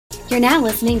You're now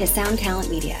listening to Sound Talent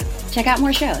Media. Check out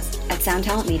more shows at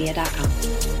soundtalentmedia.com.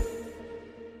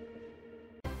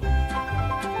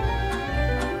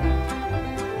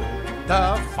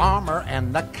 The farmer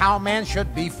and the cowman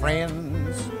should be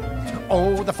friends.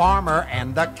 Oh, the farmer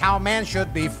and the cowman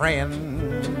should be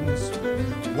friends.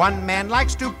 One man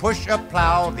likes to push a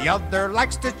plow, the other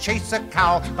likes to chase a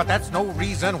cow, but that's no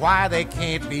reason why they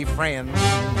can't be friends.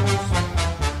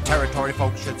 Territory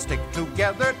folks should stick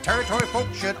together. Territory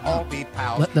folks should all be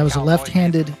pals. That was a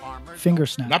left-handed finger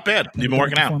snap. Not bad. You've been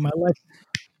working out.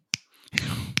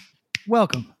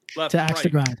 Welcome Left to and Axe to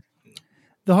right. Grind,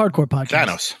 the hardcore podcast.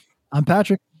 Thanos. I'm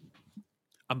Patrick,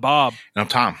 I'm Bob. And I'm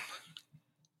Tom.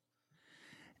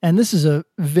 and this is a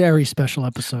very special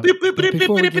episode.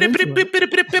 Before we get into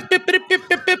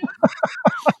it-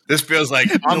 This feels like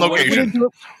on location.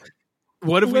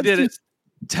 What if we Let's did do- it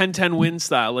 10-10 win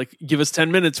style? Like, give us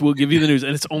 10 minutes, we'll give you the news,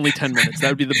 and it's only 10 minutes. That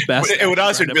would be the best. It would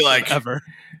also episode be like- ever.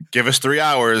 Give us 3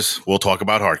 hours. We'll talk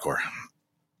about hardcore.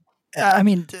 I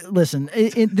mean, listen,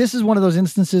 this is one of those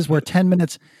instances where 10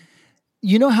 minutes,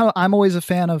 you know how I'm always a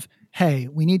fan of, hey,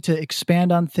 we need to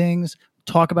expand on things,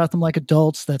 talk about them like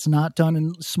adults. That's not done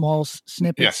in small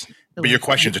snippets. Yes. But your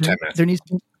questions are 10 minutes. There needs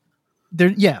to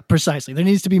yeah, precisely. There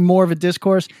needs to be more of a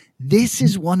discourse. This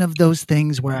is one of those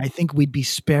things where I think we'd be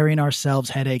sparing ourselves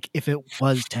headache if it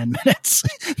was 10 minutes.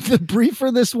 The brief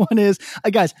for this one is,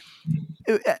 guys,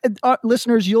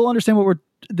 listeners, you'll understand what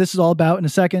this is all about in a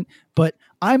second, but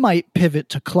I might pivot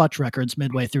to Clutch Records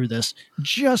midway through this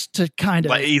just to kind of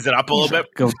Like, ease it up a little bit.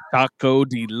 Go Taco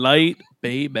Delight,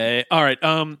 baby. All right,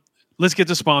 let's get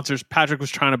to sponsors. Patrick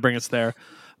was trying to bring us there.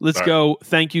 Let's All right. go.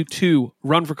 Thank you to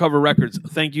Run for Cover Records.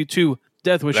 Thank you to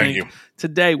Death Wish Thank Inc. you.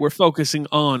 Today, we're focusing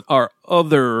on our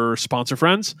other sponsor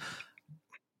friends.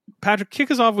 Patrick, kick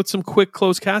us off with some quick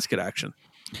closed casket action.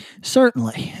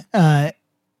 Certainly.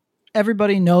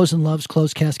 Everybody knows and loves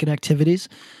closed casket activities.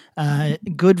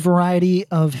 Good variety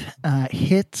of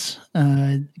hits,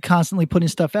 constantly putting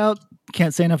stuff out.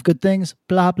 Can't say enough good things,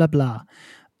 blah, blah, blah.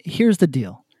 Here's the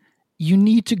deal. You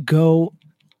need to go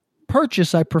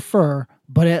purchase, I prefer,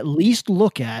 but at least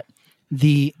look at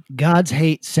the God's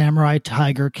Hate Samurai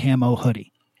Tiger Camo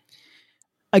hoodie.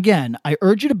 Again, I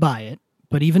urge you to buy it,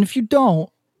 but even if you don't,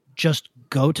 just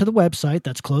go to the website,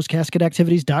 that's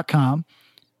closedcasketactivities.com,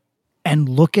 and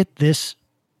look at this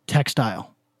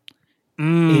textile.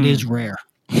 It is rare.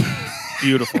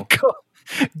 Beautiful.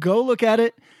 Go look at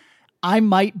it. I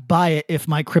might buy it if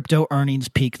my crypto earnings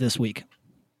peak this week.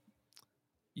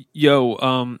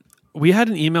 Yo, we had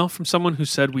an email from someone who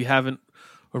said we haven't,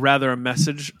 or rather a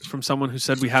message from someone who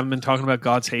said we haven't been talking about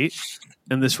God's Hate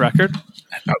in this record.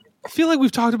 I feel like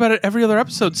we've talked about it every other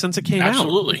episode since it came out.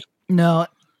 Absolutely. No,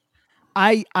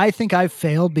 I think I've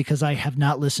failed because I have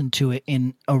not listened to it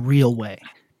in a real way.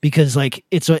 Because like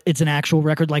it's an actual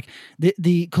record. Like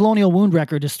the Colonial Wound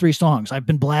record is 3 songs. I've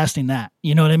been blasting that.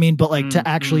 You know what I mean? But like to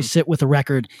actually sit with a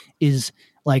record is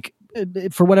like,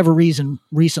 for whatever reason,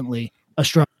 recently a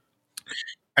struggle.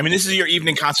 I mean, this is your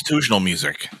evening constitutional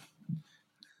music.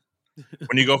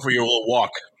 When you go for your little walk.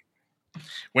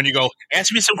 When you go,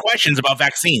 ask me some questions about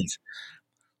vaccines.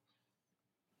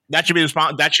 That should be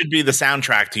that should be the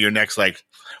soundtrack to your next, like,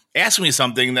 ask me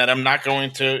something that I'm not going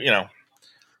to,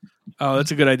 Oh,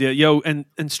 that's a good idea. Yo, and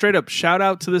straight up, shout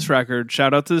out to this record,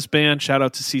 shout out to this band, shout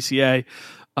out to CCA.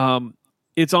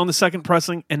 It's on the second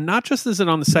pressing, and not just is it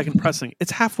on the second pressing,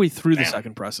 it's halfway through the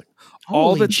second pressing.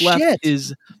 All Holy that's left shit.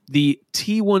 is the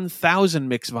T1000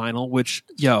 mix vinyl, which,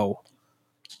 yo,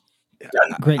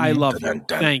 Great I name. love you.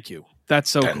 Thank you. That's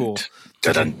so cool.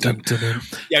 Yeah, I mean,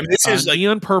 this is like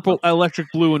neon purple, electric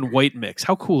blue, and white mix.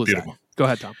 How cool is Beautiful. that? Go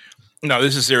ahead, Tom. No,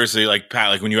 this is seriously like, Pat,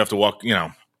 like when you have to walk,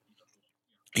 you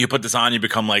put this on, you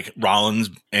become like Rollins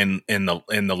in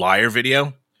the Liar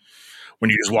video. When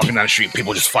you're just walking down the street,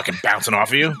 people just fucking bouncing off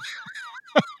of you.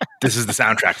 This is the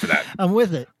soundtrack for that. I'm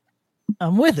with it.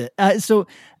 So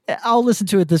I'll listen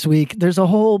to it this week. There's a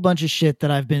whole bunch of shit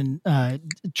that I've been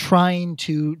trying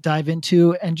to dive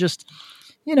into, and just,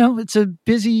 it's a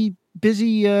busy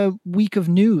week of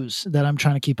news that I'm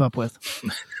trying to keep up with.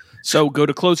 So go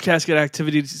to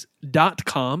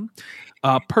closedcasketactivities.com,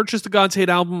 purchase the God's Hate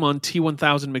album on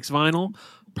T1000 mix vinyl,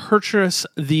 purchase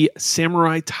the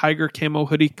Samurai Tiger Camo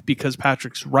hoodie because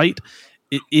Patrick's right.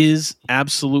 It is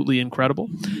absolutely incredible.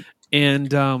 And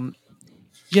tell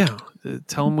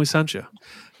them we sent you.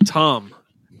 Tom,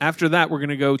 after that, we're going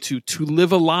to go to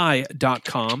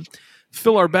tolivealie.com,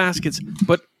 fill our baskets.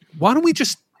 But why don't we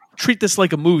just treat this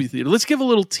like a movie theater? Let's give a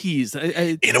little tease. In a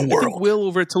I world. think Will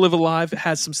over at To Live Alive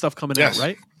has some stuff coming Yes. out,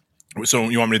 right? So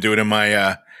you want me to do it in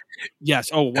my Yes.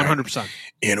 Oh, 100%.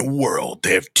 in a world,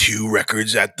 they have 2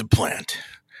 records at the plant.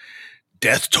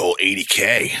 Death Toll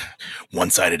 80K,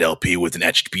 one-sided LP with an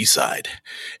etched B-side,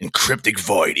 and Cryptic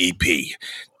Void EP,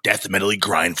 Death Metally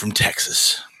Grind from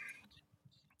Texas.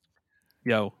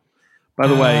 Yo, by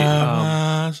the way,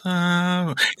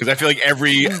 because I feel like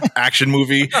every action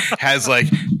movie has like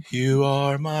 "You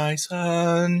Are My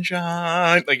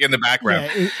Sunshine" like in the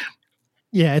background.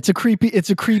 Yeah, it's a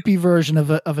creepy version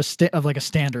of a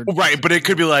standard. Right, but it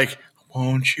could be like,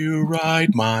 "Won't you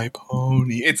ride my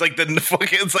pony?" It's like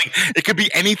it could be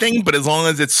anything, but as long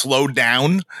as it's slowed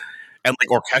down and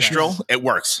like orchestral, it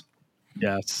works.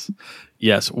 Yes,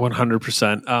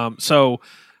 100%. So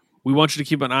we want you to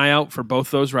keep an eye out for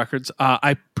both those records.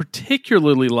 I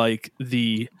particularly like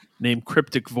the name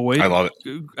Cryptic Void. I love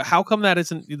it. How come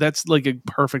that's like a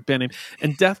perfect band name?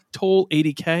 And Death Toll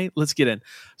 80K, let's get in.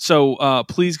 So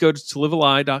please go to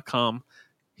liveali.com,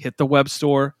 hit the web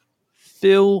store,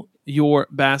 fill your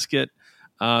basket.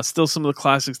 Still some of the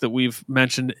classics that we've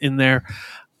mentioned in there.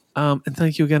 And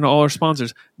thank you again to all our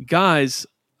sponsors. Guys,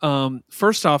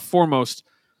 foremost,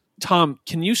 Tom,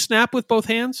 can you snap with both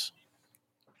hands?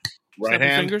 Right snap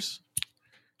hand. Fingers?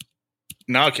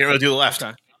 No, I can't really do the left.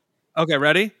 Okay,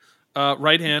 ready?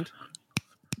 Right hand.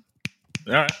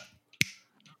 All right.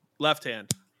 Left hand.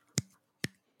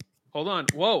 Hold on.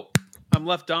 Whoa. I'm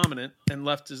left dominant, and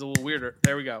left is a little weirder.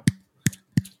 There we go.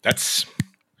 It's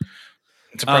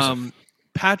impressive.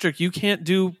 Patrick, you can't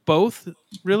do both,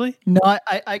 really? No,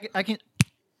 I can.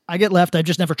 I get left. I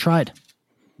just never tried.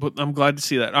 But I'm glad to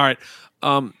see that. All right.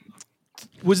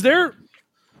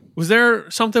 Was there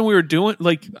something we were doing?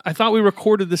 Like, I thought we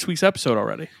recorded this week's episode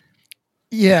already.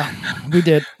 Yeah, we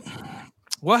did.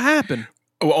 What happened?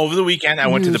 Well, over the weekend, I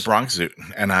went to the Bronx Zoo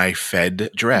and I fed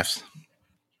giraffes.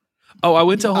 Oh, I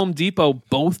went to Home Depot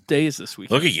both days this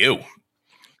week. Look at you.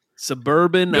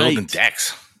 Suburban building night.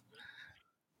 decks.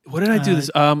 What did I do this?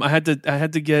 I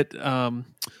had to get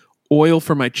oil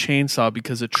for my chainsaw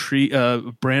because a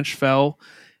branch fell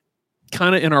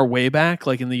kind of in our way back,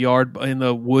 like in the yard, in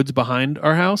the woods behind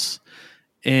our house.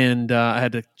 And I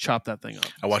had to chop that thing up.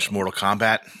 I watched Mortal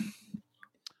Kombat.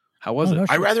 How was it?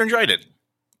 I rather enjoyed it.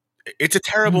 It's a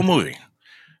terrible movie.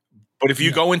 But if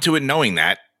you go into it knowing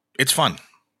that, it's fun.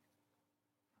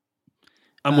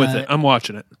 I'm with it. I'm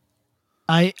watching it.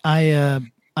 I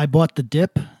bought the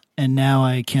dip and now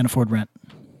I can't afford rent.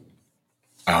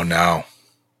 Oh no.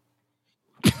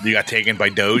 You got taken by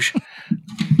Doge?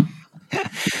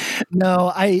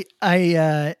 No,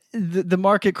 the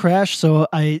market crashed, so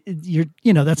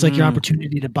that's like your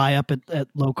opportunity to buy up at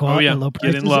low cost, low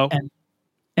prices. Get in low.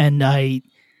 And I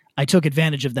took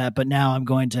advantage of that, but now I'm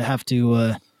going to have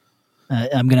to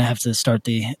start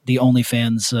the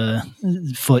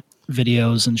OnlyFans foot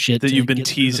videos and shit that you've been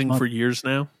teasing for years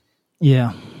now.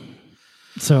 Yeah.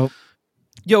 So,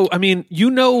 I mean,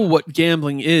 you know what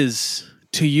gambling is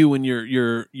to you and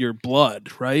your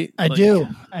blood, right? I do.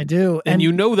 And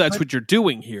you know that's what you're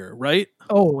doing here, right?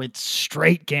 Oh, it's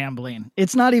straight gambling.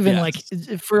 It's not even like,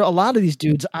 for a lot of these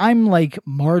dudes, I'm like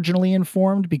marginally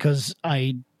informed because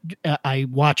I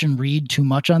watch and read too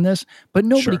much on this, but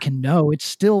nobody can know. It's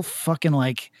still fucking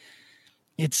like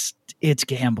it's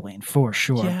gambling for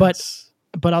sure. Yes.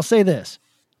 But I'll say this.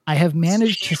 I have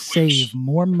managed to save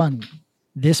more money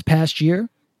this past year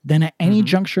than at any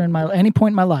juncture in any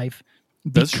point in my life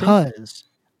because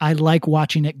I like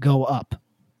watching it go up.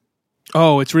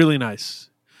 Oh, it's really nice.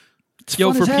 It's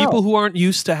fun for as hell. People who aren't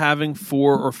used to having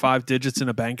 4 or 5 digits in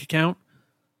a bank account.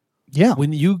 Yeah.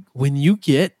 When you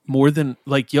get more than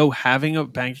having a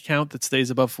bank account that stays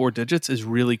above 4 digits is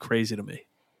really crazy to me.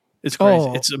 It's crazy.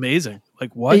 It's amazing.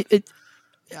 Like what?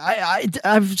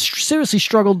 I've seriously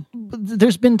struggled.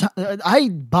 There's been I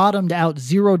bottomed out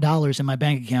 $0 in my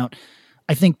bank account,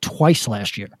 I think twice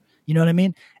last year. You know what I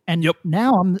mean? And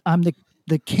now I'm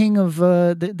the king of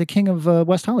the king of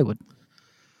West Hollywood.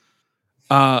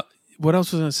 What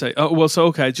else was I going to say? Oh, well, so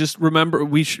okay. Just remember,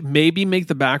 we should maybe make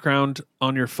the background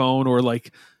on your phone, or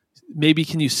like maybe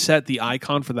can you set the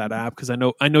icon for that app? Because I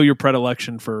know your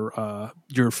predilection for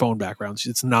your phone backgrounds.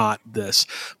 It's not this,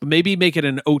 but maybe make it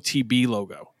an OTB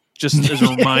logo, just as a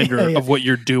reminder of what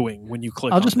you're doing when you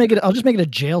click. I'll just make it a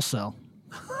jail cell.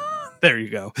 There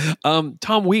you go.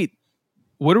 Tom Wheat,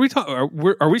 what are we talking?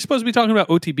 Are we supposed to be talking about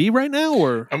OTB right now,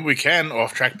 or we can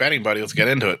off track betting, buddy? Let's get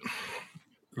into it.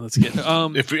 Let's get.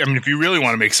 If you really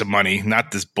want to make some money,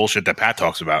 not this bullshit that Pat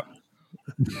talks about.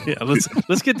 Yeah,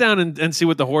 let's get down and see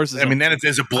what the horse is. I mean, then if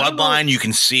there's a bloodline, you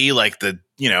can see like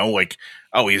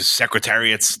he's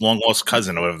Secretariat's long lost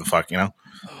cousin or whatever the fuck,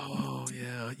 Oh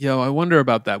Yo, I wonder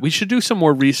about that. We should do some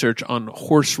more research on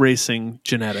horse racing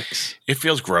genetics. It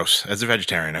feels gross. As a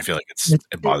vegetarian, I feel like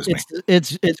it bothers me.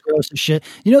 It's gross as shit.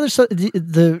 You know, there's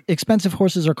the expensive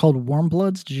horses are called warm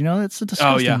bloods. Did you know that's a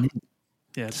disgusting? Oh yeah,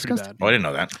 yeah, it's pretty bad. Oh, I didn't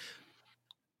know that.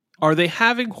 Are they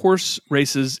having horse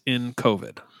races in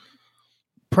COVID?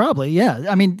 Probably, yeah.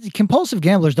 I mean, compulsive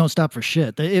gamblers don't stop for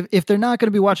shit. If they're not going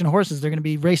to be watching horses, they're going to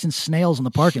be racing snails in the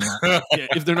parking lot. Yeah,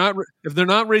 if they're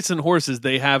not racing horses,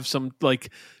 they have some like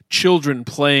children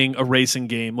playing a racing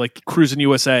game, like Cruising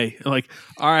USA. Like,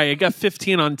 all right, I got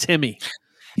 15 on Timmy.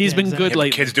 He's been good lately.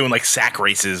 Kids doing like sack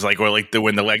races, like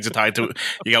when the legs are tied to,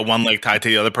 you got one leg tied to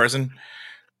the other person.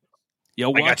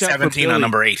 Yo, I got 17 on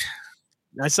number 8.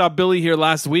 I saw Billy here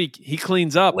last week. He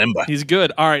cleans up. Limba. He's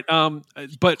good. All right.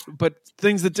 But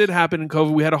things that did happen in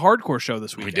COVID, we had a hardcore show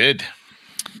this week. We did.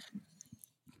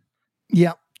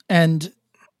 Yeah, and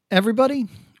everybody,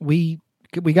 we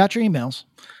got your emails,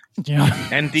 you know,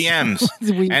 and DMs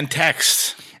and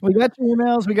texts. We got your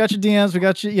emails, we got your DMs, we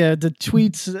got your the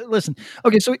tweets. Listen,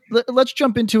 okay, so let's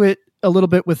jump into it a little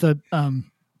bit with a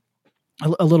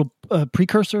little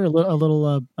precursor, a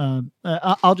little.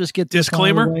 I'll just get this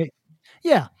disclaimer.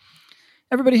 Yeah,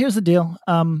 everybody, here's the deal.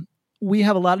 We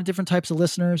have a lot of different types of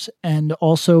listeners, and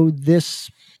also this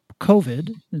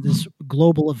COVID, this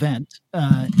global event,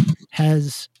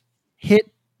 has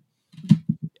hit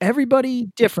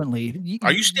everybody differently.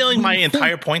 Are you stealing my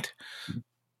entire point?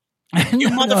 You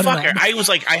motherfucker. No. I was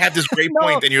like, I had this great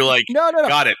point, and you're like, no.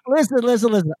 Got it.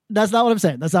 Listen. That's not what I'm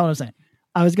saying.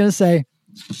 I was going to say,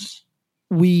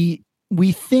 we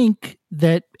think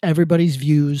that everybody's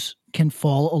views can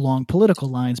fall along political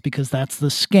lines because that's the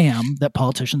scam that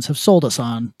politicians have sold us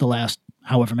on the last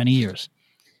however many years.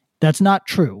 That's not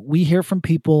true. We hear from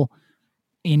people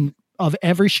of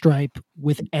every stripe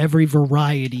with every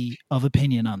variety of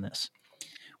opinion on this.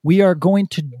 We are going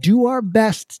to do our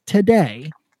best today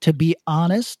to be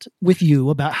honest with you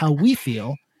about how we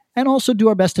feel, and also do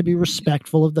our best to be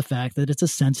respectful of the fact that it's a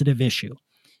sensitive issue.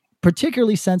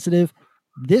 Particularly sensitive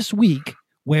this week,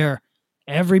 where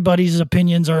everybody's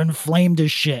opinions are inflamed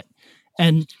as shit.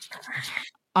 And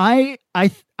I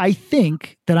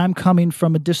think that I'm coming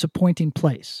from a disappointing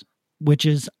place, which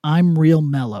is I'm real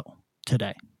mellow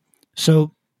today.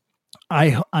 So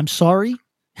I'm sorry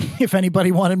if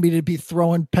anybody wanted me to be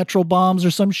throwing petrol bombs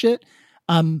or some shit.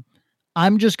 I'm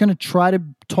just going to try to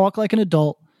talk like an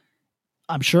adult.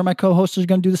 I'm sure my co-host is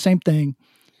going to do the same thing,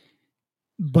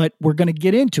 but we're going to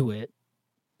get into it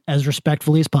as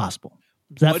respectfully as possible.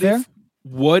 Is that fair?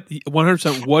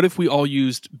 100%. What if we all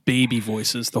used baby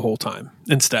voices the whole time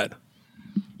instead?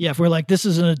 Yeah, if we're like, this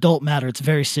is an adult matter, it's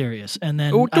very serious. And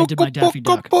then I did my Daffy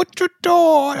Duck.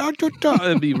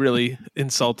 That'd be really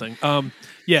insulting.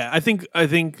 Yeah, I think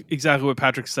exactly what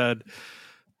Patrick said.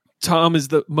 Tom is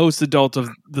the most adult of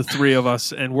the three of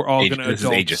us, and we're all going to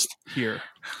adult here.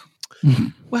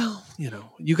 Well,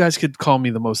 you guys could call me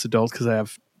the most adult because I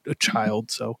have a child,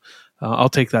 so I'll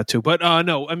take that too. But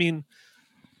no, I mean,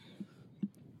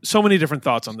 so many different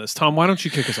thoughts on this. Tom, why don't you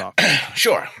kick us off?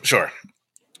 Sure.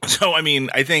 So, I mean,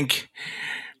 I think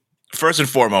first and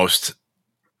foremost,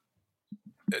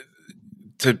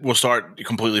 we'll start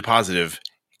completely positive.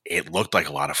 It looked like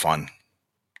a lot of fun.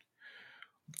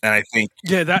 And I think,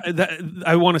 that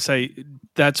I want to say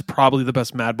that's probably the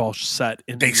best Madball set.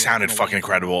 They sounded fucking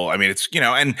incredible. I mean, it's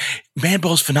and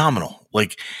Madball's phenomenal.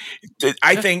 Like,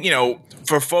 I think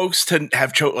for folks to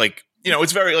have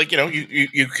it's very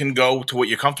you can go to what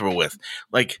you're comfortable with.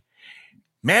 Like,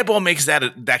 Madball makes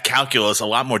that calculus a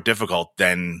lot more difficult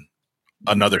than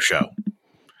another show.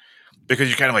 Because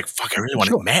you're kind of like, fuck, I really want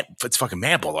to it's fucking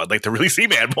Madball. I'd like to really see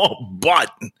Madball,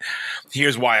 but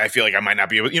here's why I feel like I might not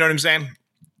be able. You know what I'm saying?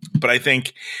 But I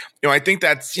think, I think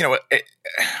that's, and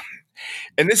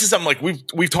this is something like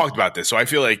we've talked about this. So I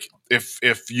feel like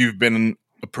if you've been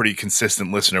a pretty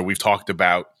consistent listener, we've talked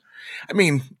about, I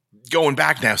mean, going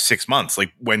back now 6 months,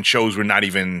 like when shows were not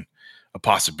even a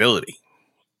possibility,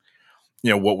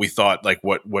 what we thought, like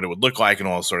what it would look like and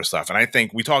all this sort of stuff. And I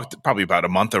think we talked probably about a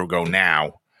month ago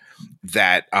now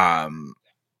that,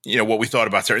 what we thought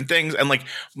about certain things. And like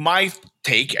my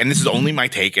take, and this is only my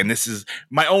take, and this is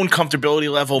my own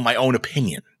comfortability level, my own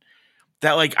opinion,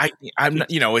 that like I'm not,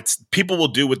 it's people will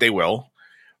do what they will.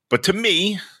 But to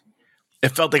me, it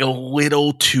felt like a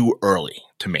little too early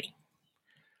to me.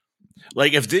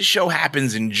 Like if this show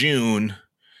happens in June,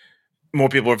 more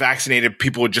people are vaccinated,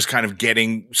 people are just kind of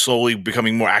slowly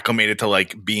becoming more acclimated to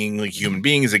like being like human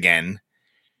beings again.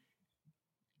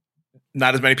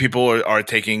 Not as many people are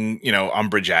taking,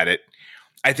 umbrage at it.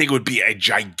 I think it would be a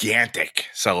gigantic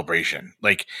celebration.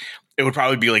 Like it would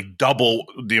probably be like double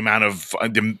the amount of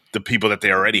the people that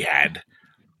they already had.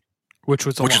 which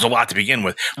was a lot to begin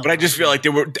with. But I just feel like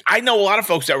I know a lot of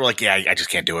folks that were like, yeah, I just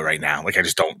can't do it right now. Like, I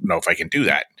just don't know if I can do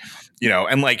that,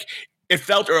 and like, it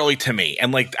felt early to me.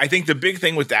 And like, I think the big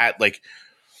thing with that, like,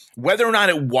 whether or not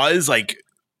it was like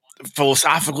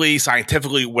philosophically,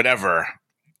 scientifically, whatever,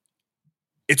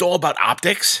 it's all about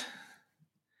optics.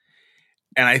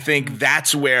 And I think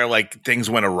that's where like things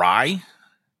went awry,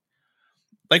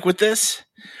 like with this.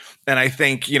 And I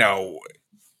think,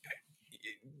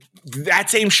 that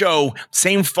same show,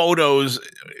 same photos,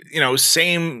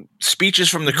 same speeches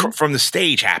from the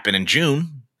stage happened in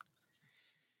June.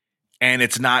 And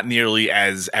it's not nearly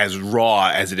as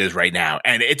raw as it is right now.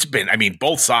 And it's been,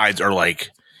 both sides are like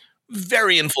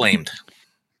very inflamed.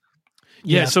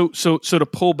 Yeah. So to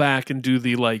pull back and do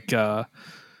the like,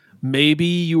 maybe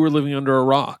you were living under a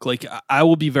rock. Like, I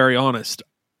will be very honest.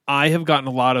 I have gotten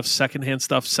a lot of secondhand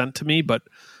stuff sent to me, but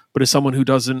as someone who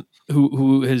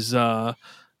has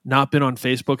not been on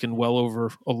Facebook in well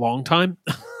over a long time,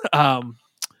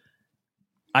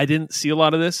 I didn't see a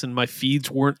lot of this, and my feeds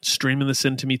weren't streaming this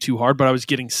into me too hard, but I was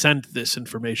getting sent this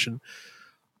information.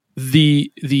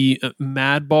 The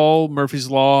Madball, Murphy's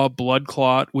Law, Blood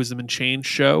Clot, Wisdom and Change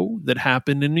show that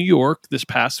happened in New York this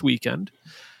past weekend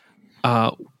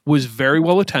was very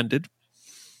well attended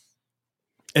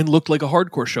and looked like a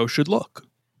hardcore show should look.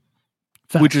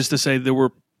 Facts. Which is to say, there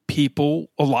were a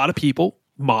lot of people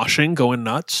moshing, going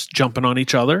nuts, jumping on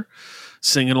each other,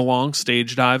 singing along,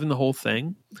 stage diving, the whole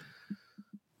thing.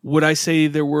 Would I say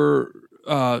there were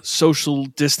social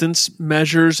distance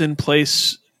measures in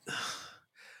place?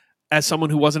 As someone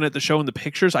who wasn't at the show in the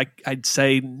pictures, I'd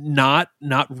say not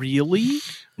really.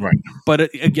 Right. But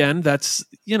again, that's,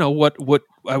 what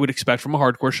I would expect from a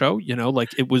hardcore show,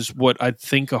 like it was what I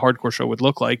think a hardcore show would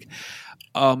look like.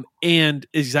 And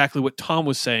exactly what Tom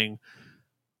was saying,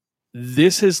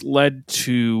 this has led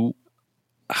to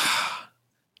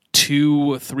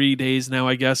 2 or 3 days now,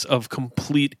 I guess, of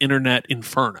complete internet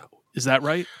inferno. Is that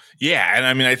right? Yeah.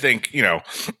 And I think,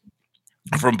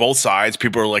 from both sides,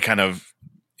 people are like kind of,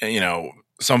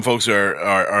 some folks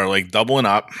are like doubling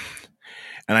up,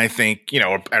 and I think,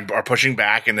 are pushing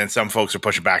back, and then some folks are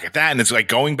pushing back at that. And it's like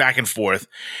going back and forth,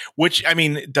 which,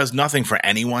 does nothing for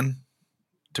anyone,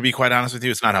 to be quite honest with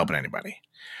you. It's not helping anybody,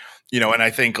 and I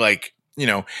think like,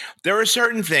 there are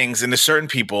certain things and there's certain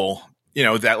people,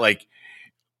 that like,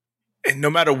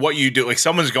 no matter what you do, like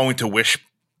someone's going to wish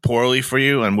poorly for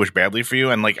you and wish badly for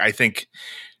you. And like, I think,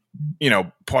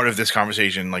 part of this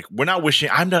conversation, like we're not wishing,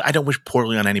 I don't wish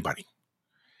poorly on anybody.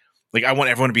 Like I want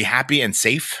everyone to be happy and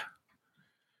safe.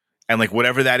 And like,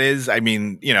 whatever that is, I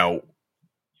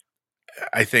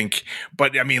think,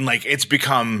 but like it's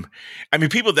become,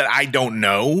 people that I don't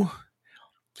know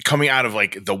coming out of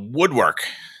like the woodwork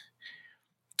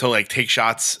to like take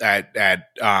shots at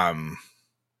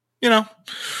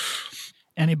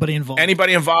anybody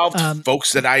involved,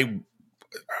 folks that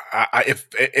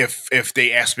if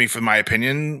they asked me for my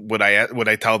opinion, would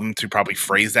I tell them to probably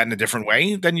phrase that in a different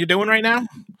way than you're doing right now?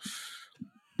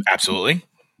 Absolutely.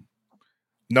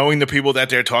 Knowing the people that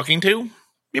they're talking to,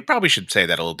 you probably should say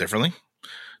that a little differently.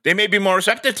 They may be more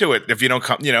receptive to it if you don't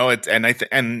come,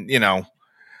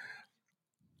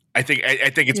 I think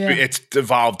it's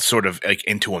evolved sort of like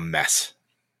into a mess.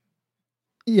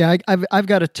 Yeah, I've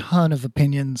got a ton of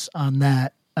opinions on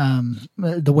that.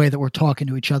 The way that we're talking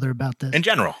to each other about this in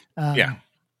general.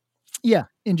 Yeah,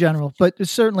 in general, but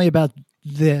certainly about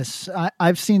this.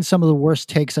 I've seen some of the worst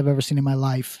takes I've ever seen in my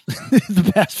life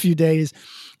the past few days.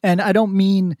 And I don't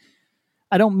mean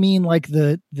like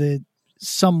the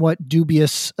somewhat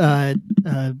dubious,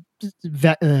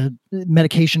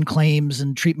 medication claims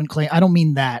and treatment claim. I don't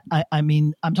mean that. I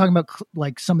mean, I'm talking about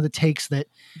like some of the takes that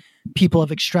people have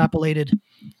extrapolated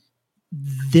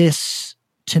this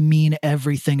to mean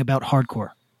everything about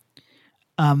hardcore.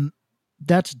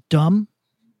 That's dumb.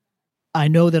 I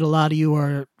know that a lot of you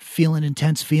are feeling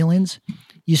intense feelings.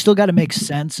 You still got to make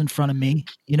sense in front of me,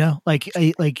 like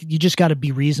you just got to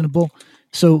be reasonable.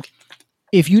 So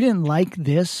if you didn't like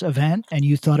this event and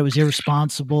you thought it was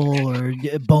irresponsible or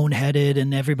boneheaded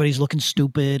and everybody's looking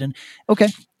stupid and okay,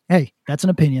 hey, that's an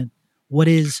opinion. What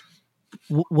is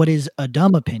a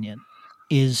dumb opinion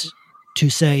is to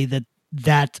say that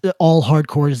all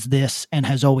hardcore is this and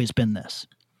has always been this.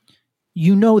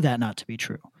 That not to be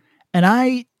true.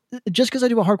 And just because I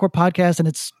do a hardcore podcast and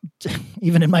it's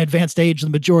even in my advanced age, the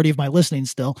majority of my listening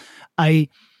still, I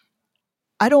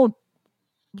don't,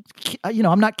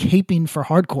 I'm not caping for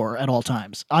hardcore at all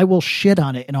times. I will shit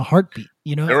on it in a heartbeat.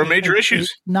 There are major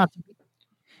issues. And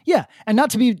not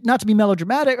to be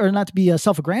melodramatic or not to be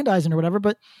self-aggrandizing or whatever,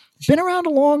 but been around a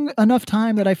long enough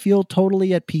time that I feel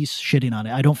totally at peace shitting on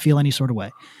it. I don't feel any sort of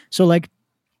way. So like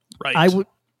Right. I would,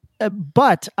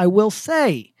 but I will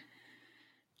say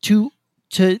to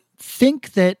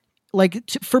think that like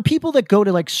for people that go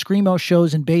to like screamo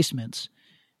shows in basements,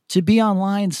 to be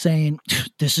online saying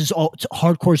this is all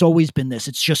hardcore's always been this.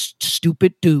 It's just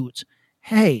stupid dudes.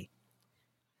 Hey,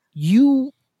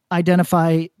 you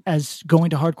identify as going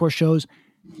to hardcore shows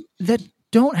that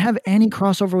don't have any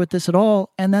crossover with this at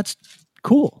all, and that's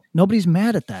cool. Nobody's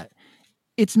mad at that.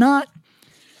 It's not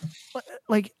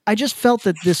like I just felt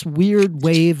that this weird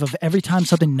wave of every time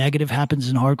something negative happens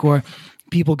in hardcore,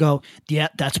 people go, yeah,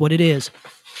 that's what it is.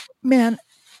 Man,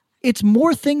 it's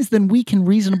more things than we can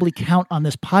reasonably count on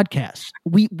this podcast.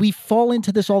 We fall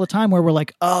into this all the time where we're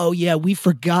like, oh yeah, we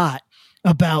forgot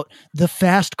about the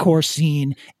fastcore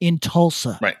scene in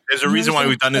Tulsa. Right. There's a reason why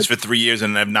we've done this for 3 years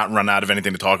and have not run out of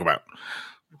anything to talk about.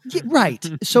 Yeah, right.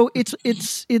 So it's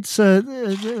a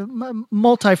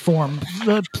multiform,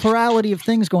 the plurality of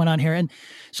things going on here. And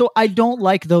so I don't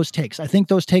like those takes. I think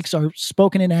those takes are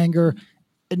spoken in anger,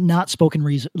 not spoken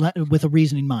with a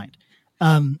reasoning mind.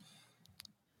 On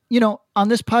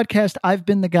this podcast, I've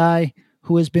been the guy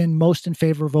who has been most in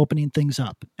favor of opening things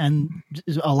up. And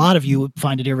a lot of you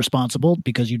find it irresponsible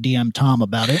because you DM Tom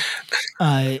about it.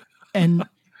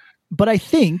 But I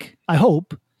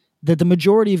hope that the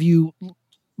majority of you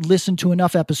listen to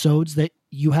enough episodes that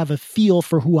you have a feel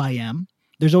for who I am.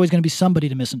 There's always going to be somebody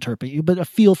to misinterpret you, but a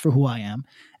feel for who I am.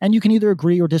 And you can either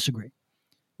agree or disagree.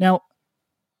 Now,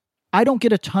 I don't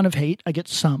get a ton of hate. I get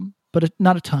some, but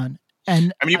not a ton.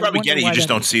 And I mean, you probably get it. You just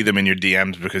don't see them in your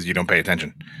DMs because you don't pay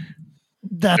attention.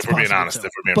 That's if we're being honest, too.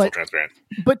 if we're being full transparent.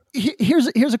 But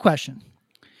here's a question.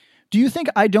 Do you think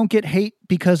I don't get hate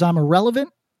because I'm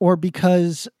irrelevant or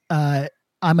because I'm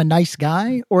a nice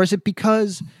guy? Or is it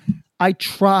because I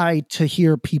try to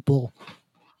hear people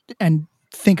and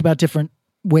think about different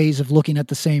ways of looking at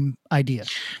the same idea?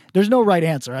 There's no right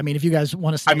answer. I mean, if you guys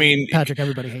want to say, Patrick,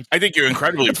 everybody hates I think you're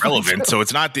incredibly relevant, so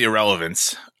it's not the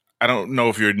irrelevance. I don't know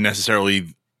if you're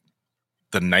necessarily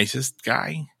the nicest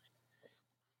guy.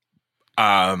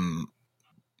 I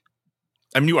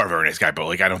mean, you are a very nice guy, but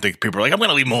like, I don't think people are like, I'm going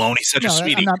to leave him alone. He's such a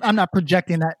sweetie. I'm not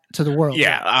projecting that to the world.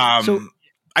 Yeah. So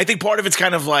I think part of it's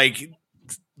kind of like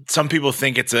some people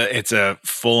think it's a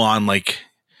full on like,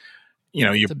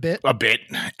 you're a bit.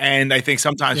 And I think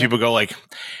sometimes people go like,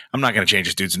 I'm not going to change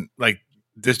this dude's like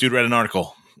this dude read an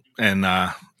article and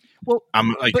I'm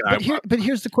like,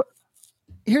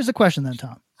 here's the question then,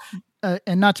 Tom.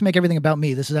 And not to make everything about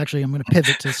me, this is actually, I'm going to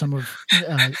pivot to some of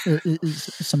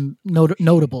some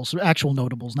notables, actual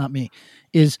notables, not me,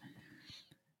 is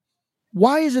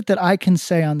why is it that I can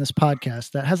say on this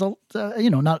podcast that has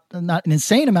not an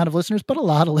insane amount of listeners, but a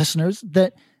lot of listeners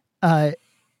that I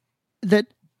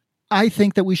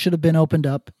think that we should have been opened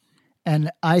up.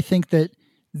 And I think that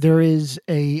there is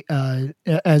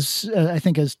as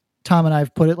Tom and I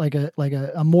have put it, like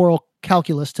a moral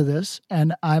calculus to this,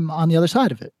 and I'm on the other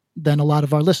side of it than a lot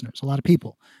of our listeners, a lot of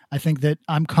people. I think that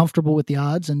I'm comfortable with the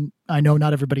odds, and I know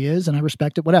not everybody is, and I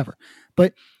respect it, whatever.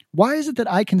 But why is it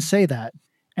that I can say that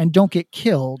and don't get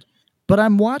killed? But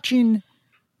I'm watching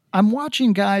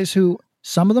guys who,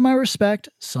 some of them I respect,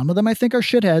 some of them I think are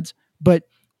shitheads, but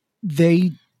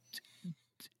they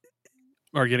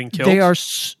are getting killed.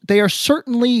 They are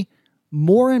certainly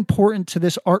more important to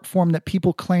this art form that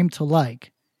people claim to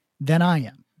like than I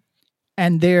am.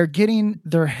 And they're getting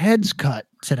their heads cut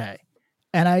today.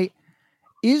 And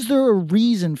is there a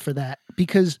reason for that?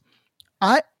 Because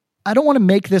I don't want to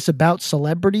make this about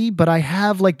celebrity, but I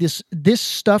have like this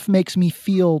stuff makes me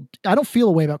feel, I don't feel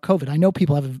a way about COVID. I know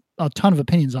people have a ton of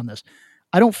opinions on this.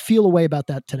 I don't feel a way about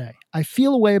that today. I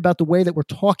feel a way about the way that we're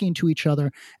talking to each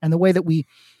other and the way that we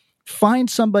find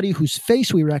somebody whose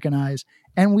face we recognize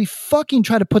and we fucking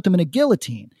try to put them in a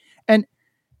guillotine. And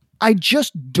I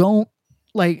just don't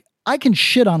like, I can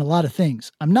shit on a lot of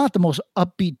things. I'm not the most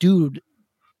upbeat dude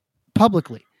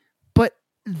publicly, but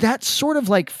that sort of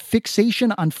like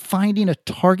fixation on finding a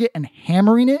target and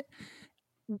hammering it.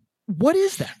 What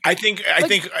is that? I think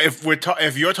if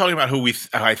you're talking about who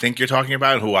I think you're talking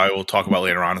about, who I will talk about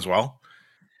later on as well.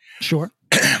 Sure.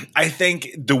 I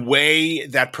think the way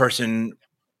that person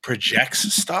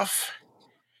projects stuff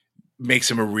makes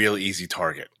him a real easy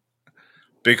target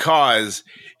because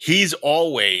he's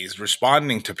always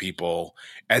responding to people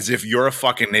as if you're a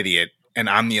fucking idiot and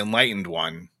I'm the enlightened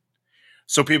one.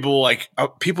 So people are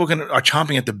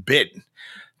chomping at the bit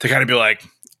to kind of be like,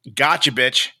 gotcha,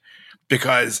 bitch.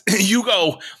 Because you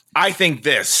go, I think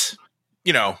this,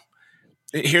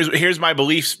 here's my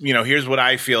beliefs. Here's what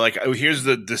I feel like. Here's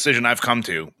the decision I've come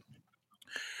to.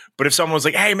 But if someone was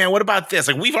like, hey man, what about this?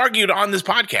 Like we've argued on this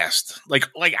podcast, like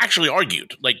actually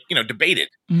argued, like, you know, debated,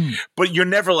 but you're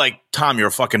never like, Tom, you're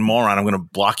a fucking moron. I'm going to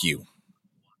block you.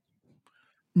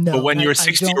 No, but when you're a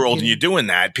 60-year-old and you're doing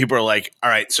that, people are like, all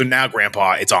right, so now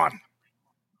grandpa, it's on.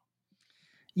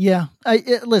 Yeah.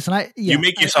 You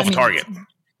make yourself a target.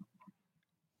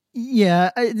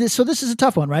 Yeah. So this is a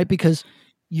tough one, right? Because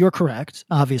you're correct,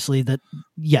 obviously, that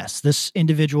yes, this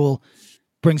individual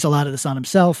brings a lot of this on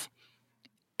himself.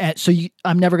 And so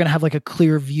I'm never going to have like a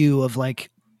clear view of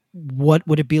like, what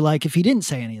would it be like if he didn't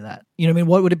say any of that? You know what I mean?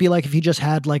 What would it be like if he just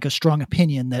had like a strong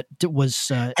opinion that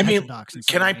was, I mean,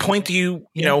 can I point to you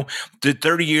know, the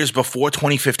 30 years before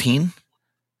 2015?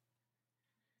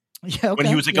 Yeah. Okay, when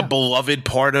he was like a beloved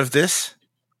part of this.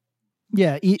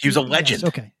 Yeah. He was a legend. Yes,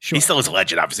 okay. Sure. He still is a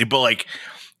legend, obviously, but like,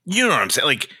 you know what I'm saying?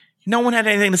 Like, no one had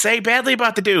anything to say badly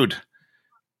about the dude.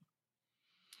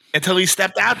 Until he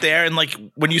stepped out there. And like,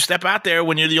 when you step out there,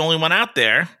 when you're the only one out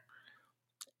there,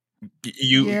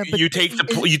 you take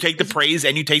the praise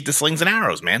and you take the slings and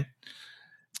arrows, man.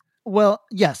 Well,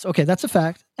 yes. Okay. That's a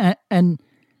fact. And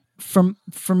for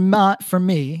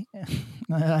me,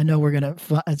 I know we're going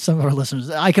to, some of our listeners,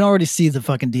 I can already see the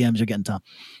fucking DMs you're getting, Tom.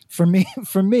 For me,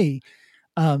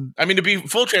 I mean, to be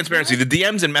full transparency, the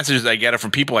DMs and messages I get are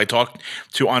from people I talk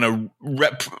to on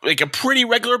a pretty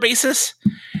regular basis.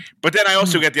 But then I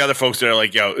also get the other folks that are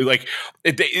like, yo, like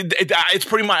it's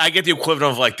pretty much, I get the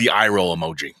equivalent of like the eye roll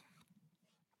emoji.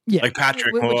 Yeah. Like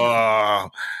Patrick,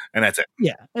 and that's it.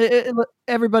 Yeah.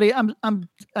 Everybody,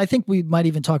 I think we might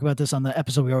even talk about this on the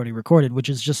episode we already recorded, which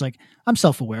is just like, I'm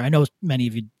self-aware. I know many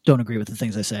of you don't agree with the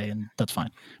things I say, and that's fine.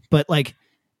 But like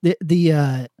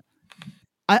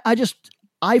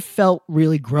I felt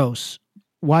really gross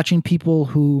watching people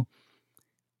who,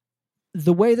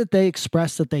 the way that they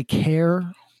express that they care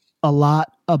a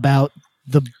lot about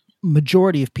the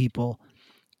majority of people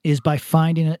is by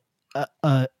finding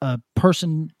a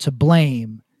person to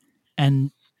blame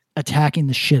and attacking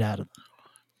the shit out of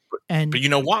them. But you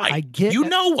know why? You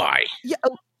know why? Yeah.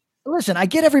 Listen, I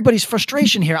get everybody's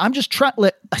frustration here. I'm just trying.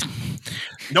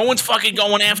 No one's fucking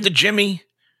going after Jimmy.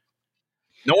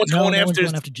 No one's going after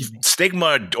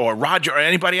Stigma or Roger or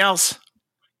anybody else.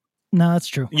 No, that's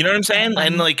true. You know what I'm saying?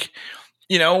 And like,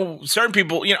 you know, certain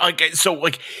people, you know, like, so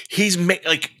like he's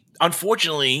like,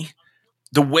 unfortunately,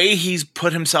 the way he's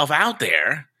put himself out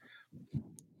there,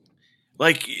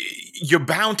 like you're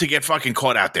bound to get fucking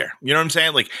caught out there. You know what I'm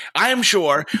saying? Like I am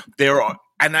sure there are,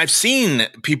 and I've seen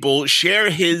people share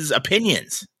his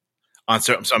opinions on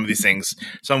some of these things,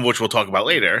 some of which we'll talk about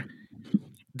later,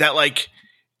 that like,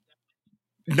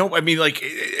 no, I mean, like,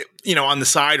 you know, on the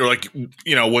side or like,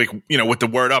 you know, with the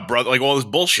word up, brother, like all this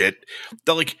bullshit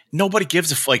that like nobody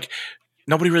gives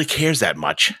nobody really cares that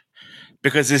much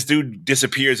because this dude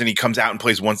disappears and he comes out and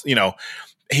plays once, you know,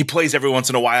 he plays every once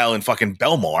in a while in fucking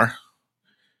Belmore.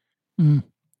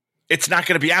 It's not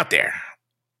going to be out there.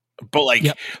 But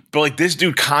like this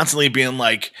dude constantly being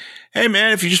like, hey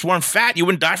man, if you just weren't fat, you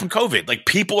wouldn't die from COVID. Like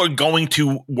people are going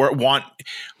to want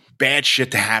bad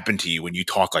shit to happen to you when you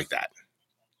talk like that.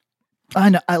 I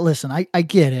know. Listen, I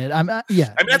get it.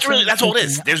 Yeah. I mean, that's all it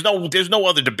is. There's no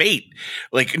other debate.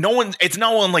 Like it's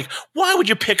no one like, why would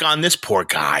you pick on this poor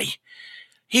guy?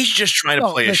 He's just trying to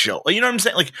play a show. Like, you know what I'm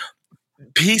saying? Like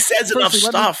he says enough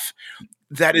stuff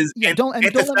that is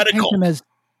antithetical.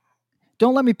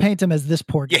 Don't let me paint him as this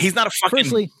poor guy. Yeah, he's not a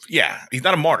fucking. He's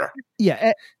not a martyr.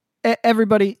 Yeah,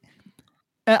 everybody.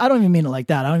 I don't even mean it like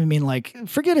that. I don't even mean like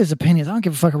forget his opinions. I don't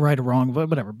give a fuck right or wrong, but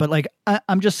whatever. But like,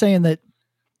 I'm just saying that.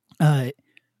 A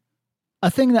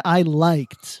thing that I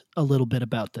liked a little bit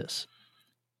about this,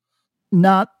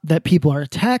 not that people are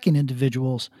attacking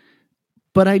individuals,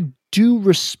 but I do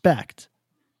respect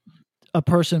a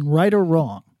person, right or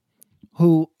wrong,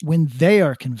 who, when they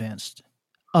are convinced,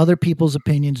 other people's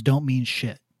opinions don't mean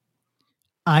shit.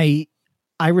 I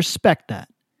respect that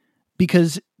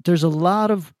because there's a lot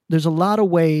of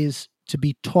ways to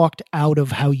be talked out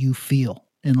of how you feel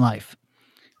in life.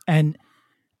 And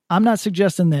I'm not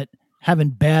suggesting that having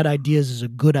bad ideas is a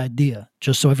good idea,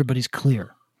 just so everybody's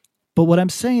clear. But what I'm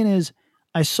saying is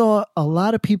I saw a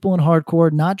lot of people in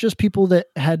hardcore, not just people that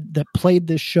played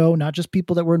this show, not just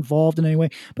people that were involved in any way,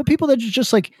 but people that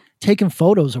just like taking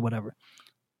photos or whatever.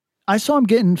 I saw them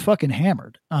getting fucking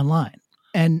hammered online.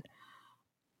 And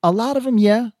a lot of them,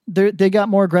 they got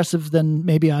more aggressive than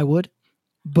maybe I would.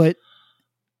 But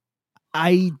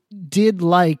I did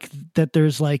like that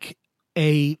there's like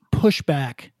a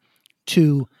pushback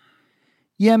to,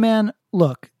 yeah, man,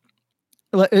 look,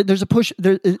 there's a push.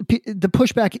 The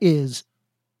pushback is,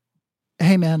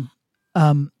 hey, man,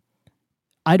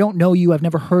 I don't know you. I've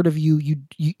never heard of you.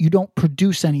 You don't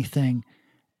produce anything.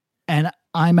 and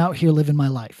I'm out here living my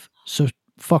life. So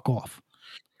fuck off.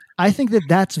 I think that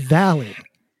that's valid,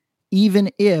 even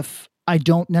if I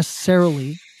don't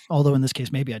necessarily, although in this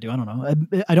case, maybe I do, I don't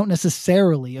know. I don't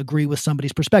necessarily agree with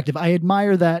somebody's perspective. I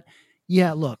admire that.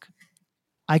 Yeah, look,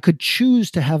 I could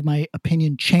choose to have my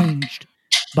opinion changed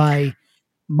by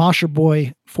Mosher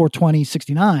Boy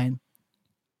 42069,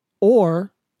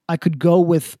 or I could go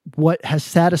with what has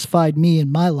satisfied me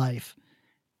in my life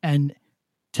and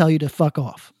tell you to fuck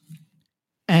off.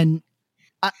 And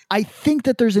I think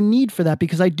that there's a need for that,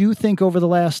 because I do think over the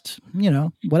last,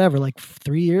 like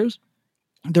 3 years,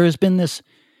 there has been this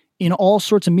in all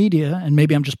sorts of media, and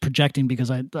maybe I'm just projecting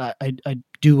because I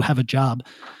do have a job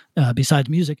besides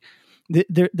music.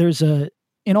 There's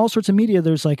in all sorts of media,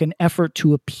 there's like an effort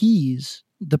to appease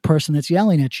the person that's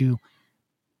yelling at you.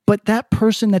 But that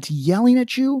person that's yelling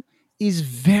at you is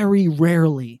very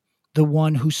rarely the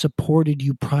one who supported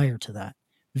you prior to that.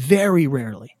 Very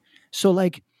rarely. So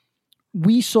like,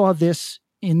 we saw this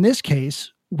in this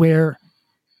case where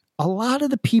a lot of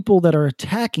the people that are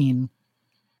attacking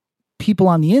people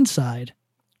on the inside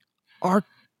are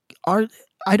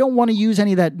I don't want to use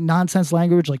any of that nonsense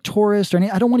language like tourist or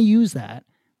any, I don't want to use that,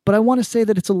 but I want to say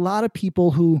that it's a lot of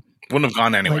people who wouldn't have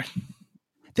gone anyway.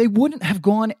 They wouldn't have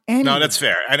gone anywhere. No, that's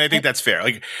fair. And I think that's fair.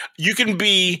 Like, you can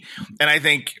be, and I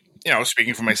think,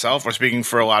 speaking for myself or speaking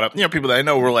for a lot of, people that I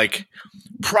know, were like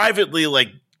privately, like,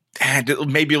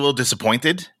 maybe a little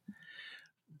disappointed,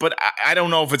 but I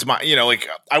don't know if it's my,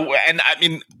 I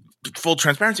mean, full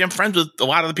transparency, I'm friends with a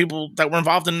lot of the people that were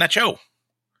involved in that show.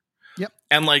 Yep.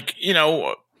 And like,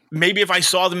 maybe if I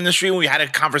saw them in the street and we had a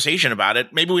conversation about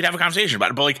it, maybe we'd have a conversation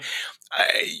about it. But like,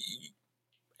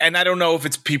 and I don't know if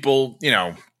it's people,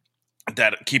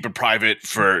 that keep it private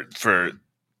for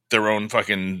their own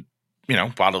fucking,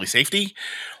 bodily safety,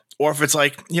 or if it's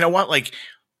like, like,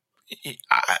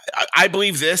 I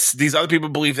believe this, these other people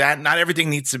believe that. Not everything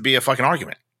needs to be a fucking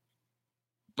argument.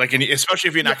 Like, and especially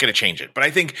if you're not going to change it. But I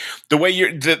think the way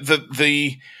you're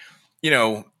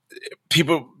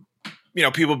people,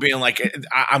 people being like,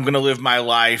 I'm going to live my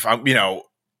life.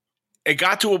 It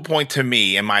got to a point, to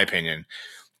me, in my opinion,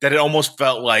 that it almost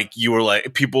felt like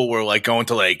people were like going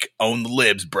to like own the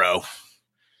libs, bro.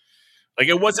 Like,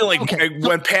 it wasn't like, it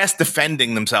went past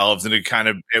defending themselves, and it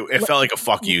felt like a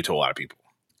fuck you to a lot of people.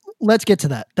 Let's get to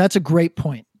that. That's a great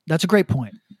point.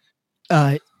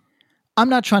 I'm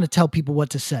not trying to tell people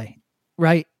what to say,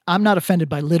 right? I'm not offended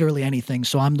by literally anything,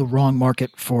 so I'm the wrong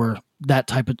market for that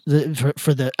type of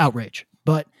for the outrage.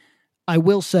 But I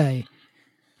will say,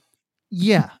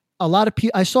 yeah,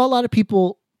 I saw a lot of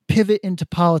people pivot into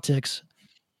politics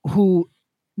who,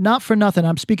 not for nothing,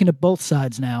 I'm speaking to both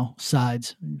sides now.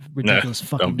 Ridiculous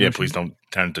fucking. Yeah, please don't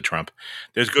turn it to Trump.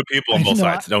 There's good people on both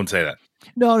sides. Don't say that.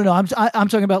 No. I'm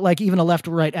talking about like even a left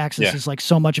or right axis is like,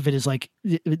 so much of it is like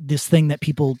this thing that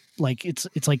people like. It's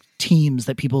like teams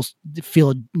that people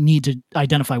feel a need to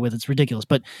identify with. It's ridiculous.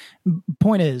 But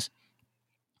point is,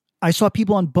 I saw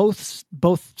people on both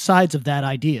sides of that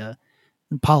idea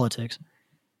in politics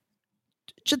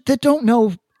that don't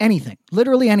know anything,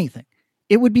 literally anything.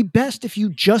 It would be best if you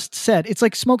just said, it's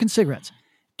like smoking cigarettes.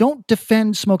 Don't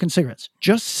defend smoking cigarettes.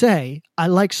 Just say, I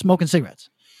like smoking cigarettes.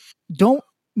 Don't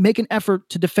make an effort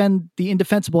to defend the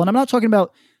indefensible. And I'm not talking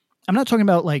about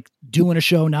like doing a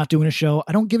show, not doing a show.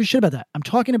 I don't give a shit about that. I'm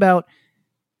talking about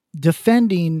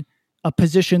defending a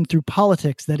position through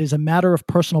politics that is a matter of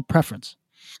personal preference.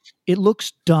 It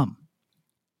looks dumb.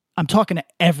 I'm talking to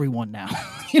everyone now.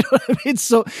 You know what I mean?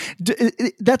 So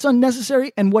that's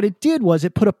unnecessary. And what it did was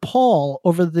it put a pall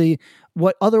over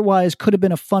what otherwise could have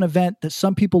been a fun event that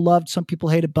some people loved, some people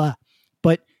hated, but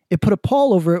it put a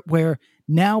pall over it where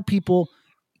now people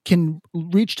can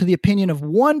reach to the opinion of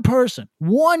one person,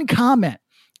 one comment,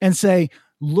 and say,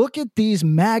 look at these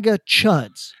MAGA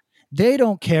chuds. They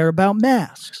don't care about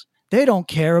masks. They don't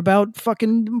care about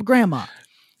fucking grandma.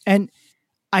 And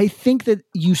I think that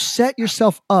you set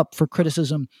yourself up for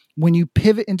criticism when you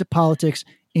pivot into politics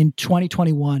in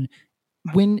 2021,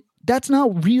 when that's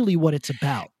not really what it's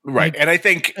about. Right. And I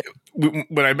think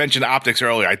when I mentioned optics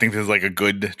earlier, I think this is like a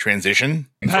good transition.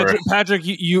 Patrick,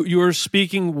 you are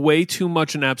speaking way too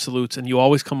much in absolutes, and you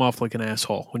always come off like an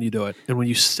asshole when you do it. And when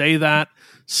you say that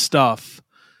stuff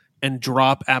and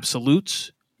drop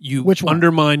absolutes, you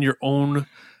undermine your own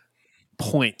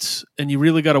points, and you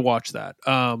really got to watch that.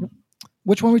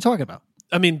 Which one are we talking about?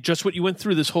 I mean, just what you went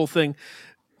through, this whole thing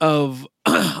of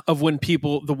when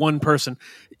people, the one person,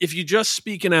 if you just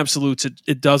speak in absolutes,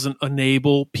 it doesn't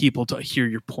enable people to hear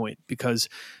your point, because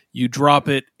you drop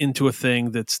it into a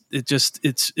thing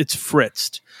it's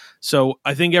fritzed. So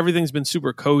I think everything's been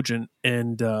super cogent,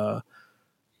 and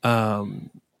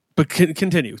but But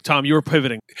continue, Tom. You were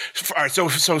pivoting. All right, so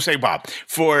say, Bob,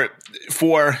 for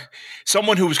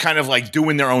someone who was kind of like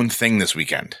doing their own thing this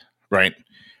weekend, right?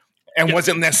 And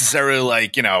wasn't necessarily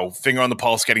like, finger on the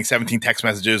pulse, getting 17 text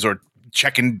messages or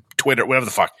checking Twitter, whatever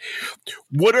the fuck.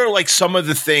 What are like some of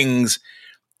the things,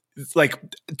 like,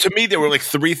 to me, there were like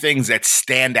 3 things that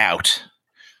stand out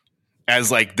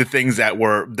as like the things that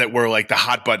were like the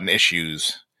hot button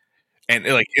issues. And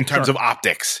like in terms of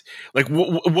optics, like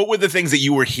what were the things that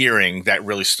you were hearing that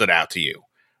really stood out to you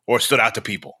or stood out to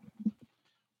people?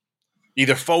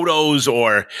 Either photos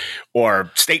or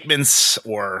statements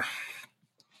or.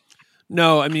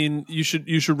 No, I mean you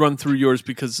should run through yours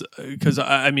because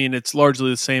I mean it's largely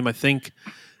the same. I think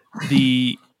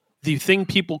the thing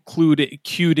people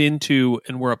cued into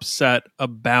and were upset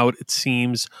about, it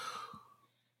seems,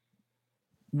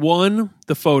 one,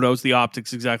 the photos, the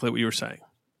optics, exactly what you were saying.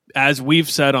 As we've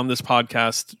said on this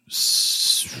podcast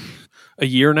a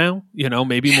year now,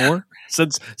 maybe more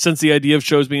since the idea of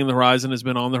shows being on the horizon has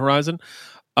been on the horizon.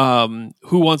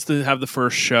 Who wants to have the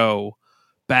first show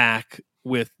back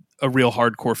with a real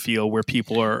hardcore feel where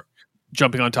people are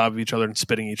jumping on top of each other and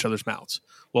spitting each other's mouths?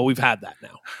 Well, we've had that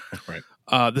now. Right.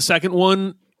 The second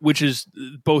one, which is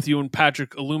both you and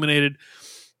Patrick illuminated,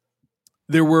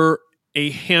 there were a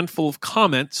handful of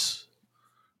comments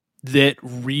that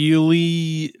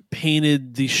really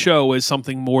painted the show as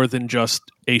something more than just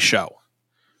a show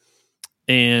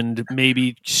and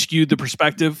maybe skewed the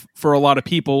perspective for a lot of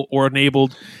people or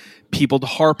enabled people to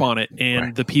harp on it. And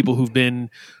right. The people who've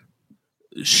been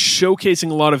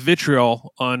showcasing a lot of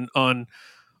vitriol on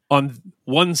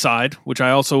one side, which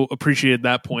I also appreciated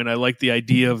that point. I like the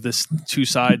idea of this 2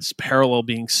 sides parallel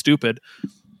being stupid,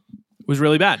 was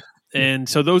really bad. And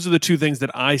so those are the 2 things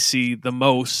that I see the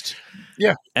most.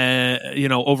 Yeah.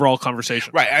 Overall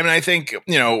conversation. Right. I mean, I think,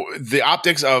 the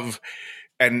optics of,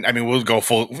 and I mean, we'll go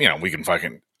full, we can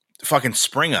fucking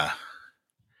Springer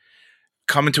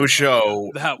coming to a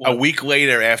show a week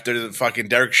later after the fucking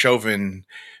Derek Chauvin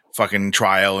fucking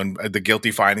trial and the guilty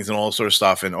findings and all this sort of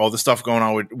stuff and all the stuff going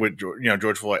on with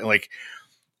George Floyd. Like,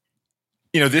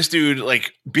 this dude,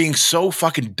 like, being so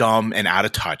fucking dumb and out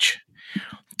of touch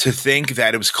to think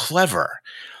that it was clever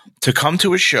to come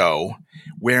to a show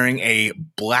wearing a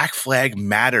Black Flag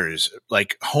Matters,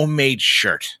 like, homemade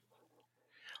shirt,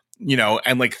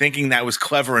 and like thinking that was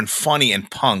clever and funny and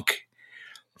punk.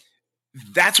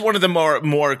 That's one of the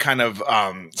more kind of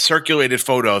circulated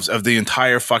photos of the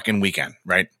entire fucking weekend,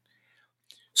 right?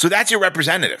 So that's your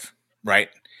representative, right?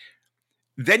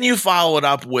 Then you follow it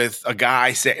up with a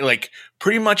guy saying, like,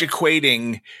 pretty much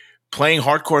equating playing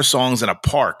hardcore songs in a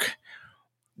park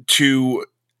to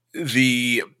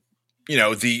the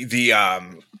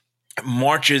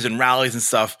marches and rallies and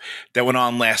stuff that went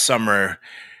on last summer,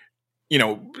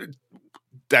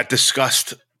 that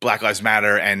discussed Black Lives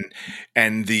Matter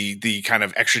and the kind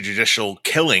of extrajudicial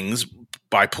killings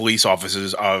by police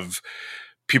officers of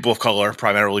people of color,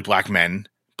 primarily black men,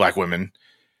 black women.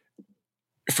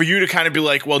 For you to kind of be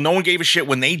like, well, no one gave a shit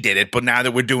when they did it, but now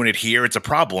that we're doing it here, it's a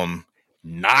problem.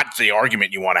 Not the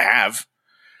argument you want to have,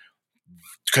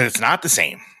 because it's not the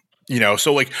same.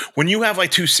 So like when you have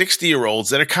like 2 60-year-olds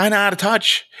that are kind of out of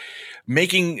touch,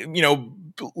 making,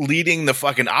 leading the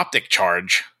fucking optic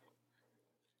charge.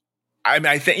 I mean,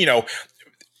 I think,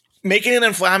 making an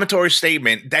inflammatory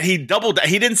statement that he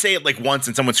didn't say it like once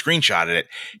and someone screenshotted it.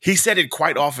 He said it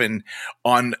quite often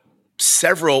in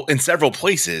several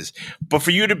places. But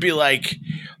for you to be like,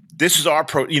 this is our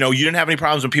you didn't have any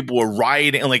problems when people were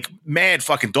rioting and like mad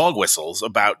fucking dog whistles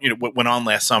about, what went on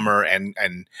last summer and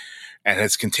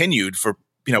has continued for,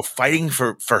 fighting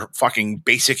for fucking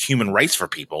basic human rights for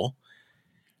people.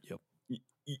 Yep.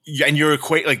 And you're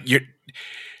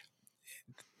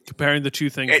comparing the 2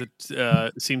 things,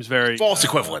 that seems very false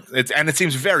equivalent. It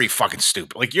seems very fucking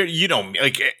stupid. Like you don't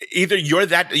like either you're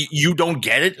that you don't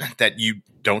get it, that you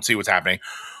don't see what's happening,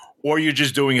 or you're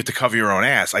just doing it to cover your own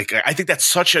ass. Like I think that's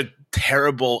such a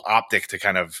terrible optic to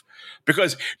kind of,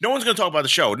 because no one's going to talk about the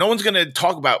show. No one's going to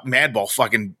talk about Madball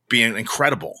fucking being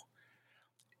incredible.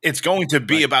 It's going to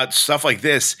be about stuff like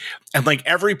this and like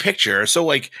every picture. So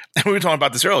like we were talking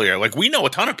about this earlier. Like we know a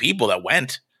ton of people that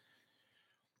went.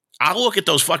 I'll look at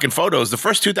those fucking photos. The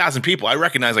first 2,000 people, I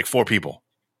recognize like 4 people.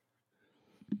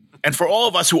 And for all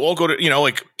of us who all go to,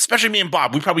 like, especially me and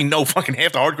Bob, we probably know fucking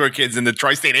half the hardcore kids in the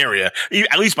tri-state area,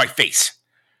 at least by face.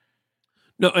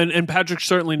 No, and Patrick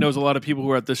certainly knows a lot of people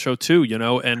who are at this show too,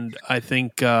 and I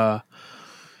think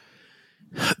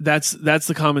that's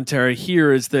the commentary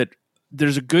here, is that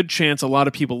there's a good chance a lot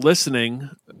of people listening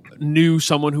knew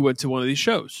someone who went to one of these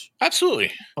shows.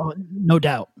 Absolutely. No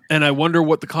doubt. And I wonder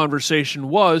what the conversation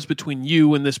was between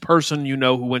you and this person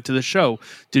who went to the show.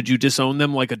 Did you disown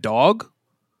them like a dog?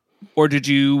 Or did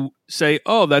you say,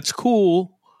 oh, that's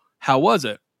cool. How was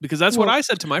it? Because that's what I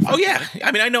said to my friend. Oh, yeah.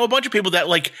 I mean, I know a bunch of people that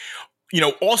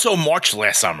also marched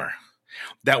last summer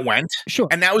that went. Sure.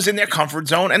 And that was in their comfort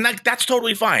zone. And that's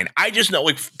totally fine. I just know,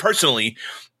 personally,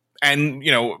 and,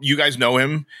 you guys know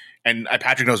him, and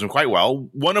Patrick knows him quite well.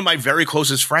 One of my very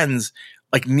closest friends,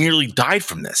 nearly died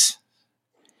from this.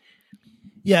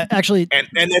 Yeah, actually. And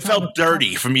it felt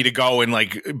dirty for me to go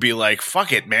and be like,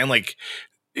 fuck it, man.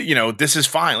 This is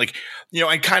fine.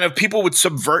 And kind of people would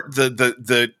subvert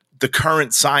the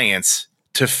current science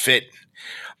to fit.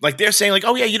 They're saying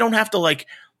oh yeah, you don't have to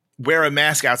wear a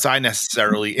mask outside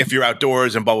necessarily if you're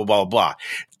outdoors and blah, blah, blah, blah.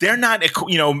 They're not,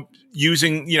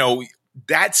 using,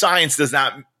 that science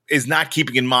is not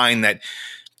keeping in mind that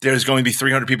there's going to be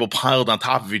 300 people piled on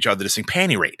top of each other to sing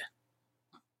Panty Raid.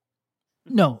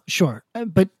 No, sure.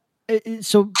 But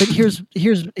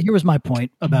here's my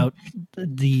point about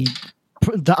the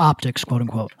optics, quote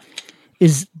unquote,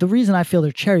 is the reason I feel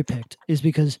they're cherry picked is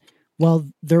because while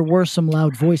there were some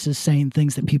loud voices saying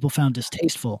things that people found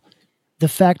distasteful, the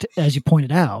fact, as you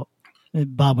pointed out,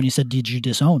 Bob, when you said, did you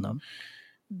disown them?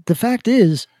 The fact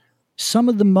is some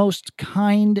of the most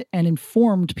kind and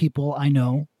informed people I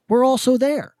know were also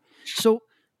there. So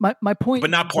my point,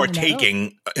 but not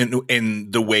partaking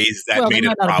in the ways that made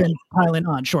it a problem. Piling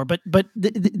on, sure, but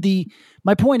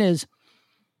my point is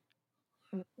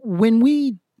when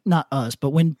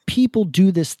when people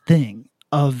do this thing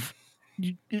of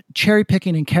cherry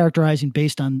picking and characterizing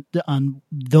based on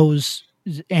those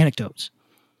anecdotes,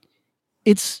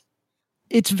 it's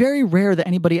very rare that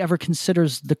anybody ever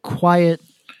considers the quiet,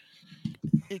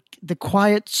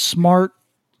 smart,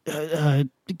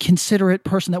 considerate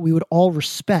person that we would all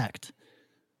respect,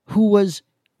 who was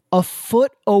a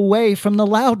foot away from the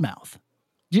loudmouth.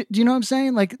 Do you know what I'm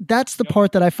saying? That's the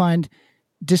part that I find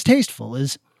distasteful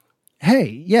is,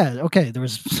 hey, yeah, okay, there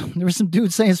was some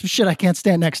dude saying some shit I can't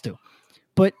stand next to,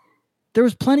 but there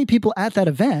was plenty of people at that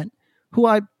event who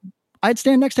I'd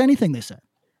stand next to anything they said.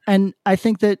 And I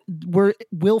think that we're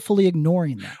willfully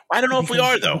ignoring that. I don't know if we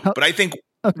are though, but I think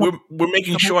we're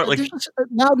making sure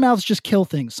loudmouths just kill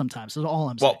things sometimes. That's all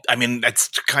I'm saying. Well, I mean, that's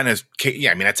kind of,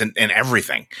 yeah, I mean, that's in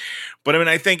everything. But I mean,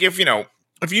 I think if you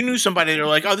knew somebody, they're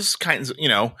like, oh, this is kind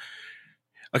of,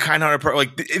 a kind-hearted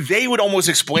person, they would almost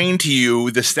explain to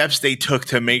you the steps they took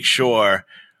to make sure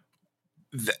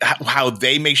how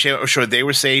they make sure they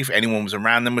were safe. Anyone was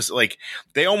around them was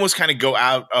they almost kind of go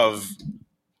out of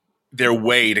their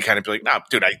way to kind of be like, no,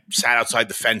 dude, I sat outside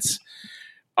the fence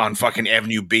on fucking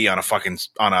Avenue B on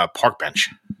a park bench.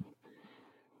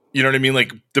 You know what I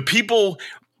mean? The people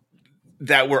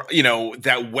that were,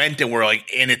 that went and were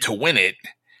in it to win it.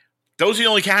 Those are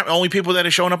the only people that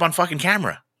are showing up on fucking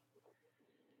camera.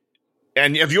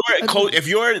 And if you're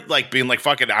being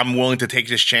fuck it, I'm willing to take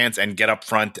this chance and get up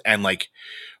front and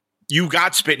you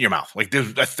got spit in your mouth.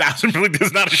 There's 1,000,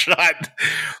 there's not a shot,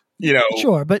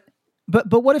 Sure. But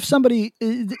what if somebody,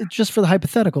 just for the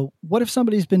hypothetical, what if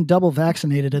somebody's been double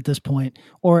vaccinated at this point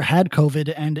or had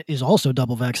COVID and is also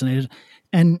double vaccinated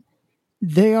and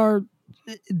they are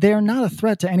not a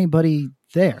threat to anybody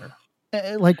there?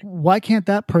 Why can't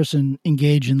that person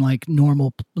engage in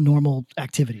normal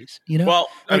activities? Well,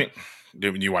 I mean,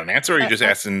 do you want an answer or are you just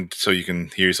asking so you can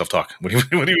hear yourself talk? What do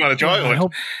you want to try?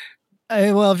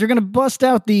 Well, if you're going to bust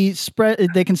out the spread,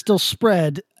 they can still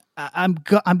spread. I'm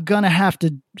gonna have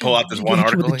to pull out this one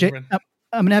article.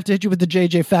 I'm gonna have to hit you with the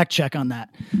JJ fact check on that,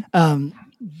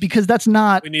 because that's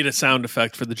not. We need a sound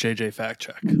effect for the JJ fact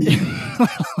check.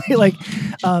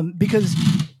 Because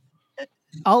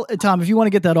Tom, if you want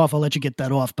to get that off, I'll let you get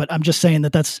that off. But I'm just saying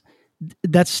that's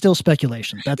still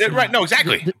speculation. That's right. No,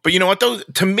 exactly. But you know what? Though,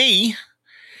 to me,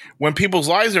 when people's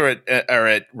lives are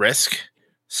at risk,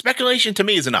 speculation to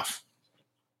me is enough.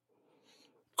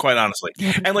 Quite honestly,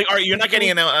 and all right, you're not getting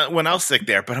anyone else sick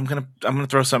there, but I'm gonna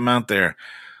throw something out there.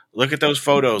 Look at those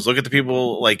photos. Look at the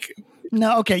people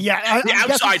No, okay, yeah, the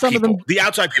outside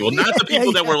people, not the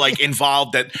people that were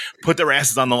involved that put their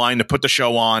asses on the line to put the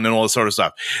show on and all this sort of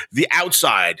stuff. The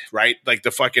outside, right?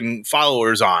 The fucking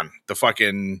followers on the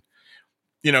fucking,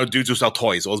 dudes who sell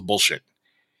toys, all this bullshit.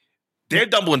 They're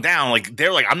doubling down.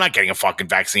 They're I'm not getting a fucking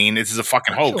vaccine. This is a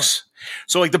fucking hoax. Sure.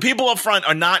 So the people up front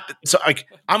are not. So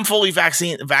I'm fully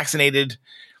vaccinated,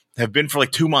 have been for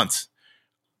 2 months.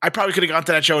 I probably could have gone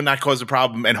to that show and not caused a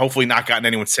problem, and hopefully not gotten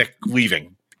anyone sick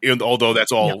leaving. Although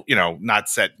that's all not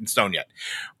set in stone yet.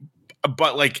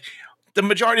 But the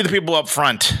majority of the people up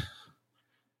front,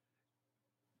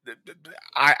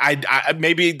 I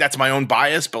maybe that's my own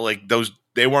bias, but like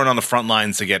they weren't on the front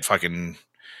lines to get fucking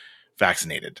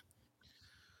vaccinated.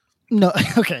 No,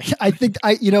 okay. I think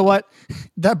you know what?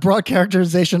 That broad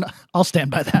characterization, I'll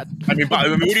stand by that. I mean, Bob,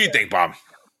 what do you think, Bob?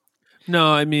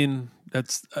 No, I mean,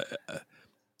 that's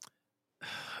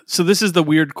so this is the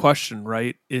weird question,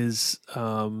 right? Is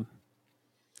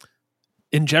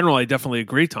in general, I definitely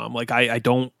agree, Tom. Like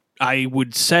I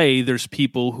would say there's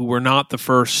people who were not the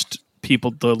first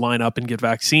people to line up and get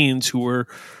vaccines who were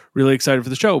really excited for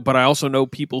the show, but I also know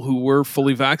people who were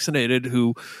fully vaccinated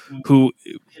who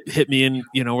hit me and,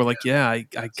 you know, were like, yeah, I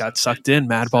got sucked in.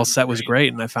 Madball set was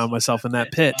great. And I found myself in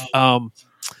that pit.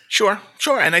 Sure.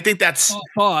 And I think that's,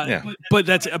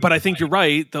 but I think you're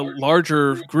right. The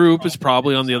larger group is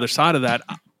probably on the other side of that.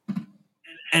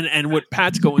 And what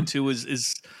Pat's going to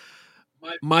is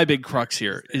my big crux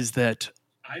here is that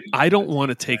I don't want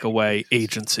to take away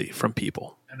agency from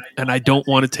people. And I don't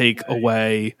want to take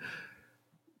away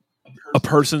a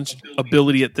person's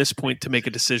ability at this point to make a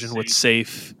decision what's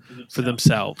safe for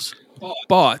themselves.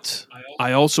 But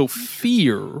I also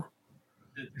fear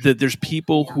that there's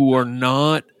people who are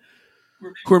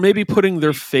maybe putting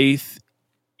their faith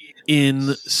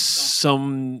in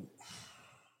some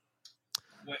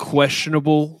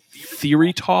questionable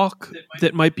theory talk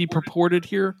that might be purported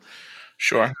here.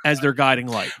 Sure. As their guiding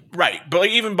light. Right. But like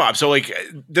even Bob, so like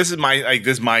this is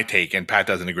my take, and Pat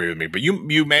doesn't agree with me, but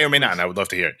you may or may not, and I would love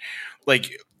to hear it.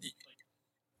 Like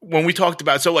when we talked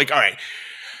about, so like, all right,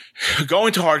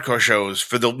 going to hardcore shows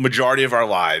for the majority of our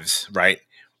lives, right?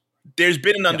 There's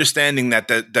been an understanding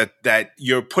that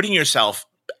you're putting yourself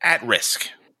at risk.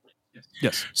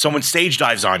 Yes. Someone stage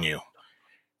dives on you.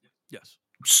 Yes.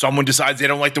 Someone decides they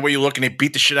don't like the way you look and they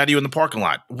beat the shit out of you in the parking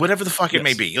lot. Whatever the fuck it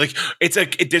may be. Like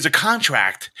there's a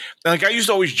contract. And like I used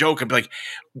to always joke and be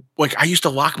like I used to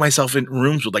lock myself in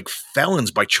rooms with like felons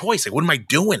by choice. Like what am I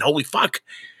doing? Holy fuck.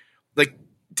 Like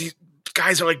these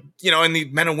guys are like, you know, and the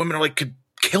men and women are like could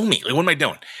kill me. Like what am I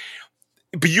doing?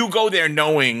 But you go there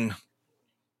knowing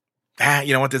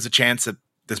you know what, there's a chance that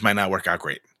this might not work out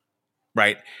great.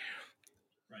 Right?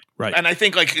 Right. And I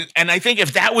think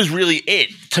if that was really it,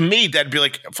 to me, that'd be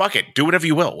like, fuck it, do whatever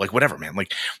you will. Like, whatever, man.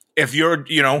 Like, if you're,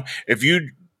 you know, if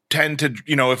you tend to,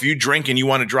 you know, if you drink and you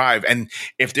want to drive, and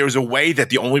if there's a way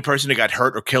that the only person that got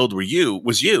hurt or killed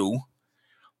was you,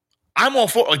 I'm all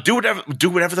for, like, do whatever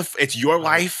it's your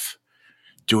life.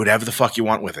 Do whatever the fuck you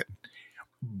want with it.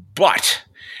 But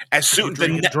as soon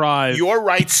as your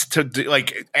rights to,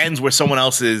 like, ends where someone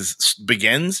else's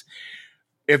begins.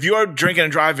 If you're drinking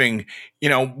and driving, you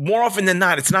know, more often than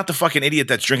not, it's not the fucking idiot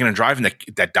that's drinking and driving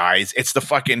that dies. It's the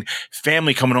fucking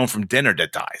family coming home from dinner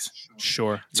that dies.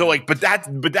 Sure. So like, but that's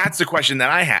the question that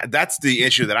I had. That's the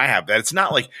issue that I have. That it's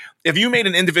not like if you made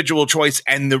an individual choice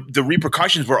and the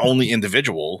repercussions were only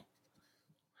individual,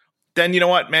 then you know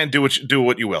what, man, do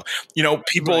what you will. You know,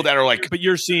 people that are like, but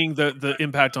you're seeing the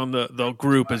impact on the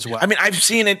group as well. I mean, I've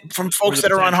seen it from folks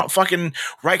that are on fucking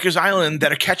Rikers Island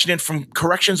that are catching it from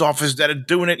corrections officers that are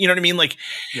doing it. You know what I mean? Like,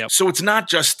 So it's not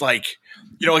just like,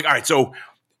 you know, like, all right, so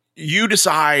you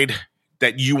decide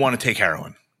that you want to take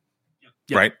heroin,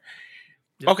 right?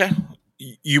 Yep. Okay.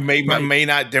 You may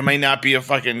not. There may not be a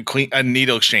fucking a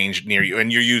needle exchange near you,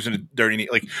 and you're using a dirty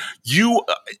needle. Like you,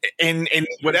 and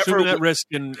whatever assuming that risk,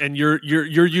 and your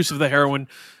use of the heroin.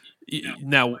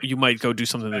 Now you might go do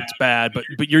something that's bad,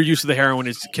 but your use of the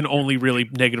heroin can only really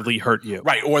negatively hurt you,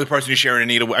 right? Or the person who's sharing a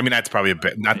needle. I mean, that's probably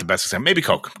not the best example. Maybe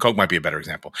Coke. Coke might be a better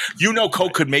example. You know,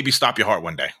 Coke could maybe stop your heart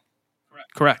one day.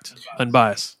 Correct.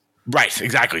 Unbiased. Right.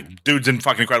 Exactly. Dude's in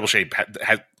fucking incredible shape.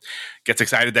 Gets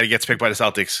excited that he gets picked by the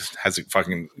Celtics. Has a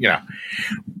fucking, you know,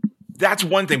 that's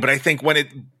one thing. But I think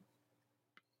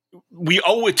we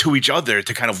owe it to each other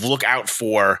to kind of look out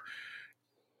for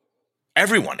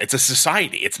everyone. It's a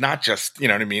society. It's not just, you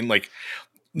know what I mean? Like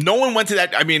no one went to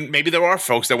that. I mean, maybe there are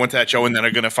folks that went to that show and then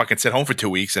are going to fucking sit home for 2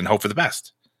 weeks and hope for the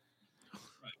best.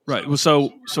 Right. Well,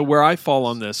 so where I fall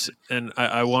on this, and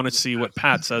I want to see what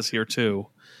Pat says here too,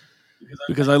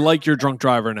 because I like your drunk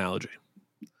driver analogy.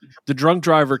 The drunk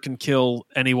driver can kill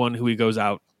anyone who he goes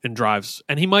out and drives,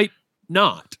 and he might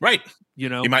not. Right. You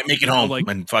know, he might make it home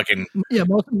and fucking. Yeah,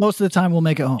 most of the time we'll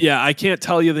make it home. Yeah, I can't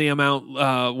tell you the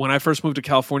amount. When I first moved to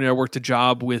California, I worked a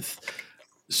job with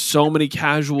so many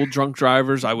casual drunk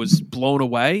drivers. I was blown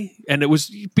away, and it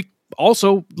was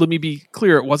also. Let me be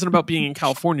clear: it wasn't about being in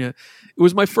California. It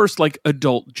was my first like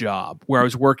adult job where I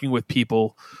was working with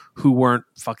people who weren't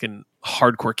fucking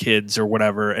hardcore kids or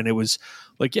whatever, and it was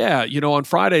like, yeah, you know, on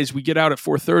Fridays we get out at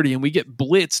 4:30 and we get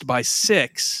blitzed by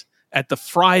 6 at the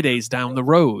Fridays down the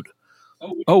road.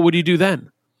 Oh, what do you do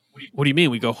then? What do you mean?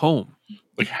 We go home.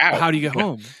 Like how do you get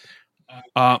home?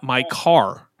 my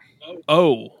car.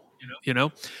 Oh, you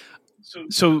know.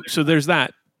 So there's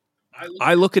that.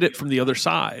 I look at it from the other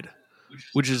side,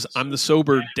 which is I'm the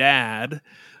sober dad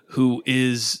who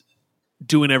is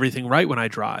doing everything right when I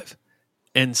drive.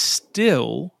 And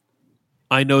still,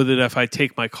 I know that if I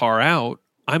take my car out,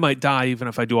 I might die even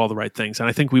if I do all the right things. And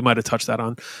I think we might have touched that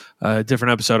on a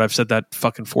different episode. I've said that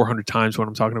fucking 400 times when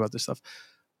I'm talking about this stuff.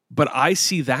 But I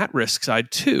see that risk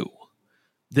side too,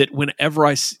 that whenever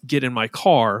I get in my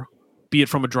car, be it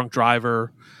from a drunk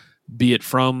driver, be it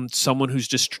from someone who's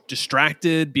just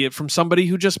distracted, be it from somebody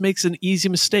who just makes an easy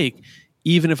mistake,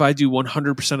 even if I do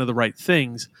 100% of the right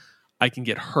things, I can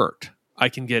get hurt. I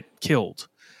can get killed.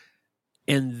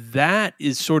 And that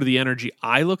is sort of the energy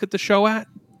I look at the show at,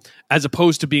 as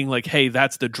opposed to being like, hey,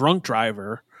 that's the drunk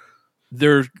driver.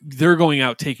 They're going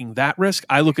out taking that risk.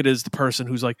 I look at it as the person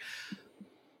who's like,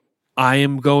 I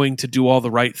am going to do all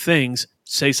the right things,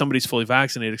 say somebody's fully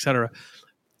vaccinated, etc.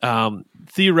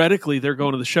 Theoretically, they're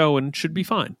going to the show and should be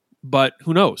fine. But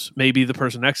who knows? Maybe the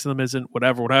person next to them isn't,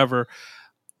 whatever.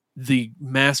 The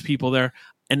mass people there.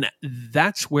 And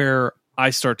that's where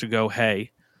I start to go,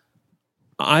 hey,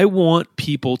 I want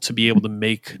people to be able to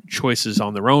make choices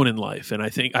on their own in life. And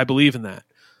I believe in that.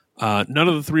 None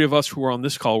of the three of us who were on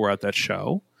this call were at that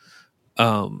show.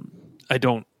 I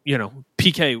don't,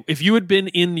 PK, if you had been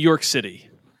in New York City,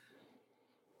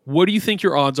 what do you think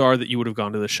your odds are that you would have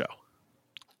gone to the show?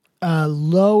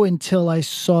 Low until I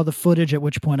saw the footage, at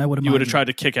which point I would have. You would have tried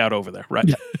to kick out over there, right?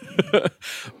 Yeah.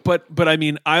 But I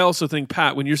mean, I also think,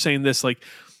 Pat, when you're saying this, like,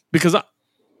 because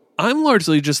I'm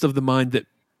largely just of the mind that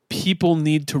people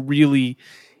need to really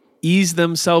ease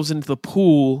themselves into the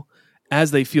pool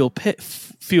as they feel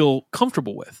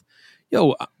comfortable with.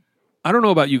 I don't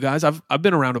know about you guys. I've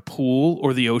been around a pool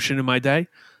or the ocean in my day.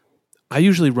 I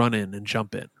usually run in and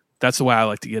jump in. That's the way I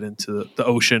like to get into the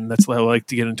ocean. That's the way I like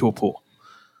to get into a pool.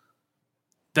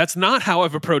 That's not how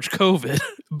I've approached COVID,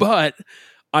 but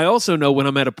I also know when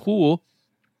I'm at a pool,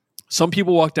 some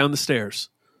people walk down the stairs.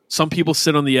 Some people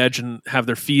sit on the edge and have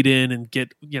their feet in and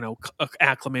get,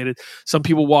 acclimated. Some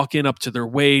people walk in up to their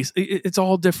waist. It's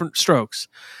all different strokes.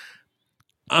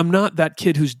 I'm not that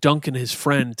kid who's dunking his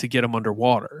friend to get him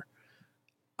underwater.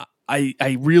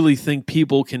 I really think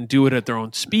people can do it at their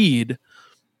own speed.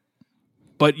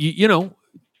 But, you're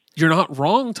not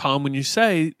wrong, Tom, when you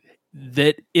say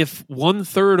that if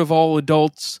 1/3 of all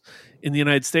adults in the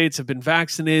United States have been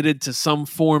vaccinated to some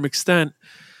extent,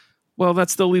 well, that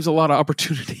still leaves a lot of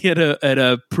opportunity at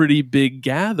a pretty big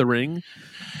gathering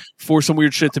for some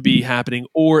weird shit to be happening,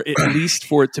 or at least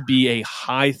for it to be a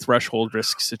high threshold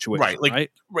risk situation. Right.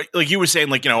 Like you were saying,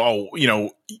 like,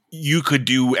 you could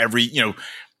do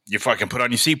you fucking put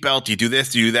on your seatbelt, you do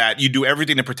this, you do that, you do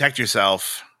everything to protect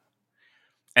yourself,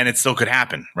 and it still could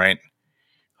happen, right?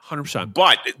 100%.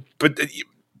 But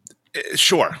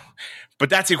sure. But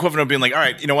that's the equivalent of being like, all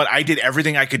right, you know what? I did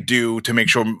everything I could do to make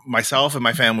sure myself and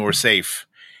my family were safe.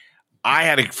 I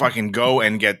had to fucking go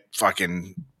and get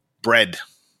fucking bread.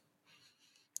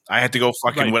 I had to go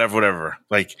fucking whatever.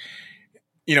 Like,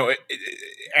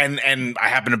 and I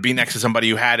happened to be next to somebody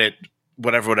who had it,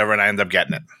 whatever, and I ended up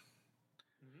getting it.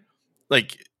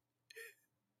 Like,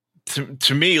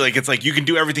 to me, like, it's like you can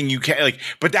do everything you can, like,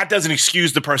 but that doesn't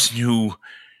excuse the person who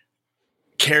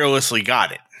carelessly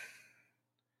got it.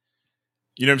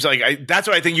 You know what I'm saying? Like, that's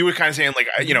what I think you were kind of saying. Like,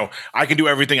 I can do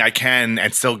everything I can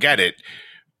and still get it.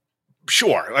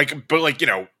 Sure, like, but like,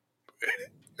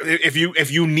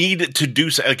 if you need to do,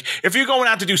 like, if you're going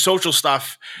out to do social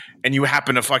stuff and you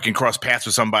happen to fucking cross paths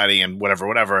with somebody and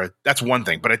whatever, that's one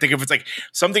thing. But I think if it's like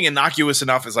something innocuous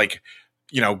enough as like,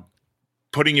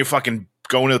 putting your fucking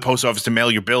going to the post office to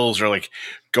mail your bills, or like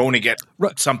going to get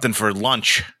something for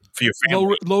lunch for your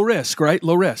family. Low risk, right?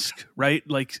 Low risk, right?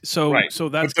 Like, so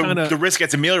that's kind of the risk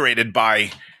gets ameliorated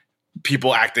by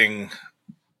people acting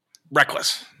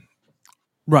reckless.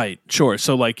 Right. Sure.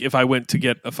 So like if I went to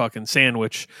get a fucking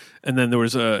sandwich and then there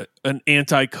was an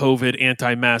anti-COVID,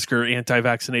 anti-masker,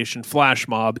 anti-vaccination flash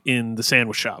mob in the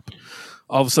sandwich shop,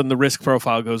 all of a sudden the risk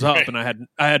profile goes up and I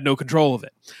had no control of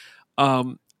it.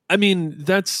 I mean,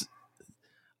 that's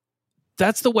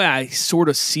the way I sort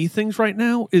of see things right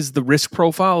now, is the risk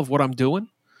profile of what I'm doing.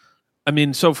 I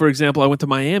mean, so for example, I went to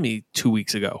Miami 2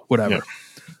 weeks ago, whatever. Yeah.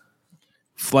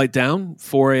 Flight down,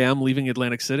 4 a.m., leaving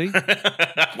Atlantic City.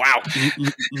 Wow.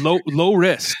 Low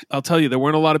risk. I'll tell you, there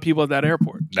weren't a lot of people at that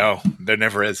airport. No, there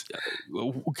never is.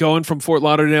 Going from Fort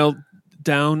Lauderdale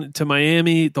down to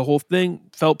Miami, the whole thing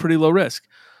felt pretty low risk.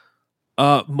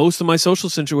 Most of my social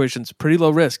situations, pretty low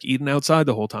risk, eating outside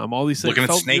the whole time. All these things looking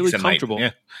felt at snakes really at comfortable. Night.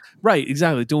 Yeah. Right,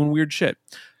 exactly. Doing weird shit.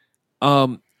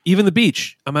 Even the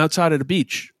beach. I'm outside at a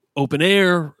beach. Open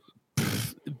air,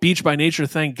 beach by nature,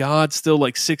 thank God, still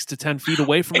like 6 to 10 feet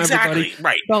away from everybody.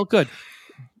 Right. Felt good.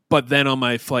 But then on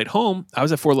my flight home, I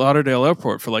was at Fort Lauderdale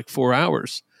Airport for like 4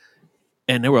 hours.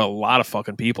 And there were a lot of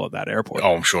fucking people at that airport.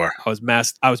 Oh, I'm sure. I was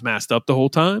masked up the whole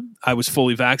time. I was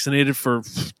fully vaccinated for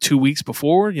 2 weeks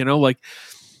before,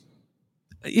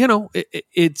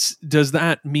 it's does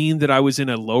that mean that I was in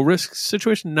a low risk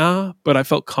situation? Nah, but I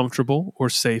felt comfortable or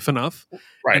safe enough.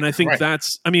 Right. And I think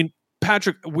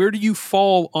Patrick, where do you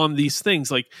fall on these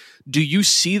things? Like, do you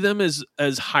see them as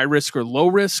high risk or low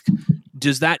risk?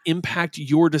 Does that impact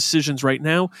your decisions right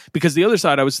now? Because the other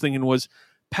side I was thinking was,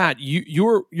 Pat,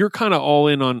 you're kind of all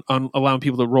in on allowing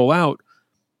people to roll out,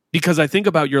 because I think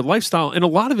about your lifestyle and a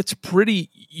lot of it's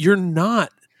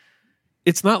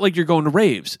it's not like you're going to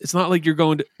raves. It's not like you're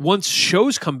going to, once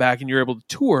shows come back and you're able to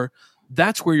tour,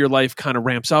 that's where your life kind of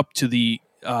ramps up to the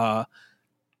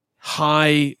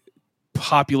high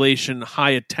population,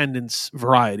 high attendance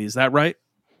variety. Is that right?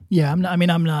 Yeah,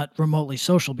 I'm not remotely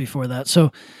social before that.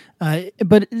 So,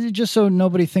 but just so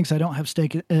nobody thinks I don't have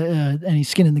any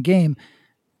skin in the game,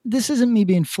 this isn't me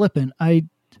being flippant.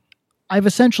 I've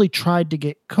essentially tried to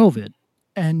get COVID,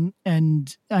 and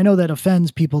I know that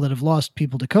offends people that have lost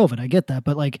people to COVID. I get that,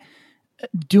 but like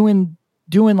doing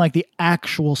like the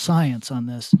actual science on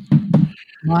this,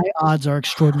 my odds are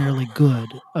extraordinarily good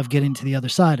of getting to the other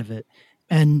side of it,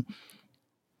 and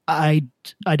I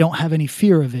don't have any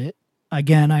fear of it.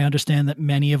 Again, I understand that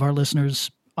many of our listeners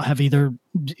have either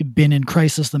been in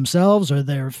crisis themselves or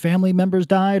their family members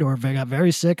died or they got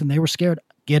very sick and they were scared.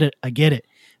 I get it.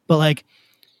 But like,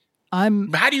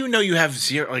 how do you know you have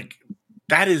zero? Like,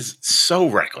 that is so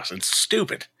reckless and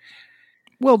stupid.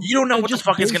 Well, you don't know what the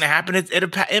fuck is going to happen. It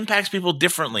impacts people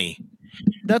differently.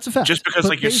 That's a fact. Just because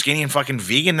like you're skinny and fucking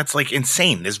vegan, that's like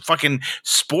insane. There's fucking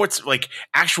sports, like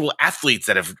actual athletes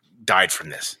that have died from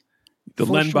this. The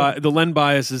Len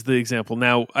bias is the example.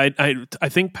 Now, I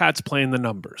think Pat's playing the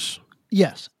numbers.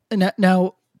 Yes.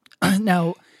 Now,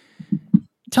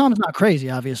 Tom's not crazy,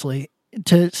 obviously.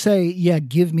 To say, yeah,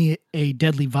 give me a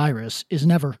deadly virus is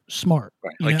never smart.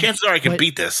 Right. Like, chances are I can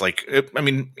beat this. Like,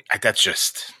 that's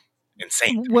just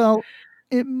insane. Well,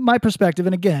 my perspective,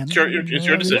 and again, it's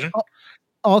your decision.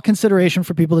 All consideration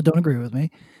for people that don't agree with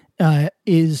me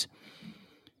is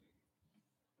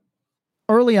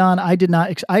early on, I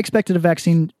expected a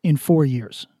vaccine in 4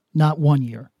 years, not 1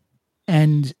 year.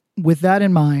 And with that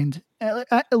in mind,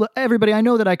 everybody, I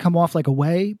know that I come off like a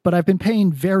way, but I've been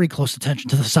paying very close attention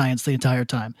to the science the entire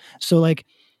time. So like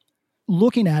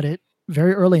looking at it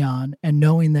very early on and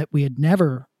knowing that we had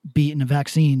never beaten a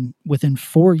vaccine within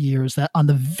 4 years, that on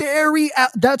the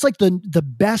that's like the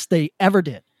best they ever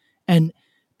did. And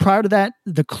prior to that,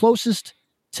 the closest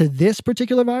to this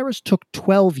particular virus took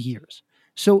 12 years.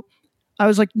 So I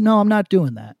was like, no, I'm not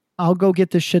doing that. I'll go get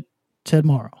this shit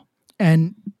tomorrow.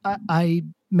 And I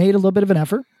made a little bit of an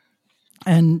effort.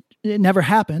 And it never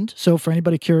happened. So for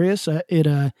anybody curious, I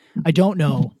don't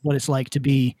know what it's like to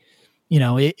be,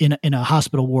 in a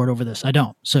hospital ward over this. I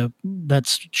don't. So that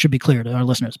should be clear to our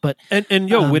listeners. But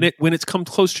when it's come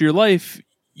close to your life,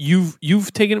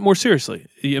 you've taken it more seriously.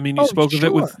 I mean, you spoke of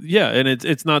it with and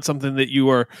it's not something that you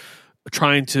are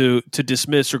trying to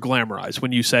dismiss or glamorize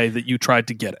when you say that you tried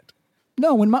to get it.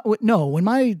 No, when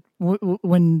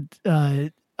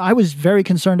I was very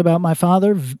concerned about my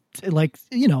father. Like,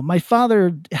 my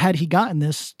father, had he gotten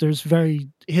this,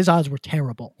 his odds were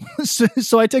terrible.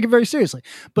 so I take it very seriously.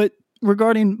 But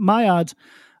regarding my odds,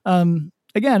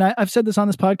 again, I've said this on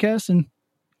this podcast, and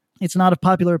it's not a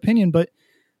popular opinion, but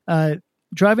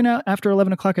driving out after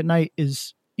 11 o'clock at night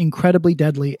is incredibly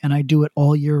deadly, and I do it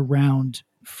all year round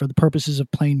for the purposes of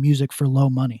playing music for low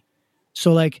money.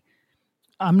 So, like,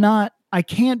 I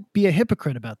can't be a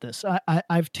hypocrite about this.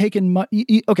 I've taken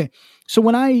okay. So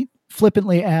when I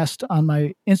flippantly asked on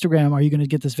my Instagram, are you going to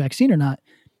get this vaccine or not?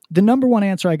 The number one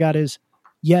answer I got is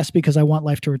yes, because I want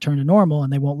life to return to normal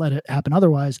and they won't let it happen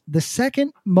otherwise. The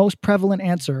second most prevalent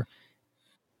answer,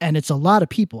 and it's a lot of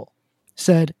people,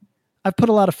 said, I've put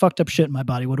a lot of fucked up shit in my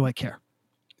body. What do I care?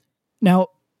 Now,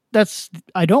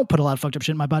 I don't put a lot of fucked up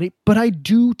shit in my body, but I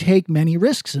do take many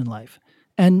risks in life.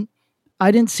 And I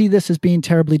didn't see this as being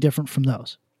terribly different from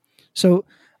those. So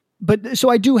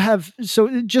I do have,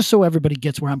 just so everybody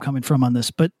gets where I'm coming from on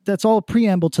this, but that's all a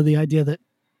preamble to the idea that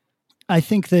I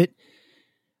think that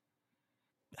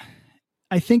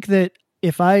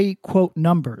if I quote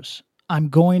numbers, I'm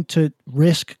going to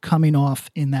risk coming off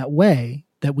in that way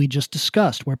that we just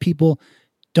discussed, where people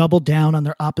double down on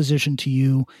their opposition to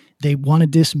you. They want to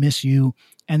dismiss you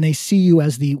and they see you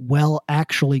as the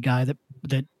actually guy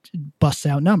that busts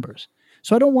out numbers.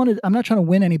 So I'm not trying to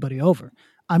win anybody over.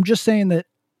 I'm just saying that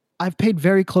I've paid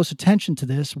very close attention to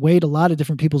this, weighed a lot of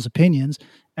different people's opinions,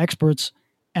 experts,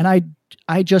 and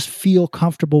I just feel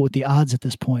comfortable with the odds at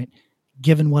this point,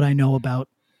 given what I know about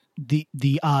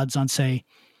the odds on, say,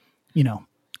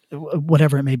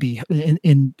 whatever it may be.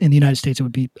 In the United States, it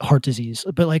would be heart disease.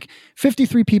 But like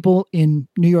 53 people in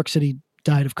New York City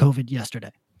died of COVID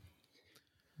yesterday.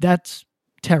 That's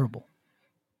terrible.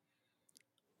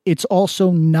 It's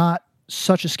also not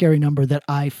such a scary number that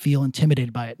I feel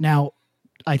intimidated by it. Now,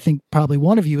 I think probably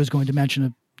one of you is going to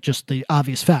mention just the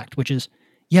obvious fact, which is,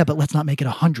 yeah, but let's not make it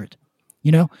 100,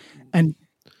 And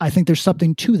I think there's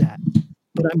something to that.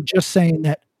 But I'm just saying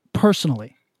that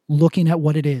personally, looking at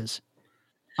what it is,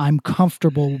 I'm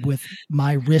comfortable with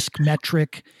my risk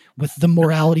metric, with the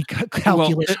morality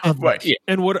calculus of right. this.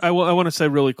 And what I want to say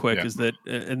really quick is that,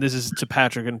 and this is to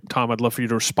Patrick and Tom, I'd love for you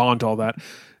to respond to all that,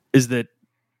 is that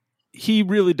he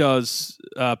really does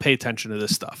pay attention to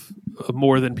this stuff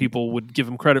more than people would give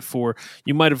him credit for.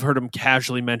 You might have heard him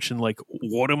casually mention, like,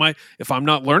 what am I, if I'm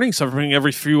not learning something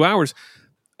every few hours?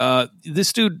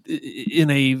 This dude, in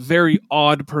a very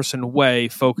odd person way,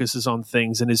 focuses on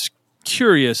things and is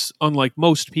curious, unlike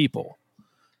most people.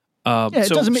 It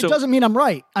doesn't mean I'm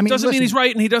right. I mean, doesn't mean he's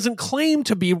right, and he doesn't claim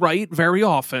to be right very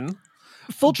often.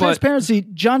 Full transparency,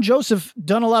 John Joseph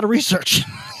done a lot of research.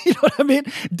 You know what I mean?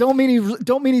 Don't mean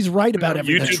he's right about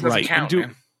everything. YouTube doesn't count,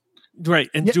 man. Right,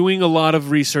 and doing a lot of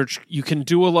research, you can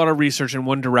do a lot of research in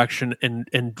one direction,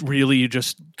 and really you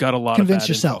just got a lot convince of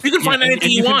yourself. You can find anything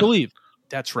you want. Can believe.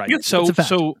 That's right.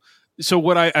 So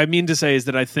what I mean to say is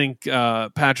that I think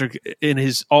Patrick, in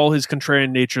all his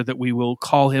contrarian nature that we will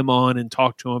call him on and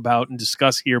talk to him about and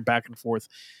discuss here back and forth,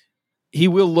 he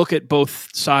will look at both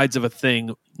sides of a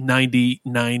thing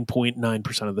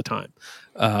 99.9% of the time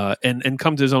and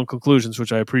come to his own conclusions,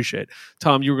 which I appreciate.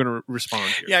 Tom, you were going to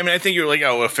respond here. Yeah, I mean, I think you're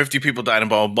like, 50 people died and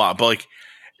blah, blah, blah. But like,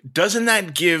 doesn't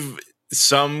that give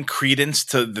some credence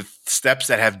to the steps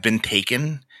that have been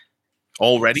taken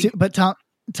already? But Tom,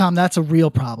 that's a real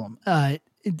problem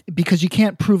because you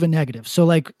can't prove a negative. So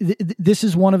like this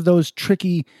is one of those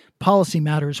tricky policy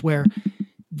matters where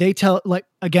they tell, like,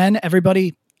 again,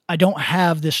 everybody, I don't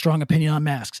have this strong opinion on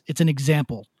masks. It's an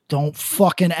example. Don't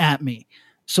fucking at me.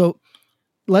 So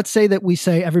let's say that we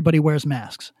say everybody wears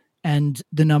masks and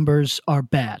the numbers are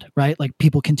bad, right? Like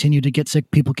people continue to get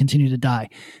sick, people continue to die.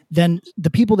 Then the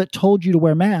people that told you to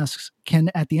wear masks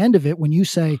can, at the end of it, when you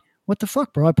say, what the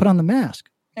fuck, bro, I put on the mask.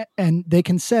 And they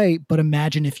can say, but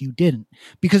imagine if you didn't,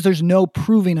 because there's no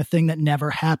proving a thing that never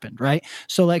happened, right?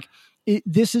 So like,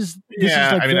 this is like,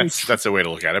 I mean, that's a way to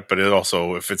look at it. But it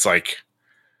also, if it's like,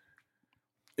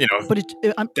 but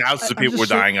thousands of people were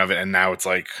dying of it, and now it's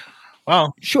like,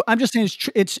 well, sure. I'm just saying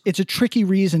it's a tricky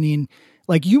reasoning.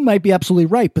 Like you might be absolutely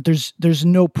right, but there's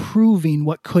no proving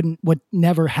what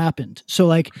never happened. So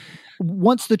like,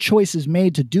 once the choice is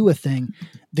made to do a thing,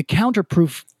 the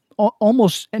counterproof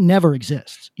almost never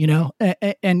exists,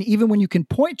 and even when you can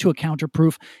point to a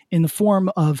counterproof in the form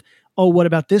of, oh, what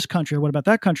about this country or what about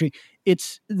that country?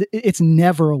 It's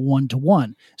never a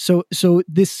 1-to-1. So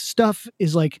this stuff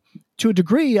is like, to a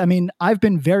degree, I mean, I've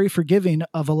been very forgiving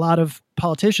of a lot of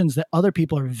politicians that other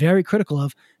people are very critical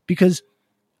of, because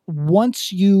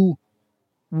once you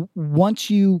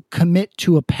commit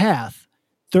to a path,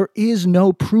 there is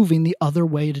no proving the other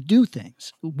way to do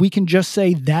things. We can just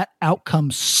say that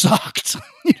outcome sucked.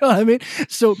 You know what I mean?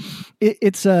 So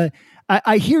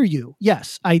I hear you.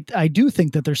 Yes, I do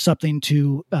think that there's something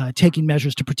to taking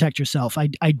measures to protect yourself.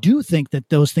 I do think that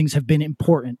those things have been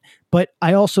important, but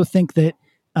I also think that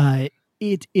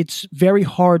it's very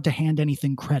hard to hand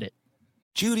anything credit.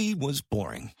 Judy was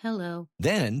boring. Hello.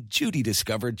 Then Judy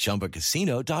discovered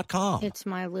ChumbaCasino.com. It's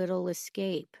my little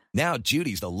escape. Now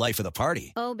Judy's the life of the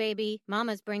party. Oh, baby,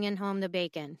 mama's bringing home the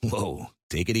bacon. Whoa,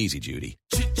 take it easy, Judy.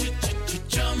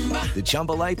 The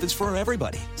Chumba life is for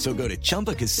everybody. So go to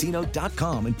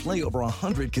ChumbaCasino.com and play over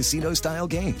 100 casino-style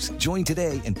games. Join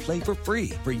today and play for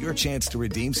free for your chance to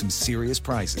redeem some serious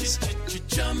prizes.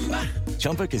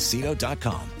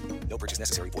 ChumbaCasino.com. No purchase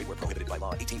necessary. Void where prohibited by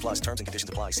law. 18+ terms and conditions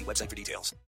apply. See website for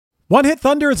details. One Hit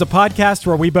Thunder is a podcast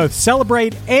where we both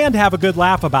celebrate and have a good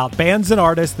laugh about bands and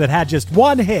artists that had just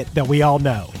one hit that we all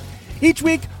know. Each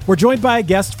week, we're joined by a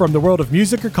guest from the world of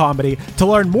music or comedy to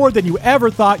learn more than you ever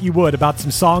thought you would about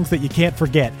some songs that you can't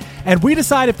forget. And we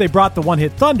decide if they brought the One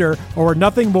Hit Thunder or were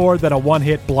nothing more than a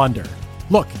one-hit blunder.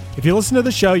 Look, if you listen to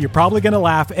the show, you're probably going to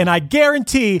laugh, and I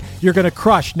guarantee you're going to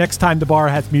crush next time the bar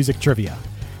has music trivia.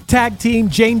 Tag Team,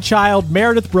 Jane Child,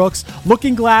 Meredith Brooks,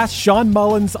 Looking Glass, Sean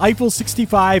Mullins, Eiffel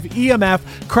 65,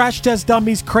 EMF, Crash Test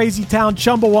Dummies, Crazy Town,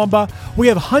 Chumbawamba. We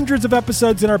have hundreds of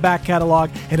episodes in our back catalog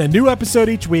and a new episode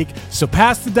each week, so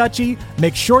pass the Dutchie,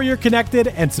 make sure you're connected,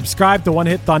 and subscribe to One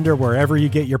Hit Thunder wherever you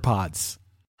get your pods.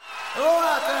 Hello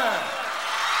out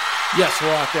there! Yes,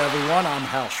 hello out there, everyone. I'm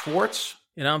Hal Schwartz.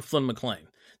 And I'm Flynn McLean.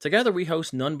 Together we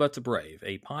host None But the Brave,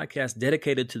 a podcast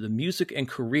dedicated to the music and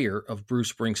career of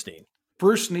Bruce Springsteen.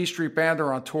 Bruce and E Street Band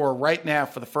are on tour right now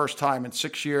for the first time in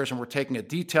 6 years, and we're taking a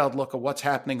detailed look at what's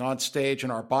happening on stage in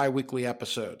our bi-weekly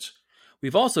episodes.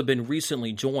 We've also been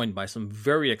recently joined by some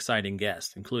very exciting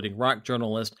guests, including rock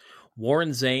journalist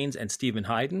Warren Zanes and Stephen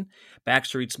Hayden,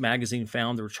 Backstreet's Magazine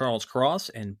founder Charles Cross,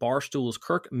 and Barstool's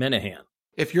Kirk Minahan.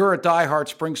 If you're a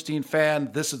diehard Springsteen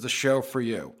fan, this is the show for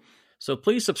you. So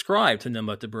please subscribe to None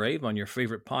But the Brave on your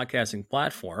favorite podcasting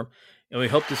platform, and we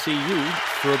hope to see you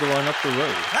further on up the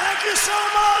road. Thank you so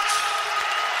much.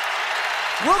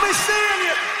 We'll be seeing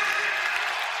you.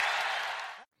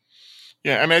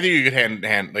 Yeah, I mean, I think you could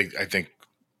hand. Like, I think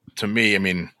to me, I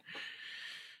mean,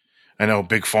 I know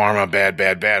big pharma, bad,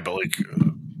 but like,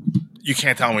 you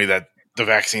can't tell me that the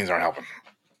vaccines aren't helping.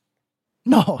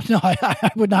 No,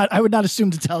 I would not. I would not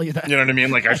assume to tell you that. You know what I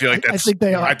mean? Like, I feel like that's. I think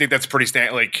they are. I think that's pretty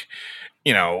standard. Like,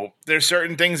 you know, there's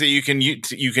certain things that you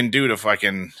can do to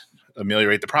fucking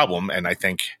ameliorate the problem, and I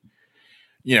think,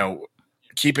 you know,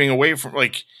 keeping away from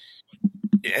like,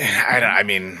 I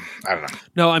don't know.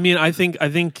 No, I mean, I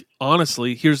think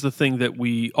honestly, here's the thing that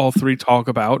we all three talk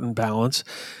about and balance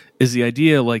is the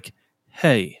idea like,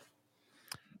 hey,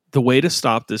 the way to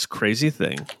stop this crazy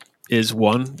thing is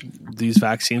one, these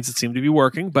vaccines that seem to be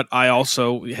working, but I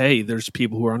also, hey, there's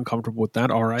people who are uncomfortable with that.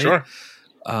 All right. Sure.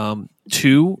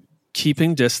 Two,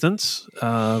 keeping distance,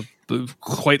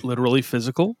 quite literally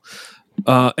physical.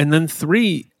 And then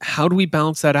three, how do we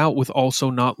balance that out with also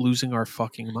not losing our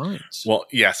fucking minds? Well,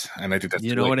 yes. And I think that's,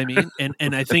 you know what I mean?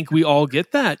 And I think we all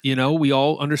get that, you know, we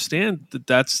all understand that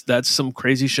that's some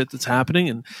crazy shit that's happening.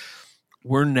 And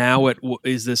we're now at,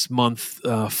 is this month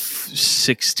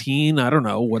 16? I don't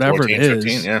know, whatever 14, it is.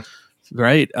 15, yeah.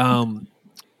 Right.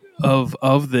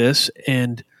 Of this.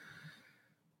 And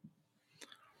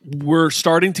we're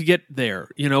starting to get there.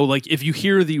 You know, like if you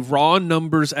hear the raw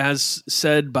numbers as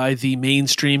said by the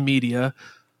mainstream media,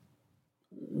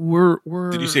 we're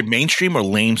Did you say mainstream or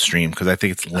lamestream? Because I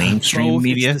think it's lamestream both,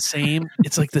 media. It's the same.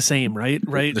 It's like the same, right?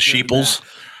 Right. The sheeples.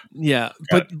 Yeah,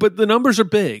 but the numbers are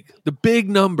big. The big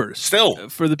numbers still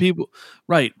for the people,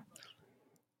 right?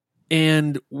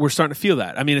 And we're starting to feel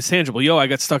that. I mean, it's tangible. Yo, I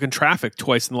got stuck in traffic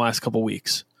twice in the last couple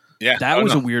weeks. Yeah, that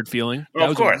was a weird feeling.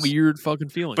 Well, that was a weird fucking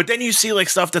feeling. But then you see like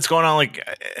stuff that's going on like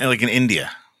in India,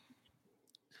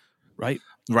 right?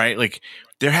 Like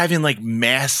they're having like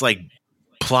mass like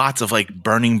plots of like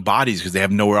burning bodies because they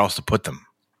have nowhere else to put them.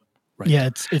 Right. Yeah,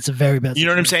 it's a very bad. You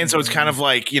know what I'm saying? So it's kind of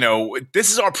like, you know,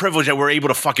 this is our privilege that we're able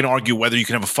to fucking argue whether you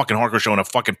can have a fucking hardcore show in a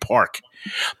fucking park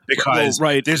because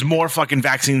there's more fucking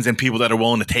vaccines than people that are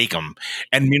willing to take them.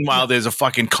 And meanwhile, there's a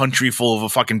fucking country full of a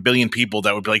fucking billion people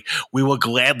that would be like, we will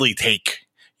gladly take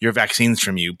your vaccines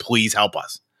from you. Please help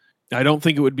us. I don't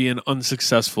think it would be an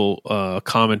unsuccessful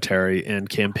commentary and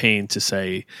campaign to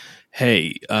say,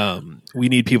 hey, we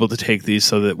need people to take these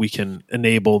so that we can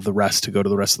enable the rest to go to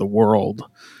the rest of the world.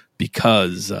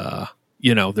 Because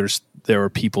you know, there are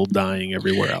people dying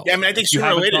everywhere else. Yeah, I mean, I think sooner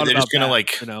or later they're just gonna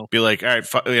be like, all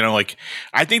right, you know, like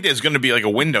I think there's going to be like a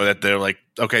window that they're like,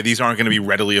 okay, these aren't going to be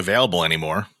readily available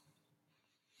anymore,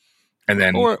 and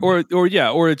then or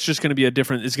it's just going to be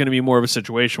it's going to be more of a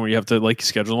situation where you have to like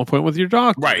schedule an appointment with your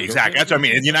doctor. Right, exactly. That's what I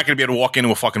mean. You're not going to be able to walk into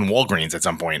a fucking Walgreens at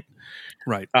some point.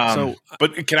 Right.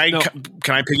 But can I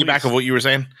piggyback of what you were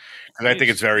saying? Because I think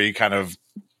it's very kind of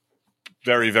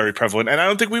very, very prevalent. And I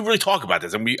don't think we really talk about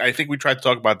this. And I think we tried to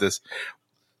talk about this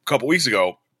a couple weeks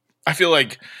ago. I feel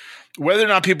like whether or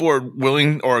not people are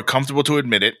willing or comfortable to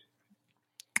admit it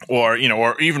or, you know,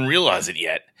 or even realize it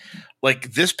yet,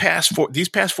 like these past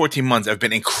 14 months have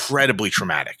been incredibly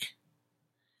traumatic.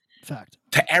 Fact.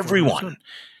 To everyone.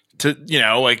 To, you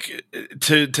know, like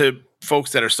to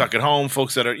folks that are stuck at home,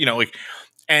 folks that are, you know, like,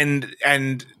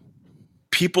 and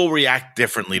people react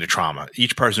differently to trauma.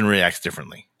 Each person reacts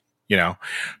differently. You know,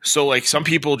 so like some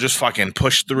people just fucking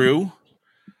push through,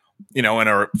 you know, and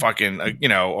are fucking, you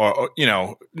know, or you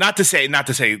know, not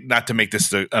to make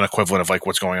this an equivalent of like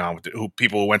what's going on with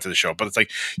people who went to the show, but it's like,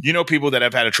 you know, people that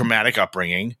have had a traumatic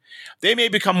upbringing, they may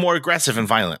become more aggressive and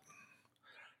violent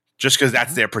just because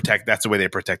that's the way they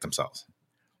protect themselves.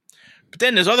 But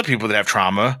then there's other people that have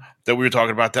trauma that we were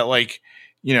talking about that, like,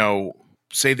 you know,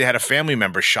 say they had a family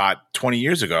member shot 20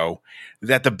 years ago,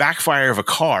 that the backfire of a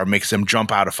car makes them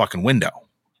jump out a fucking window.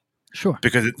 Sure.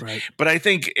 Because but I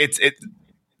think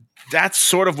that's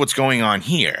sort of what's going on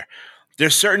here.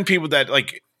 There's certain people that,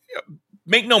 like,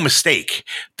 make no mistake,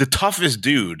 the toughest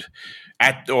dude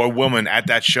or woman at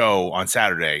that show on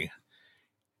Saturday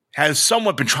has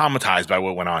somewhat been traumatized by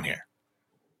what went on here.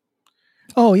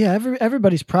 Oh yeah,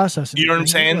 everybody's processing. You know what I'm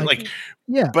saying? Like,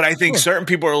 yeah. But I think certain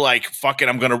people are like, fuck it,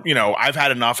 I'm going to, I've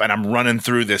had enough and I'm running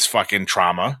through this fucking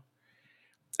trauma.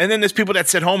 And then there's people that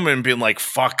sit home and being like,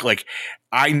 fuck, like,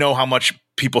 I know how much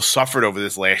people suffered over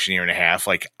this last year and a half.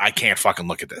 Like, I can't fucking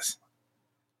look at this.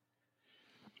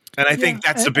 And I think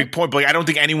that's the big point. But like, I don't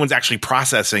think anyone's actually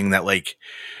processing that, like,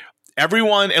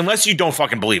 everyone, unless you don't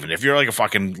fucking believe it. If you're like a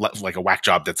fucking, like a whack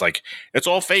job that's like, it's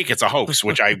all fake, it's a hoax,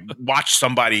 which I watched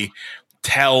somebody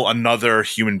tell another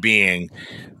human being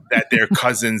that their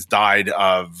cousins died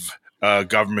of a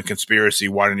government conspiracy.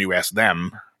 Why don't you ask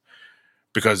them?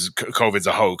 Because COVID's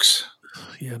a hoax.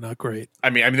 Yeah, not great.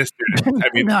 I mean, this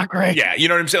dude, not great. Yeah, you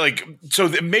know what I'm saying? Like, so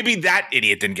maybe that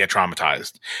idiot didn't get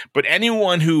traumatized, but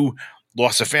anyone who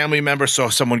lost a family member, saw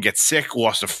someone get sick,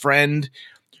 lost a friend,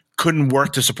 couldn't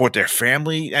work to support their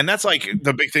family, and that's like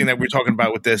the big thing that we're talking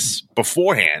about with this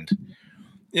beforehand.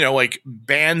 Like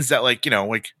bands that, like,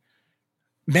 like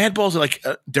Madballs are like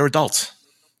they're adults,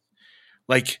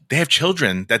 like they have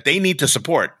children that they need to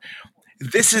support.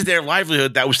 This is their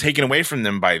livelihood that was taken away from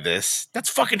them by this. That's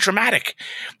fucking traumatic.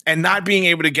 And not being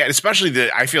able to get, especially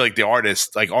I feel like the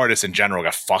artists in general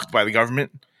got fucked by the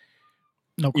government.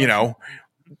 No question.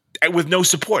 With no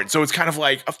support. So it's kind of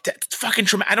like, that's fucking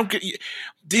traumatic. I don't get,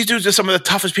 these dudes are some of the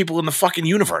toughest people in the fucking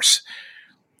universe.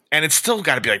 And it's still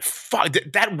got to be like, fuck,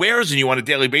 that wears on you on a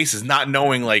daily basis, not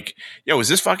knowing like, yo, is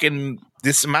this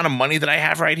amount of money that I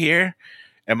have right here?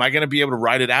 Am I going to be able to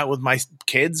ride it out with my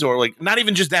kids, or like not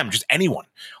even just them, just anyone?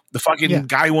 The fucking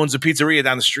guy who owns a pizzeria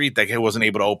down the street that wasn't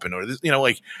able to open, or this,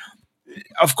 like,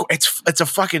 of course, it's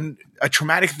a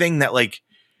traumatic thing that, like,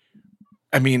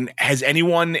 I mean, has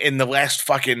anyone in the last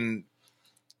fucking,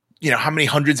 how many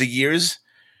hundreds of years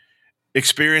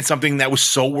experienced something that was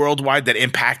so worldwide that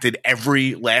impacted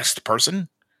every last person?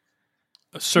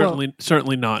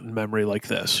 Certainly not in memory like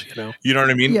this, You know what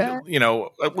I mean? Yeah.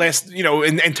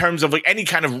 In terms of like any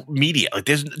kind of media, like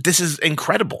this is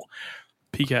incredible.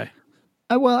 PK.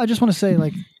 I just want to say,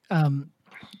 like,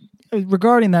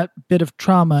 regarding that bit of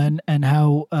trauma and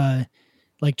how,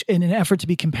 like, in an effort to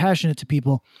be compassionate to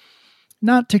people,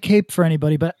 not to cape for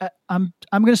anybody, but I'm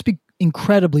going to speak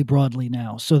incredibly broadly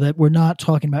now, so that we're not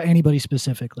talking about anybody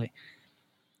specifically.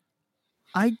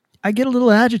 I get a little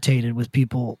agitated with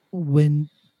people when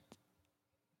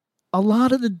a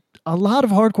lot of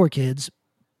hardcore kids,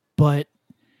 but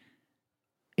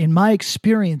in my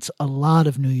experience, a lot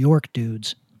of New York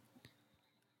dudes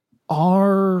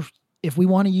are, if we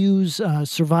want to use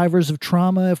survivors of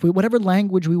trauma, whatever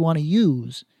language we want to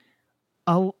use,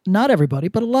 not everybody,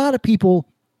 but a lot of people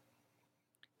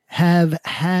have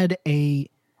had a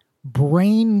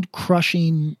brain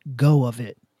crushing go of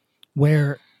it,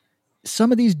 where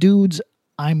some of these dudes,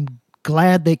 I'm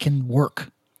glad they can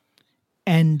work.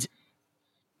 And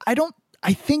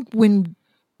I think when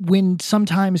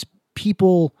sometimes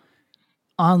people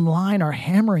online are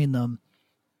hammering them,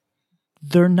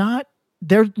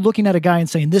 they're looking at a guy and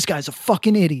saying, this guy's a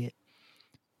fucking idiot,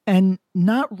 and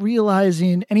not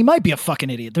realizing, and he might be a fucking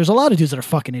idiot. There's a lot of dudes that are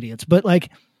fucking idiots, but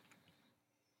like,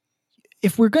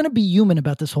 if we're going to be human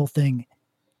about this whole thing,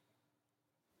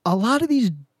 a lot of these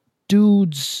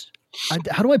dudes,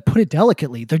 how do I put it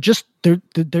delicately?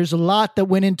 There's a lot that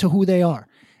went into who they are.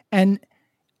 And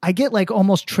I get like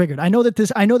almost triggered. I know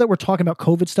that we're talking about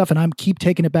COVID stuff and I'm keep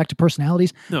taking it back to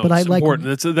personalities, no, but it's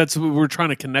important. That's we're trying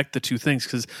to connect the two things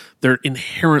because they're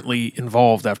inherently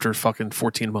involved after fucking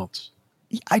 14 months.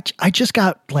 I just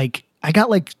got like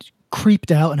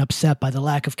creeped out and upset by the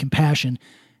lack of compassion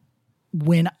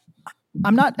when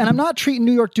I'm not treating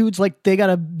New York dudes like they got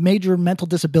a major mental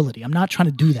disability. I'm not trying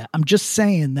to do that. I'm just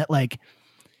saying that, like,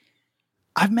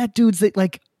 I've met dudes that,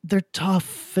 like, they're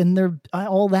tough and they're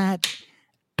all that,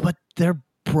 but they're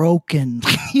broken.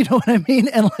 You know what I mean?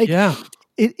 And like, yeah,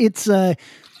 it's I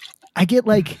get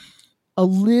like a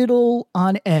little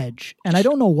on edge, and I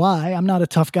don't know why. I'm not a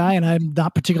tough guy and I'm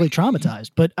not particularly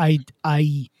traumatized, but I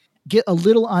get a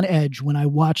little on edge when I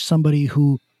watch somebody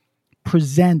who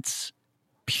presents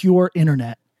pure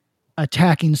internet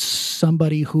attacking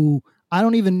somebody who I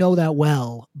don't even know that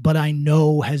well, but I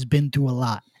know has been through a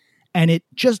lot. And it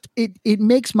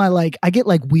makes my, like, I get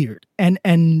like weird.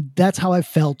 And that's how I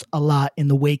felt a lot in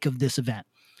the wake of this event.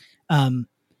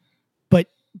 But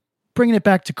bringing it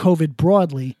back to COVID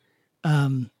broadly,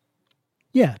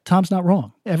 yeah, Tom's not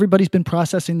wrong. Everybody's been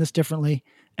processing this differently.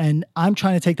 And I'm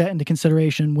trying to take that into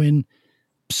consideration when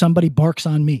somebody barks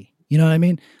on me. You know what I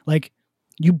mean? Like,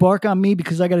 you bark on me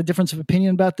because I got a difference of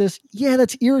opinion about this. Yeah,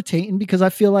 that's irritating because I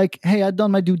feel like, hey, I've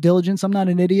done my due diligence. I'm not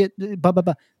an idiot. Blah, blah,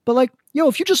 blah. But like, yo,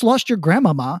 if you just lost your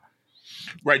grandmama.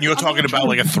 Right. And you're talking about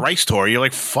like a thrice tour. You're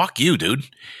like, fuck you, dude.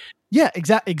 Yeah,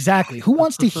 exactly. Who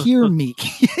wants to hear me?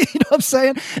 You know what I'm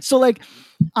saying? So like,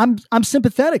 I'm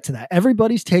sympathetic to that.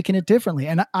 Everybody's taking it differently.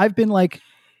 And I've been like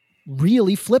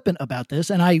really flippant about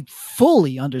this. And I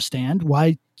fully understand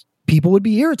why people would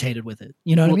be irritated with it.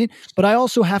 You know what I mean? But I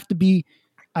also have to be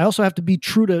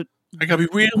true to I gotta be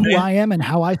real, who man. I am and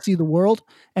how I see the world.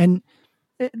 And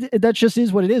that just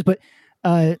is what it is. But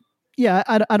yeah,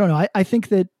 I don't know. I think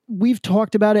that we've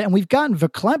talked about it and we've gotten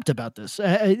verklempt about this.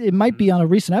 It might be on a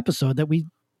recent episode that we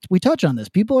touch on this.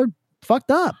 People are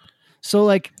fucked up. So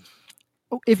like,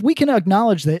 if we can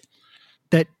acknowledge that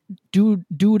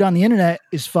dude on the internet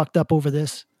is fucked up over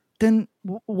this, then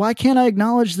why can't I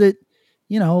acknowledge that,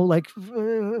 you know, like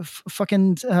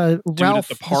fucking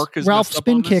Ralph at the park is Ralph messed up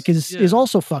on Spinkick this? is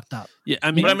also fucked up. Yeah,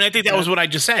 I mean, I think that was what I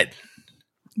just said.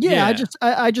 Yeah.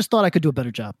 I just thought I could do a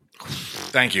better job.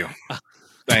 Thank you.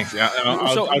 Thanks.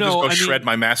 I'll just shred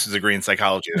my master's degree in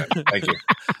psychology then. Thank you.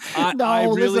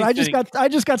 I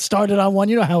just got started on one.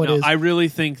 You know how it is. I really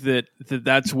think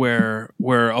that's where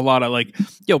a lot of like,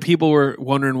 people were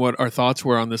wondering what our thoughts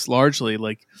were on this largely.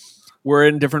 Like, we're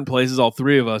in different places, all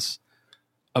three of us.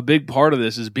 A big part of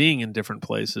this is being in different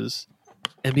places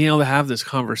and being able to have this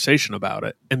conversation about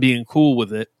it and being cool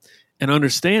with it and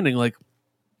understanding like,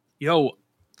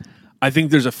 I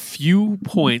think there's a few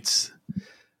points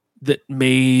that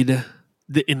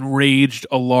enraged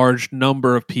a large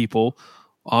number of people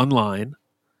online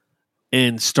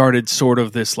and started sort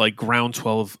of this like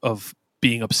groundswell of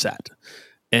being upset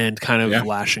and kind of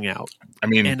lashing out. I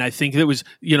mean, and I think it was,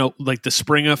 like the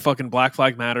Springer fucking Black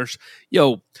Flag Matters.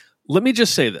 Let me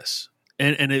just say this.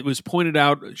 And it was pointed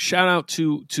out, shout out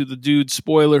to the dude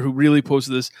Spoiler who really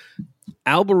posted this.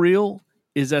 Al Baril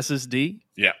is SSD.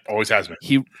 Yeah, always has been.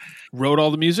 He wrote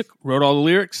all the music, wrote all the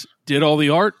lyrics, did all the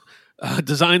art,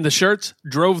 designed the shirts,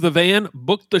 drove the van,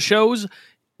 booked the shows,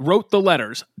 wrote the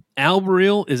letters. Al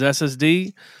Baril is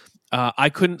SSD. I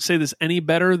couldn't say this any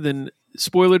better than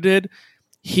Spoiler did.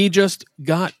 He just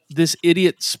got this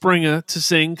idiot Springer to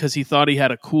sing because he thought he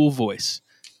had a cool voice.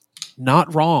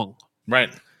 Not wrong. Right.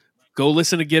 Go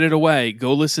listen to Get It Away.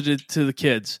 Go listen to the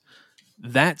kids.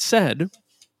 That said,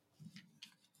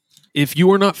 if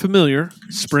you are not familiar,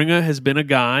 Springer has been a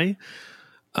guy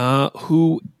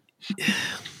who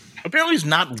apparently is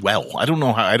not well. I don't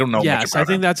know how. I don't know. Yes, I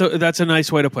think that's a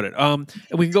nice way to put it. And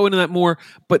we can go into that more.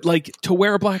 But like, to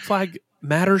wear a Black Flag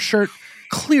Matters shirt,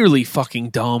 clearly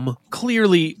fucking dumb,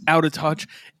 clearly out of touch.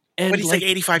 And but he's like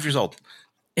 85 years old.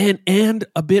 And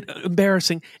a bit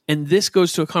embarrassing. And this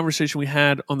goes to a conversation we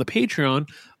had on the Patreon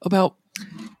about,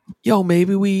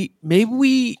 maybe we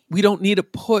don't need to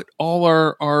put all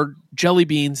our jelly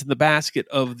beans in the basket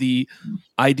of the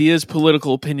ideas,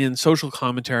 political opinion, social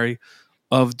commentary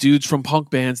of dudes from punk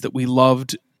bands that we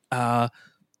loved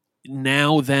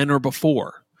now, then, or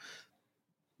before.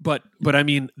 But I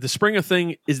mean, the Springer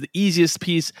thing is the easiest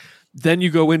piece. Then you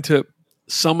go into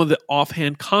some of the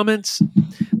offhand comments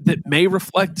that may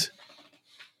reflect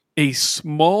a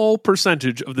small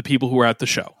percentage of the people who are at the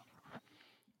show.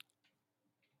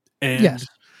 And yes.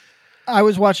 I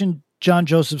was watching John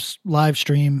Joseph's live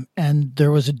stream and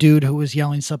there was a dude who was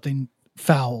yelling something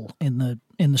foul in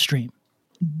the stream.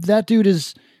 That dude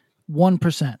is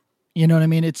 1%. You know what I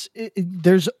mean?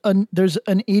 There's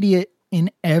an idiot in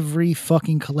every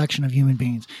fucking collection of human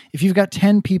beings. If you've got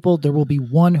 10 people, there will be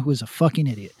one who is a fucking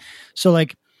idiot. So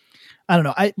like, I don't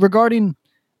know.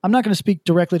 I'm not going to speak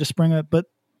directly to Springer, but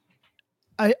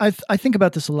I think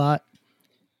about this a lot.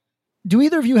 Do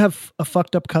either of you have a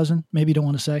fucked up cousin? Maybe you don't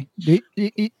want to say.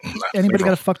 Anybody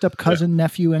got a fucked up cousin,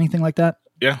 nephew, anything like that?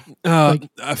 Yeah.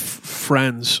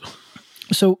 Friends.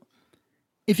 So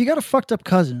if you got a fucked up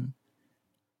cousin,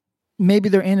 maybe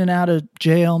they're in and out of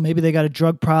jail. Maybe they got a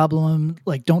drug problem,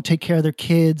 like don't take care of their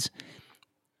kids.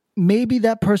 Maybe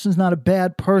that person's not a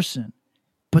bad person,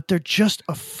 but they're just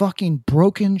a fucking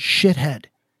broken shithead.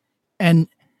 And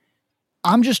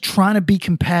I'm just trying to be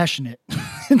compassionate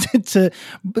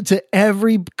to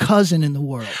every cousin in the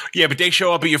world. Yeah, but they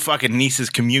show up at your fucking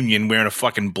niece's communion wearing a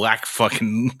fucking black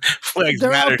fucking flag.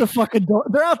 They're out the fucking door.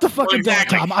 They're out the fucking door,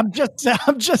 Tom. I'm just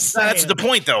saying. That's the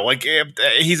point, though. Like,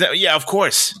 he's of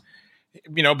course.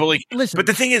 But like, listen, but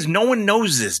the thing is, no one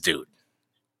knows this dude.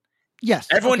 Yes.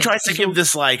 Everyone tries to give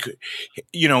this like, his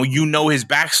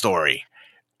backstory.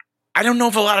 I don't know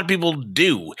if a lot of people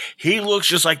do. He looks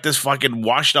just like this fucking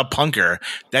washed up punker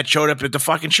that showed up at the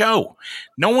fucking show.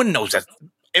 No one knows that.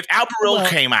 if Alberil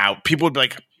came out, people would be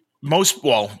like,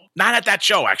 not at that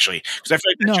show actually, because I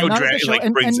feel like not at the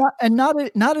show. brings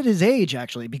not at his age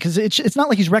actually, because it's not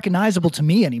like he's recognizable to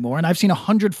me anymore, and I've seen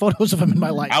 100 photos of him in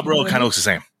my life. Alberil kind of looks the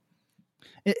same.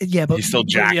 Yeah, but he's still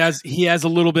jacked. He has a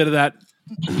little bit of that.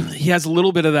 He has a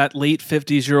little bit of that late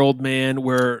 50s-year-old man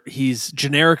where he's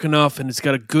generic enough and it's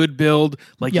got a good build.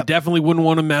 Like you definitely wouldn't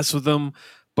want to mess with him.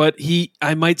 But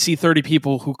I might see 30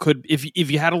 people who could,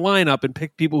 if you had a lineup and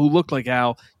picked people who looked like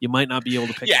Al, you might not be able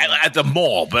to pick. Yeah, them. At the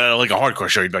mall, but like a hardcore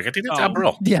show, you'd be like, I think that's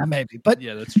Alberil. Yeah, maybe. But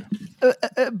yeah, that's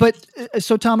true.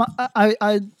 So Tom,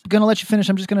 I'm gonna let you finish.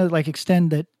 I'm just gonna like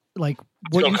extend that. Like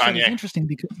what you said is interesting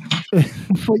because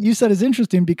what you said is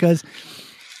interesting because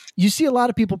you see a lot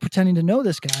of people pretending to know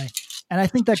this guy, and I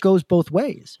think that goes both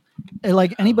ways.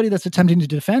 Like anybody that's attempting to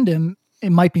defend him, it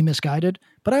might be misguided.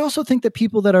 But I also think that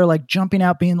people that are like jumping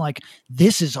out being like,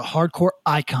 this is a hardcore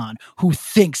icon who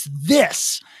thinks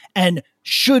this and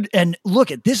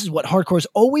look at this is what hardcore's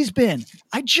always been.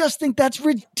 I just think that's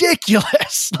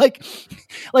ridiculous. like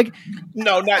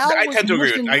no, I tend to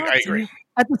agree. I agree.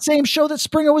 At the same show that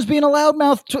Springer was being a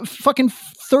loudmouth fucking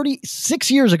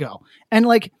 36 years ago. And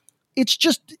like, it's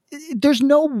just,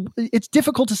 it's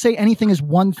difficult to say anything is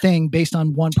one thing based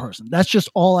on one person. That's just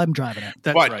all I'm driving at.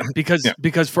 That's right.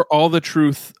 Because for all the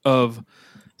truth of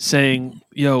saying,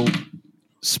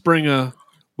 Springer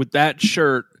with that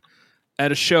shirt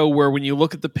at a show where when you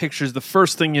look at the pictures, the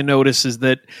first thing you notice is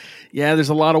that, there's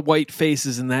a lot of white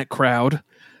faces in that crowd.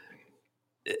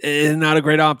 And not a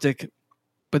great optic.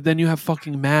 But then you have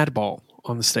fucking Madball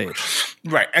on the stage.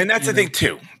 Right. And that's the thing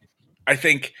too. I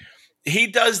think he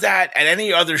does that at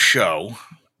any other show,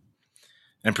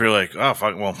 and people are like, oh,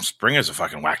 fuck, well, Springer's a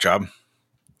fucking whack job.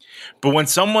 But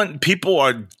when people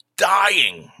are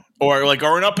dying or like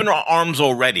are up in arms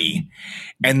already,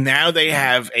 and now they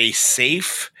have a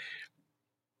safe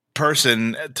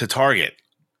person to target.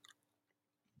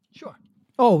 Sure.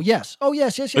 Oh, yes.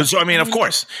 So, I mean, of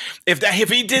course, if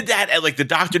he did that at like the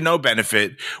Dr. No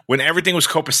benefit, when everything was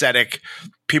copacetic,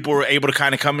 people were able to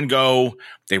kind of come and go.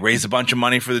 They raised a bunch of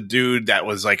money for the dude that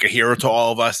was like a hero to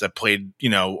all of us that played,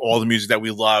 all the music that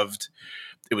we loved.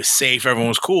 It was safe. Everyone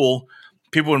was cool.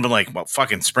 People would have been like, well,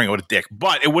 fucking Springer, what a dick.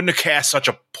 But it wouldn't have cast such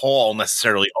a pall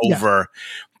necessarily over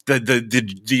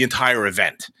the entire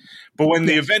event. But when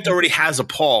the event already has a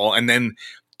pall and then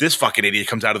this fucking idiot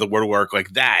comes out of the woodwork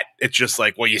like that, it's just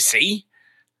like, well, you see?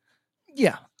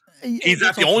 Yeah. He's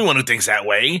not the only one who thinks that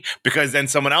way, because then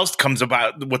someone else comes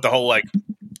about with the whole like,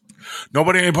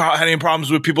 nobody had any problems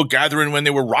with people gathering when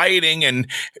they were rioting and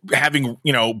having,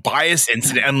 bias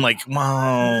incident. I'm like,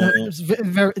 wow.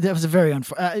 That was a very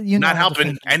unfortunate. Not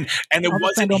helping. And it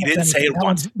wasn't, he didn't say it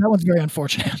once. That one's very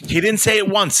unfortunate. He didn't say it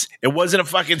once. It wasn't a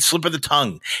fucking slip of the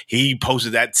tongue. He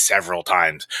posted that several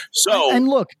times. So, and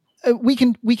look, we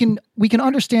can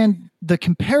understand the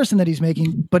comparison that he's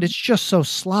making, but it's just so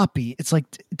sloppy. It's like,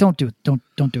 don't do it.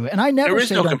 Don't do it. And I never. There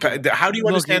is no comparison. How do you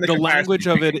understand the language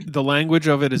of it? The language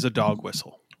of it is a dog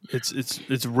whistle.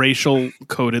 It's racial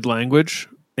coded language,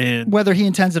 and whether he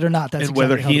intends it or not. That's and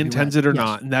whether exactly he intends it or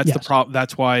not, and that's the problem.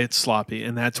 That's why it's sloppy,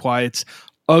 and that's why it's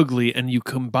ugly. And you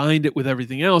combined it with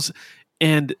everything else.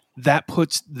 And that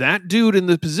puts that dude in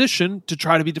the position to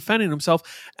try to be defending himself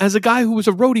as a guy who was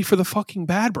a roadie for the fucking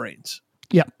Bad Brains.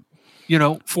 Yeah.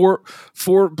 For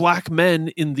black men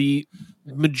in the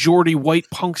majority white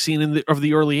punk scene of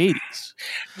the early 80s.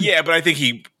 Yeah, but I think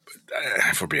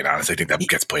if we're being honest, I think that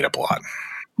gets played up a lot.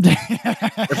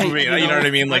 If we're being, you know what I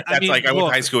mean? Like, I went to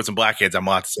high school with some black kids. I'm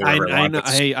allowed to say whatever I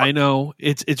want. I know.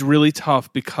 It's really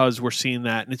tough because we're seeing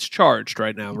that, and it's charged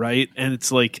right now, right? And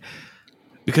it's like,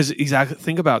 because exactly,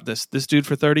 think about this. This dude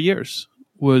for 30 years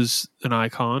was an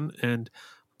icon, and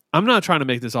I'm not trying to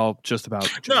make this all just about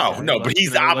No, but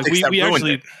he's the optics that ruined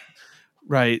it.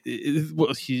 Right.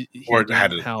 Well, he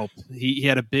didn't help. He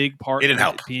had a big part in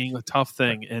it being a tough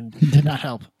thing, and it did not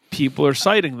help. People are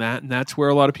citing that, and that's where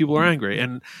a lot of people are angry.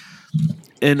 And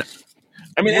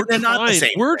I mean, they're not the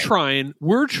same. We're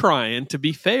trying to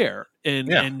be fair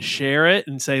and share it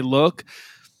and say, look,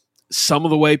 some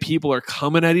of the way people are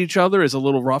coming at each other is a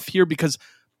little rough here, because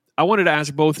I wanted to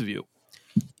ask both of you,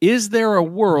 is there a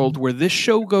world where this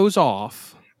show goes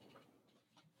off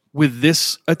with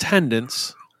this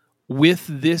attendance, with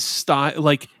this style?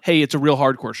 Like, hey, it's a real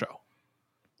hardcore show.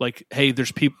 Like, hey,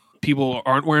 there's people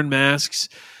aren't wearing masks.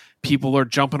 People are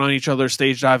jumping on each other,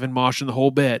 stage diving, moshing, the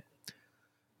whole bit.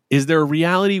 Is there a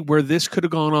reality where this could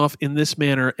have gone off in this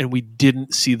manner and we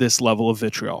didn't see this level of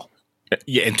vitriol?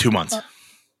 Yeah, in 2 months.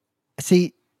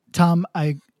 See, Tom,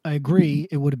 I agree.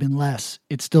 It would have been less.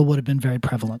 It still would have been very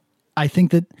prevalent. I think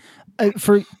that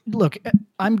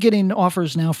I'm getting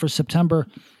offers now for September,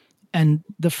 And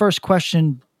the first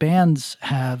question bands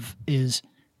have is,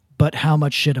 but how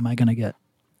much shit am I going to get?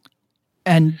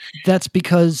 And that's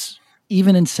because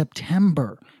even in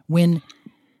September, when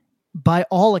by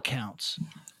all accounts,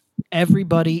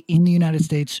 everybody in the United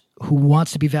States who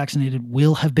wants to be vaccinated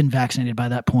will have been vaccinated by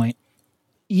that point,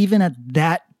 even at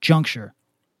that juncture,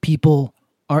 people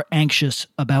are anxious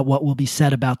about what will be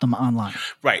said about them online.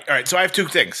 Right. All right. So I have two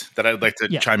things that I'd like to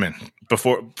chime in.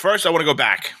 First, I want to go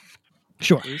back.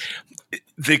 Sure.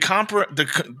 The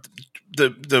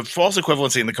false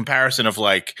equivalency and the comparison of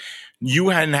like you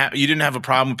didn't have a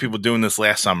problem with people doing this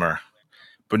last summer,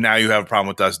 but now you have a problem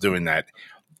with us doing that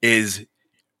is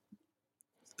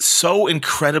so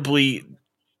incredibly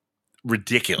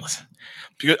ridiculous.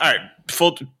 Because all right,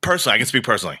 personally, I can speak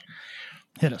personally.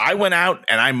 I went out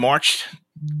and I marched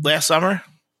last summer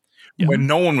when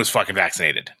no one was fucking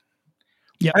vaccinated.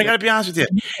 Yeah, I got to be honest with you.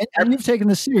 And you've taken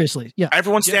this seriously. Yeah,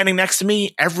 everyone standing next to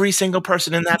me, every single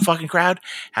person in that fucking crowd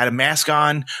had a mask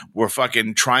on. We're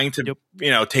fucking trying to,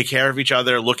 take care of each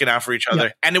other, looking out for each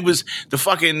other, and it was the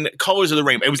fucking colors of the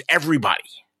rainbow. It was everybody,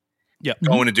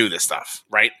 going to do this stuff,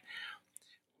 right?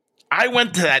 I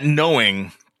went to that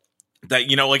knowing that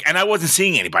and I wasn't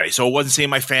seeing anybody, so I wasn't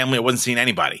seeing my family, I wasn't seeing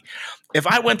anybody. If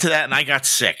I went to that and I got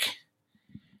sick,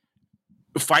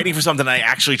 fighting for something I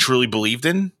actually truly believed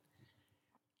in,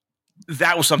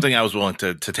 that was something I was willing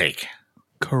to take.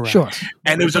 Correct. Sure.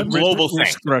 And it was a global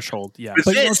thing. Threshold, yeah.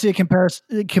 But you don't see a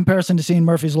comparison to seeing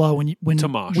Murphy's Law when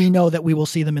Tomash. We know that we will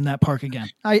see them in that park again.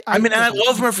 I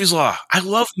love Murphy's Law. I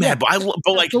love Mad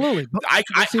Bull. Absolutely. But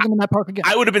I see them in that park again.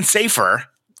 I would have been safer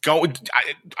going.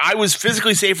 I was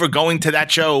physically safer going to that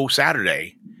show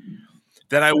Saturday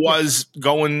than I was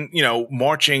going,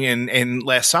 marching in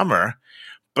last summer.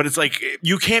 But it's like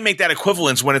you can't make that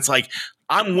equivalence when it's like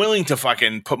I'm willing to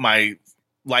fucking put my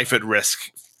life at risk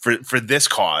for this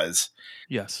cause.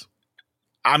 Yes.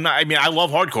 I'm not. I mean, I love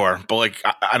hardcore, but like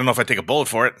I don't know if I take a bullet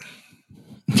for it.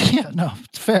 Yeah, no,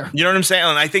 it's fair. You know what I'm saying?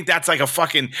 And I think that's like a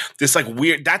fucking this like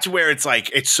weird. That's where it's like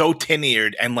it's so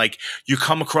tin-eared and like you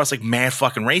come across like mad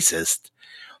fucking racist.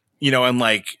 And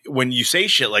like when you say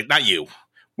shit like not you,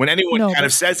 when anyone kind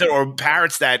of says it or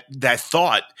parrots that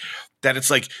thought that it's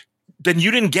like. Then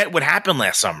you didn't get what happened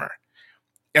last summer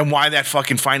and why that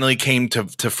fucking finally came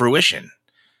to fruition.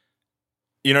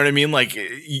 You know what I mean? Like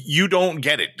you don't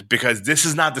get it because this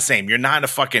is not the same. You're not a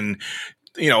fucking,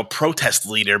 protest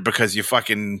leader because you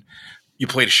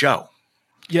played a show.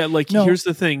 Yeah. Like here's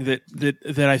the thing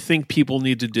that I think people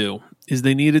need to do is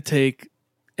they need to take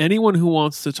anyone who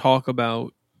wants to talk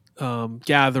about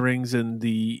gatherings and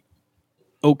the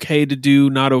okay to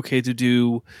do, not okay to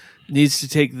do needs to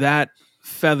take that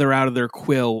feather out of their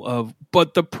quill of,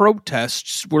 but the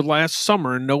protests were last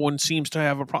summer and no one seems to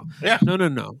have a problem. Yeah.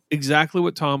 No. Exactly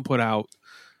what Tom put out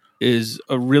is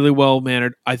a really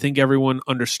well-mannered. I think everyone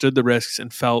understood the risks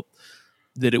and felt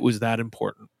that it was that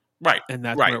important. Right. And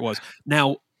that's where it was.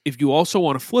 Now, if you also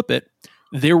want to flip it,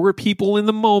 there were people in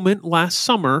the moment last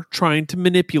summer trying to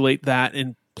manipulate that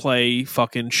and play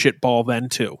fucking shitball then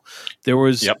too. There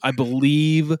was, I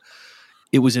believe,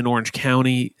 it was in Orange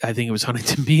County. I think it was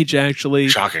Huntington Beach, actually.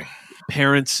 Shocking.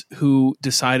 Parents who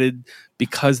decided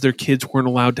because their kids weren't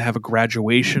allowed to have a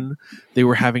graduation, they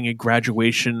were having a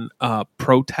graduation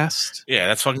protest. Yeah,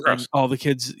 that's fucking gross. All the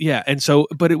kids, yeah. And so,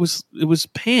 but it was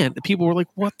panned. People were like,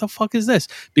 what the fuck is this?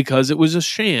 Because it was a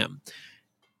sham.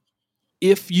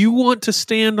 If you want to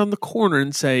stand on the corner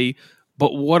and say,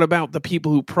 but what about the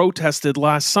people who protested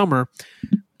last summer?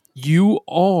 You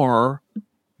are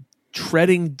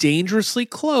treading dangerously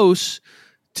close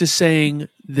to saying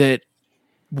that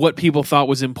what people thought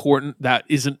was important, that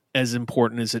isn't as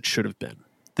important as it should have been.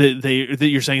 That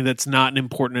you're saying that's not an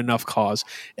important enough cause,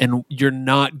 and you're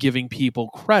not giving people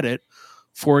credit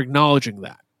for acknowledging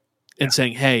that and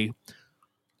saying, hey,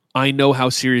 I know how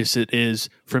serious it is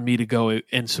for me to go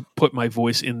and put my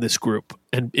voice in this group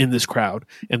and in this crowd,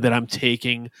 and that I'm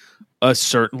taking a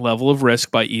certain level of risk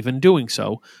by even doing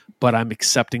so, but I'm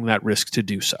accepting that risk to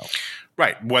do so.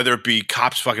 Right. Whether it be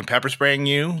cops fucking pepper spraying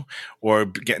you or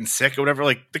getting sick or whatever,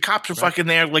 like the cops are fucking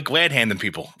there, like glad handing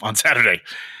people on Saturday,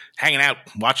 hanging out,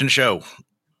 watching the show.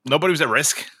 Nobody was at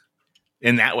risk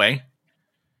in that way.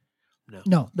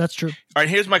 No, that's true. All right.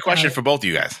 Here's my question for both of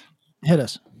you guys. Hit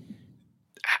us.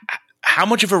 How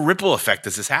much of a ripple effect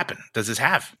does this happen? Does this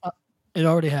have? It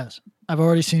already has. I've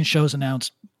already seen shows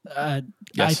announced. Yes.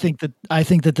 I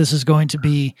think that this is going to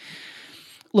be.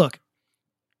 Look,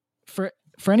 for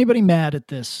anybody mad at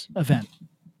this event,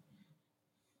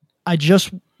 I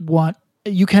just want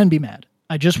you can be mad.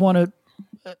 I just want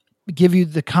to give you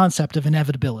the concept of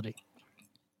inevitability.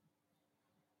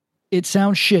 It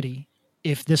sounds shitty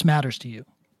if this matters to you,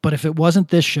 But if it wasn't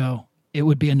this show, it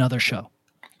would be another show.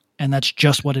 And that's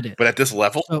just what it is. But at this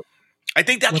level, So- I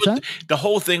think that's What's what that? the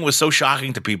whole thing was so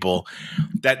shocking to people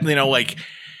that, like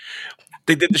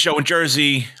they did the show in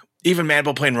Jersey, even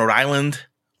Madball playing Rhode Island.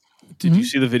 Did you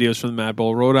see the videos from the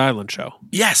Madball Rhode Island show?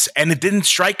 Yes, and it didn't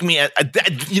strike me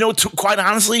quite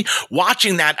honestly,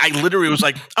 watching that, I literally was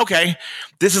like, okay,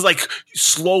 this is like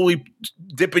slowly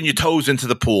dipping your toes into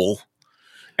the pool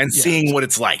and seeing what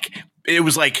it's like. It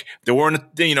was like there weren't,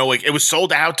 it was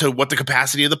sold out to what the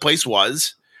capacity of the place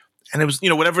was. And it was,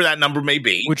 whatever that number may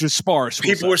be. Which is sparse.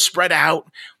 People were spread out.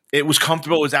 It was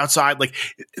comfortable. It was outside. Like,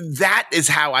 that is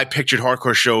how I pictured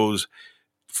hardcore shows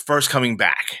first coming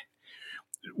back.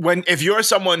 If you're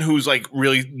someone who's like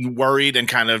really worried and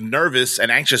kind of nervous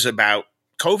and anxious about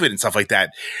COVID and stuff like that,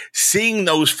 seeing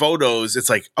those photos, it's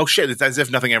like, oh shit, it's as if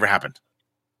nothing ever happened.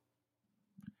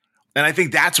 And I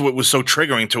think that's what was so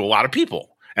triggering to a lot of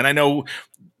people. And I know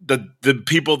the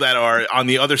people that are on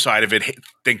the other side of it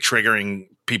think triggering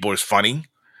people is funny.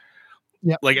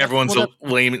 Yeah, like everyone's a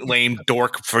lame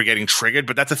dork for getting triggered,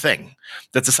 but that's a thing.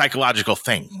 That's a psychological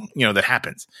thing, that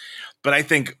happens. But I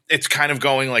think it's kind of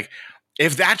going like,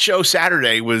 if that show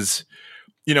Saturday was,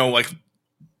 like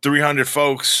 300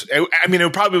 folks,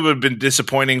 it probably would have been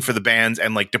disappointing for the bands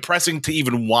and like depressing to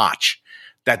even watch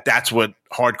that's what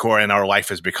hardcore in our life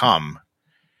has become.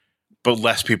 But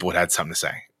less people would have had something to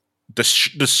say.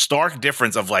 The stark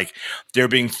difference of like there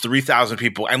being 3,000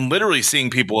 people and literally seeing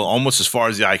people almost as far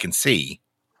as the eye can see.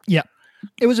 Yeah.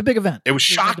 It was a big event. It was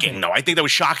shocking, though. I think that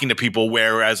was shocking to people,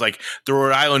 whereas like the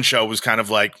Rhode Island show was kind of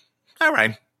like, all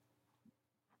right,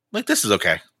 like this is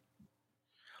okay.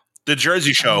 The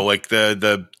Jersey show, like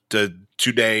the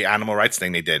 2-day animal rights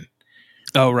thing they did.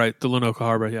 Oh, right. The Lenoka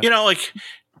Harbor. Yeah. Like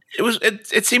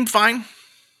it seemed fine.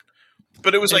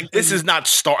 But it was like, this is not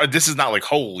like,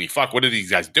 holy fuck, what are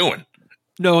these guys doing?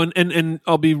 No, and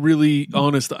I'll be really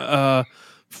honest. The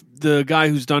guy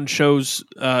who's done shows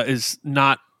is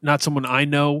not someone I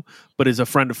know, but is a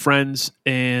friend of friends,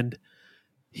 and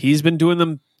he's been doing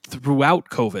them throughout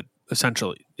COVID,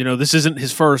 essentially. This isn't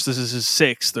his first, this is his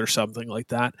sixth or something like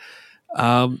that.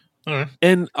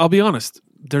 And I'll be honest,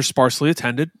 they're sparsely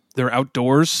attended. They're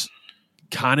outdoors,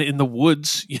 kind of in the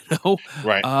woods,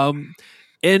 Right.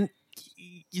 And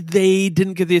they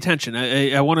didn't get the attention.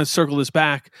 I want to circle this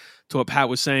back to what Pat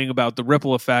was saying about the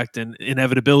ripple effect and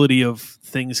inevitability of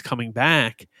things coming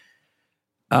back,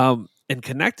 and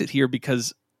connect it here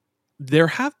because there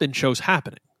have been shows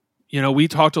happening. We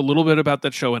talked a little bit about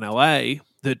that show in LA,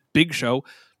 that big show.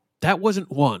 That wasn't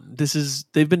one.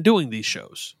 They've been doing these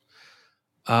shows,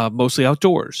 mostly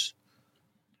outdoors,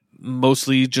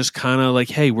 mostly just kind of like,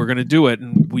 hey, we're going to do it.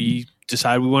 And we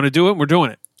decide we want to do it and we're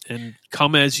doing it. And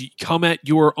come at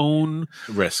your own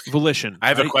risk, volition. I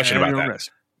have a question about that.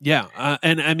 Risk. Yeah,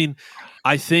 and I mean,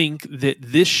 I think that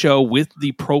this show, with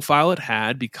the profile it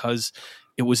had, because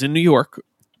it was in New York,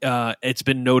 it's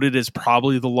been noted as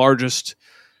probably the largest.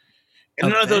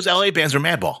 And none of those LA bands are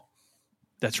Madball.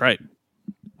 That's right.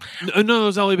 None of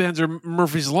those LA bands are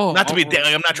Murphy's Law. Not to be,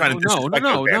 I'm not trying to disrespect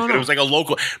those bands, but it was like a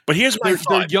local. But here's my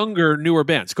thought: they're younger, newer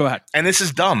bands. Go ahead. And this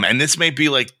is dumb, and this may be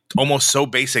like almost so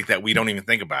basic that we don't even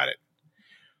think about it.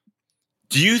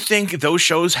 Do you think those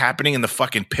shows happening in the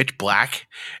fucking pitch black,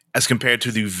 as compared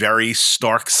to the very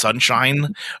stark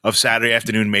sunshine of Saturday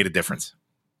afternoon, made a difference?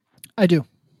 I do.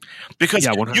 Because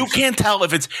you can't tell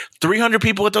if it's 300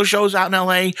 people at those shows out in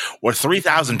LA or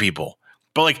 3,000 people.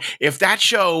 But like, if that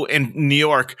show in New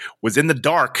York was in the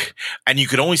dark and you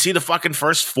could only see the fucking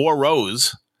first 4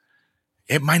 rows,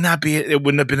 it might not be. It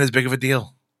wouldn't have been as big of a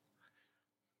deal.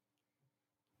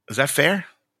 Is that fair?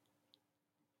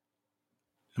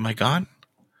 Am I gone?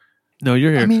 No,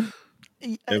 you're here. I mean,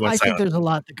 I think there's a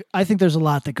lot. I think there's a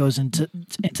lot that goes into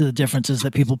the differences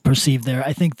that people perceive there.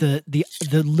 I think the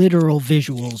literal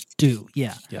visuals do.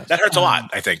 Yeah, yes. That hurts a lot.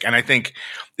 I think, and I think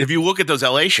if you look at those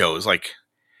LA shows, like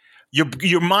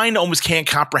your mind almost can't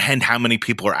comprehend how many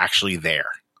people are actually there.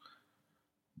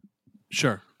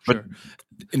 Sure. But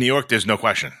in New York, there's no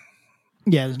question.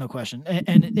 Yeah, there's no question,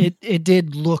 and it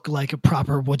did look like a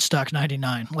proper Woodstock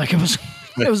 '99. Like it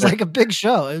was like a big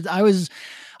show.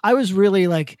 I was really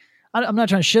like, I'm not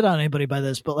trying to shit on anybody by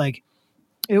this, but like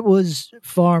it was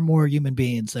far more human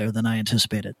beings there than I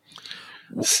anticipated.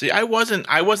 See, I wasn't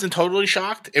totally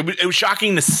shocked. It was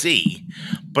shocking to see,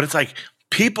 but it's like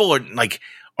people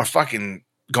are fucking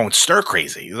going stir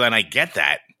crazy, and I get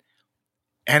that.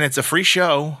 And it's a free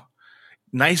show.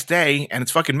 Nice day, and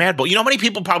it's fucking Madball. You know how many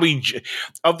people probably,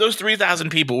 of those 3,000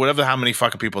 people, whatever, how many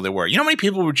fucking people there were, you know how many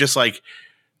people were just like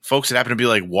folks that happened to be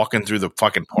like walking through the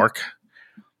fucking park?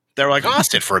 They were like, oh, I'll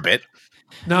sit for a bit.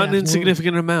 Not an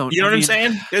insignificant amount. You know what I'm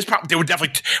saying? There were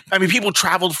definitely. I mean, people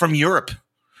traveled from Europe.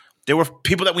 There were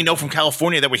people that we know from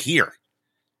California that were here.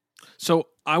 So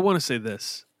I want to say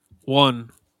this. One,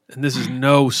 and this is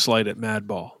no slight at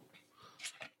Madball.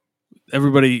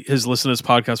 Everybody has listened to this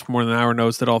podcast for more than an hour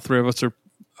knows that all three of us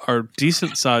are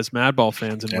decent sized Madball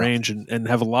fans in range and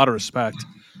have a lot of respect.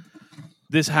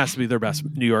 This has to be their best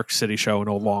New York City show in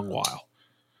a long while.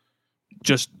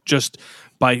 Just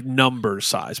by number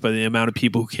size, by the amount of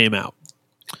people who came out.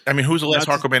 I mean, who's the last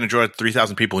hardcore band to draw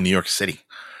 3,000 people in New York City?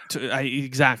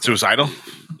 Exactly. Suicidal?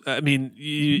 I mean,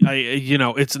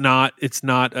 it's not.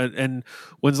 And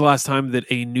when's the last time that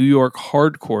a New York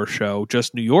hardcore show,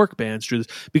 just New York bands, drew this?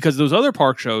 Because those other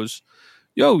park shows,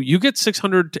 you get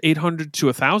 600 to 800 to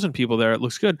 1,000 people there. It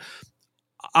looks good.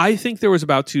 I think there was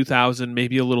about 2,000,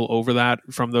 maybe a little over that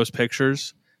from those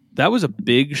pictures. That was a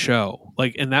big show.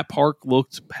 And that park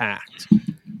looked packed.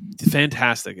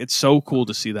 Fantastic. It's so cool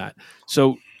to see that.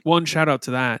 So, one, shout out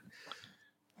to that.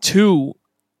 Two,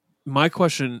 my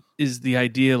question is the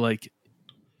idea,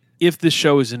 if this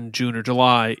show is in June or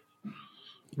July,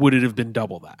 would it have been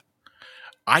double that?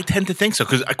 I tend to think so,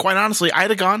 because quite honestly,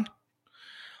 I'd have gone.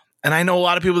 And I know a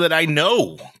lot of people that I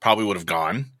know probably would have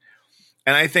gone.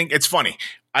 And I think it's funny.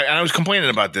 I was complaining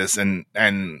about this, and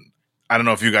I don't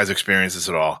know if you guys experience this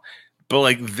at all.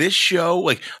 But this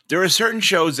show, there are certain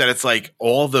shows that it's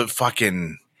all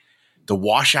the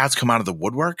washouts come out of the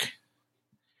woodwork.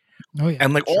 Oh yeah.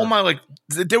 And all my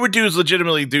there were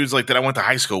legitimately dudes that I went to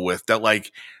high school with that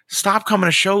stopped coming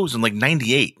to shows in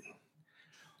 98.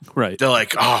 Right. They're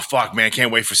oh fuck, man, I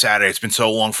can't wait for Saturday. It's been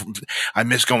so long. I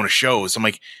miss going to shows. I'm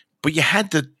but you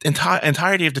had the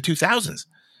entirety of the 2000s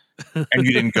and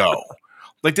you didn't go.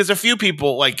 There's a few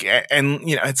people and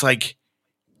it's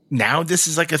now this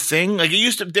is a thing. It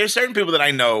used to. There's certain people that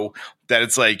I know that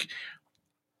it's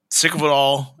Sick of It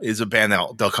All is a band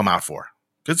that they'll come out for.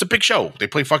 It's a big show. They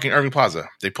play fucking Irving Plaza.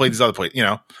 They play these other places,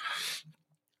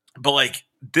 But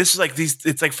this is these.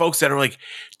 It's folks that are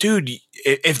dude,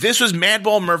 if this was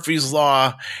Madball, Murphy's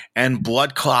Law, and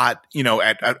Blood Clot,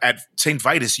 at St.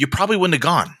 Vitus, you probably wouldn't have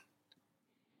gone.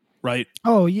 Right.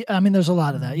 Oh yeah. I mean, there's a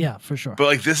lot of that. Yeah, for sure.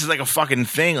 But this is a fucking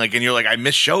thing. And you're I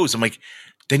miss shows. I'm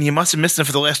then you must have missed them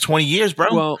for the last 20 years, bro.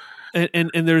 Well,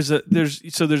 and there's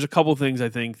a couple things I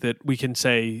think that we can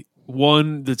say.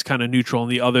 One that's kind of neutral,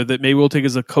 and the other that maybe we'll take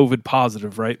as a COVID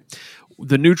positive, right?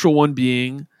 The neutral one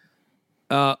being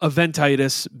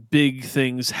eventitis, big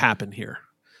things happen here.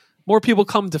 More people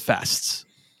come to fests.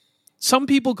 Some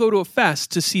people go to a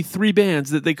fest to see 3 bands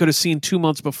that they could have seen 2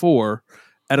 months before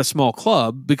at a small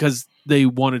club because they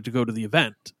wanted to go to the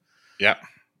event. Yeah.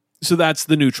 So that's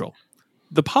the neutral.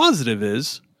 The positive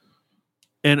is,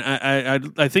 and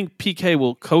I think PK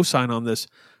will co-sign on this,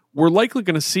 we're likely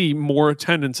going to see more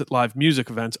attendance at live music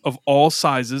events of all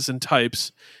sizes and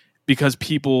types because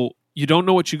people, you don't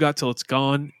know what you got till it's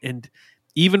gone. And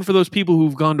even for those people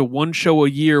who've gone to one show a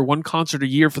year, one concert a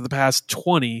year for the past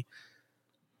 20,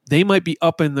 they might be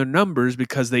up in their numbers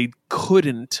because they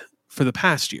couldn't for the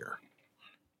past year.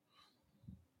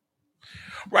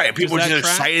 Right. People are just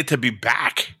excited to be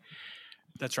back.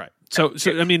 That's right. So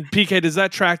I mean, PK, does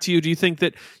that track to you? Do you think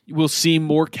that we'll see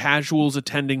more casuals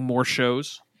attending more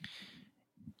shows?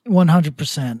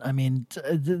 100%. I mean,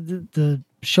 the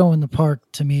show in the park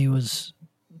to me was,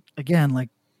 again,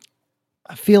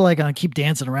 I feel like I keep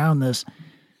dancing around this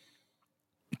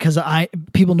because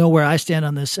people know where I stand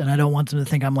on this, and I don't want them to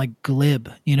think I'm glib,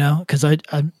 because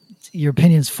your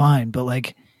opinion's fine,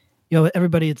 but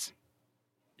everybody, it's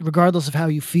regardless of how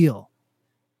you feel,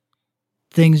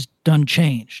 things done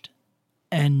changed,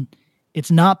 and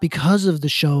it's not because of the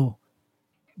show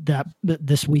that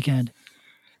this weekend.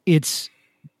 It's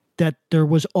that there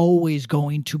was always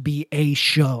going to be a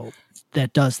show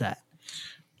that does that.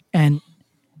 And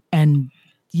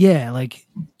yeah,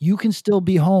 you can still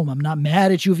be home. I'm not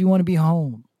mad at you if you want to be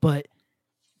home, but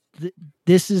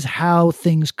this is how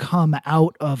things come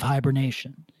out of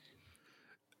hibernation.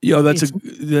 Yo, it's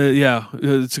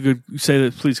a good say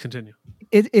that. Please continue.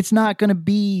 It's not going to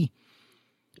be,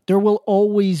 there will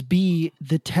always be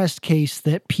the test case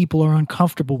that people are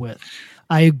uncomfortable with.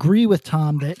 I agree with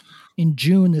Tom that in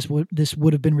June this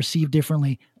would have been received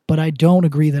differently, but I don't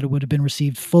agree that it would have been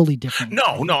received fully differently.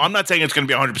 No, I'm not saying it's going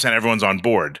to be 100% everyone's on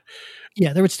board.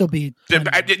 Yeah, there would still be. Dude,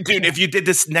 if you did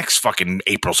this next fucking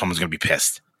April, someone's going to be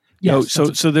pissed. Yes,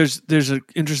 so there's an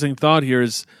interesting thought here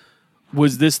is,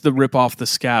 was this the rip off the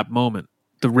scab moment?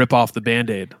 The rip off the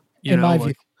Band-Aid? In my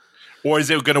view. Or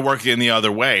is it going to work in the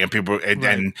other way? And people,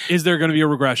 and is there going to be a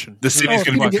regression? The city's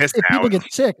going to be pissed now. If people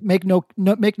get sick, make no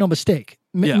mistake.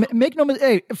 Make no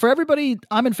mistake. Hey, for everybody,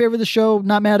 I'm in favor of the show.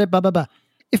 Not mad at blah blah blah.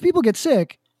 if people get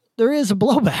sick, there is a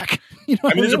blowback. You know,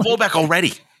 I mean, there's a blowback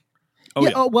already. Oh,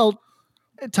 yeah. Oh well,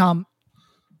 Tom,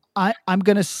 I'm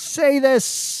gonna say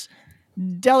this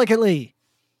delicately.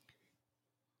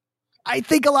 I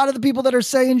think a lot of the people that are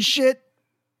saying shit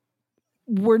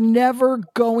were never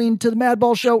going to the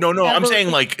Madball show. No, ever. I'm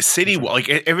saying like city, like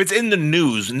if it's in the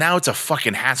news, now it's a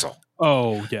fucking hassle.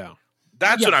 Oh, yeah.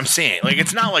 That's what I'm saying. Like,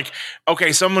 it's not like,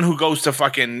 okay, someone who goes to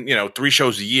fucking, 3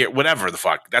 shows a year, whatever the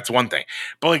fuck, that's one thing.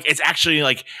 But like, it's actually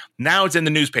like, now it's in the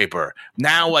newspaper.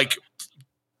 Now, like,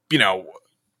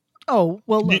 oh,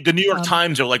 well, look, the New York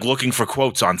Times are like looking for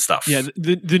quotes on stuff. Yeah,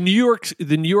 the New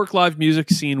York live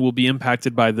music scene will be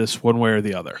impacted by this one way or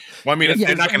the other. Well, I mean,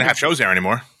 they're not going to have shows there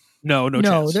anymore. No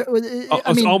chance.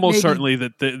 I mean, almost maybe, certainly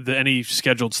that any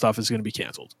scheduled stuff is going to be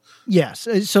canceled. Yes,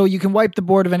 so you can wipe the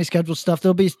board of any scheduled stuff.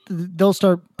 They'll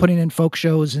start putting in folk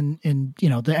shows in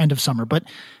the end of summer. But,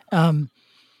 and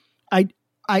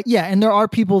there are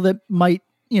people that might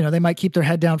they might keep their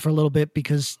head down for a little bit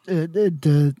because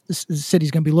the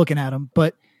city's going to be looking at them.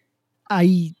 But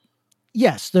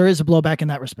yes, there is a blowback in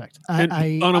that respect. On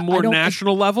a more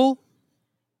national level.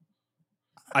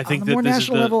 I think that this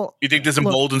level, you think this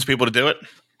emboldens people to do it?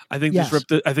 I think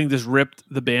this ripped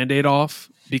the Band-Aid off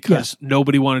because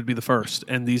nobody wanted to be the first,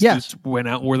 and these dudes went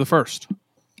out and were the first.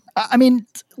 I mean,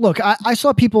 look, I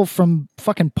saw people from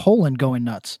fucking Poland going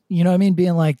nuts. You know what I mean?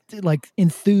 Being like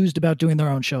enthused about doing their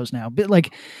own shows now. But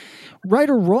like, right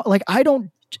or wrong, like I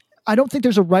don't think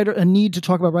there's a need to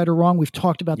talk about right or wrong. We've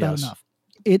talked about that enough.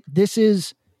 This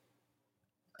is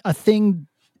a thing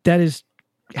that is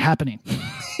happening.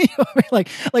 You know what I mean?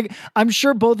 Like I'm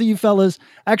sure both of you fellas,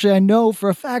 actually I know for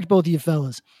a fact both of you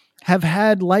fellas have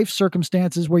had life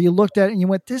circumstances where you looked at it and you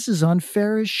went, this is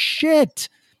unfair as shit.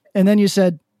 And then you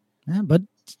said, but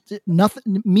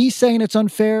nothing, me saying it's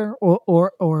unfair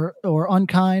or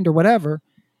unkind or whatever,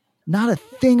 not a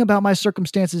thing about my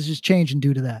circumstances is changing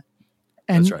due to that.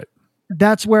 And that's right.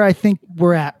 That's where I think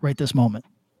we're at right this moment.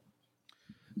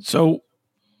 So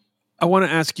I want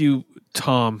to ask you,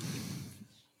 Tom,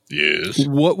 yes,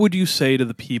 what would you say to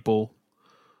the people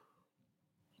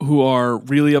who are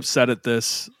really upset at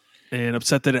this and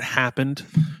upset that it happened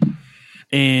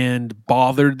and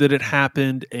bothered that it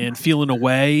happened and feeling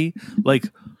away? Like,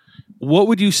 what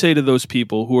would you say to those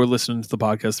people who are listening to the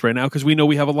podcast right now? Because we know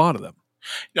we have a lot of them.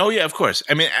 Oh, yeah, of course.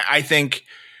 I mean, I think,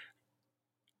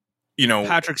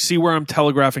 Patrick, see where I'm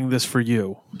telegraphing this for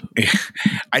you.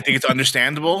 I think it's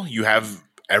understandable. You have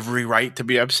every right to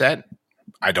be upset.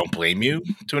 I don't blame you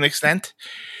to an extent.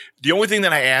 The only thing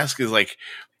that I ask is, like,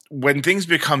 when things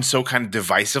become so kind of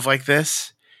divisive like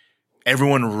this,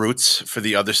 everyone roots for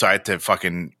the other side to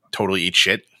fucking totally eat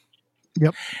shit.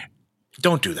 Yep.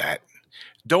 Don't do that.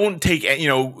 Don't take,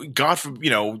 God,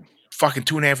 fucking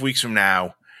 2.5 weeks from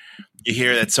now, you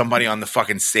hear that somebody on the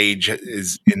fucking stage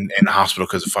is in the hospital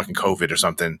because of fucking COVID or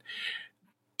something.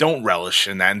 Don't relish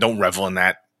in that and don't revel in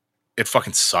that. It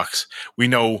fucking sucks. We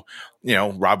know,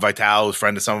 Rob Vitale, a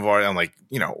friend of some of our, and like,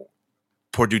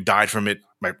 poor dude died from it.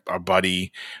 Our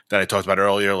buddy that I talked about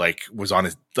earlier, like, was on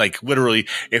his, like, literally,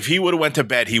 if he would have went to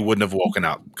bed, he wouldn't have woken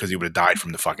up because he would have died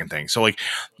from the fucking thing. So, like,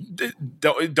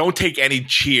 don't take any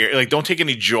don't take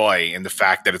any joy in the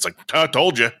fact that it's like, I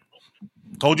told you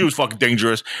it was fucking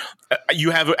dangerous.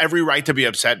 You have every right to be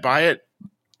upset by it,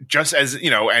 just as,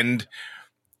 and,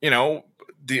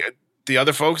 the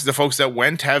other folks, the folks that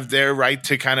went, have their right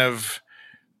to kind of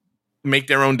make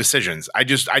their own decisions.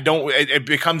 It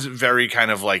becomes very kind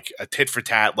of like a tit for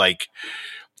tat, like,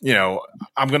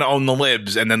 I'm going to own the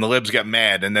libs, and then the libs get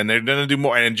mad, and then they're going to do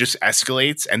more, and it just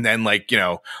escalates. And then, like,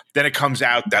 then it comes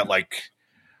out that, like,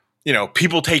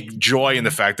 people take joy in the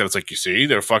fact that it's like, you see,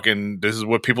 they're fucking, this is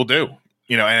what people do,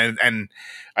 and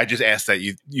I just ask that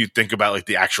you think about, like,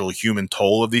 the actual human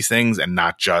toll of these things and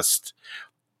not just,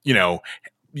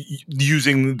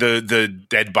 using the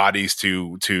dead bodies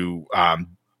to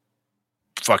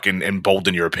fucking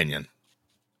embolden your opinion.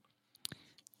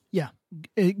 Yeah,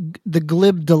 the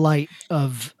glib delight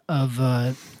of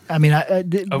others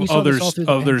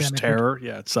terror.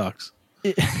 Yeah, it sucks.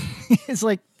 It's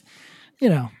like,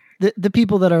 the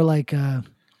people that are like,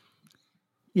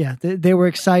 they were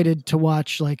excited to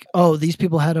watch, like, oh, these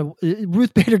people had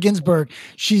Ruth Bader Ginsburg,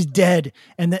 she's dead,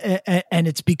 and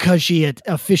it's because she had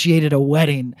officiated a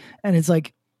wedding, and it's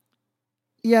like,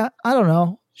 yeah, I don't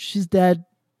know, she's dead.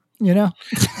 Yeah,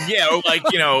 or like,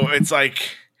 it's like,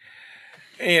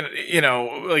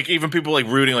 like, even people like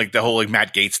rooting, like, the whole, like,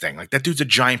 Matt Gaetz thing. Like, that dude's a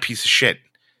giant piece of shit.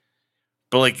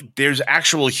 But, like, there's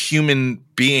actual human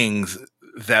beings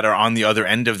that are on the other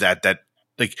end of that,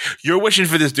 like, you're wishing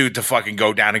for this dude to fucking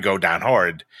go down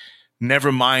hard.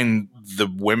 Never mind the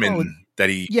women that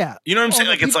he. Yeah. You know what I'm saying?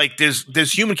 Like it's like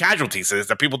there's human casualties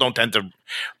that people don't tend to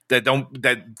that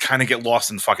kind of get lost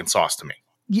in the fucking sauce to me.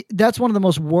 That's one of the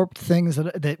most warped things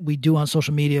that we do on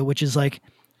social media, which is like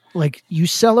you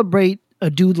celebrate a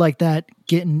dude like that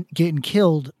getting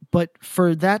killed, but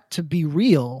for that to be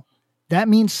real, that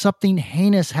means something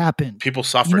heinous happened. People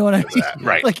suffer. You know what I mean? That,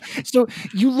 right? Like, so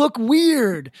you look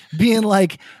weird being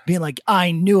like,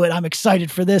 I knew it. I'm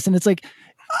excited for this, and it's like,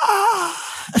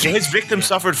 his victim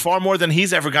suffered far more than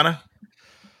he's ever gonna.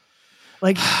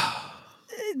 Like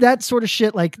that sort of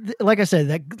shit. Like I said,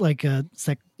 it's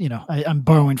like, you know, I'm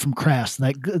borrowing from Crass.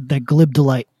 That glib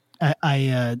delight.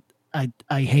 I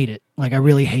hate it. Like I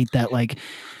really hate that. Like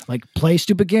play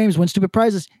stupid games, win stupid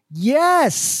prizes.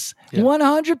 Yes,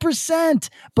 100%.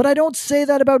 But I don't say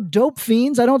that about dope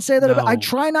fiends. I don't say that about. I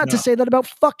try not to say that about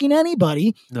fucking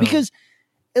anybody because,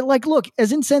 like, look,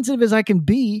 as insensitive as I can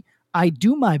be, I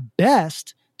do my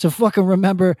best to fucking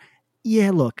remember.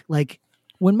 Yeah, look, like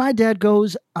when my dad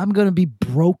goes, I'm gonna be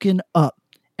broken up,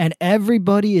 and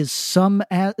everybody is some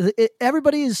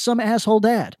asshole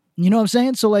dad. You know what I'm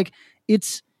saying? So like,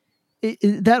 it's.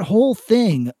 That whole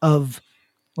thing of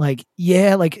like,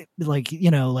 yeah, like,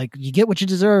 you know, like you get what you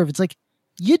deserve. It's like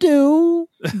you do,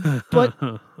 but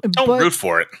don't root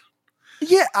for it.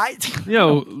 Yeah.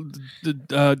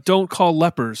 Don't call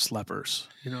lepers.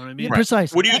 You know what I mean? Right.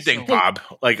 Precisely. What do you think, Bob?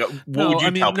 Like, what would you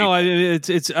tell people?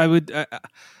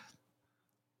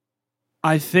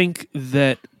 I think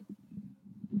that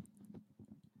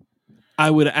I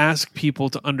would ask people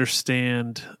to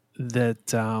understand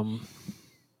that,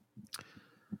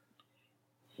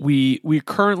 we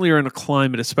currently are in a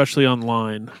climate, especially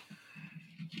online,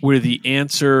 where the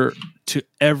answer to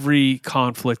every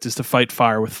conflict is to fight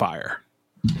fire with fire,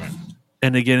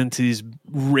 and to get into these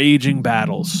raging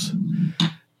battles,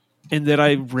 and that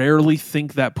I rarely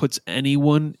think that puts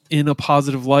anyone in a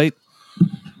positive light.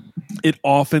 It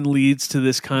often leads to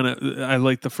this kind of, I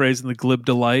like the phrase in the glib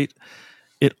delight,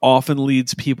 it often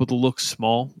leads people to look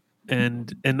small.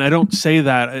 And I don't say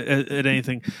that at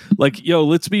anything like, yo,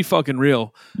 let's be fucking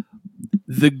real.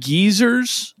 The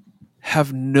geezers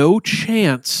have no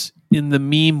chance in the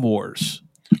meme wars.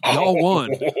 Y'all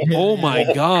won. Oh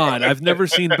my God. I've never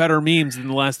seen better memes in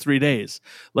the last 3 days.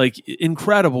 Like,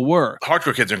 incredible work.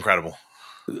 Hardcore kids are incredible.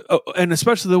 And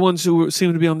especially the ones who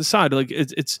seem to be on the side. Like,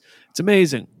 it's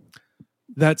amazing.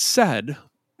 That said,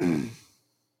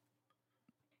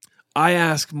 I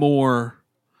ask more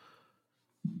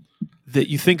that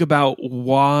you think about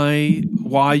why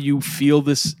you feel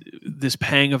this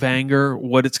pang of anger,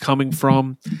 what it's coming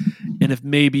from, and if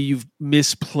maybe you've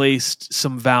misplaced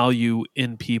some value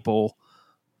in people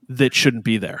that shouldn't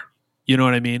be there. You know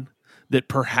what I mean? That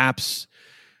perhaps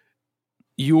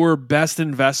your best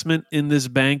investment in this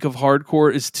bank of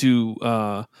hardcore is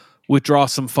to withdraw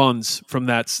some funds from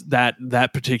that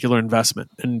particular investment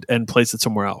and place it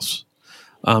somewhere else.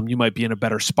 You might be in a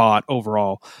better spot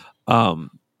overall.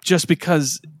 Just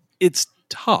because it's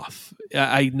tough.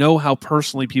 I know how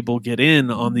personally people get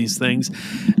in on these things,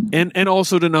 and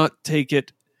also to not take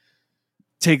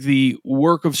the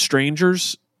work of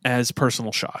strangers as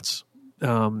personal shots.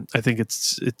 I think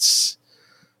it's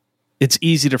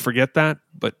easy to forget that,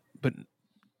 but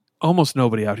almost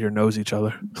nobody out here knows each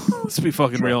other. Let's be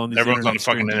fucking real. On these Everyone's on the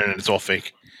fucking internet. It's all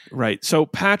fake. Right. So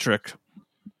Patrick.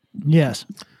 Yes.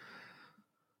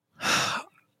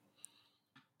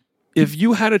 If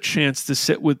you had a chance to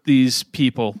sit with these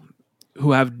people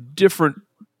who have different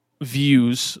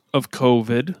views of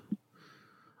COVID,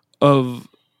 of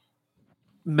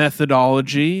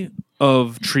methodology,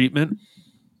 of treatment,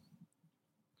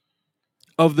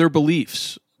 of their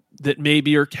beliefs that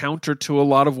maybe are counter to a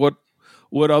lot of what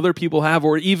other people have,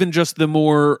 or even just the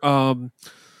more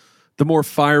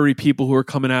fiery people who are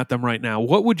coming at them right now,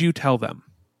 what would you tell them?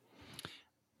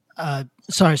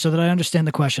 Sorry, so that I understand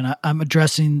the question, I'm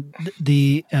addressing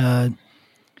the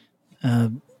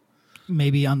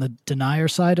maybe on the denier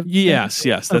side of yes,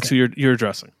 that's who you're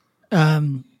addressing. I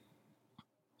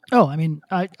mean,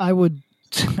 I would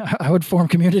I would form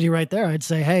community right there. I'd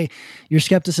say, hey, your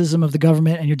skepticism of the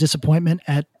government and your disappointment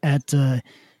at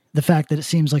the fact that it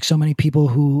seems like so many people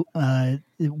who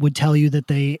would tell you that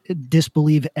they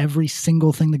disbelieve every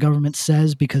single thing the government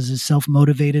says because it's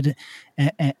self-motivated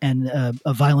and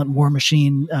a violent war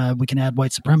machine. We can add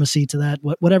white supremacy to that.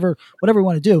 Whatever we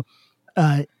want to do.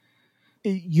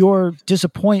 Your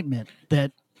disappointment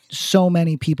that so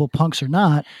many people, punks or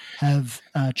not, have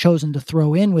chosen to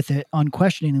throw in with it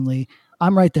unquestioningly,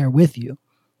 I'm right there with you.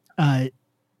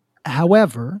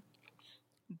 However,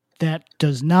 that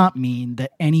does not mean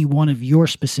that any one of your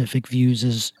specific views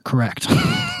is correct.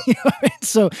 You know what I mean?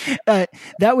 So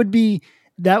that would be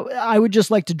that I would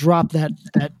just like to drop that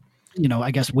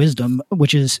I guess wisdom,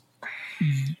 which is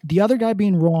the other guy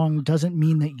being wrong doesn't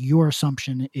mean that your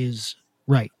assumption is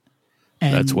right.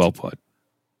 And That's well put.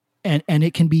 And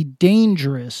it can be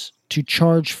dangerous to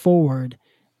charge forward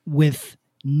with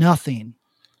nothing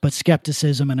but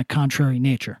skepticism and a contrary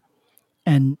nature.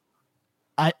 And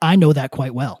I know that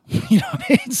quite well. You know what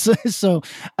I mean? So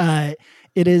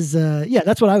it is,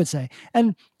 that's what I would say.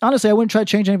 And honestly, I wouldn't try to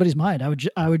change anybody's mind.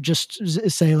 I would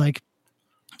just say like,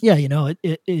 yeah,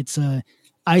 it's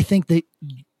I think that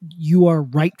you are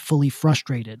rightfully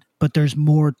frustrated, but there's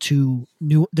more to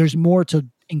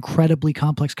incredibly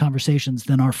complex conversations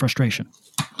than our frustration.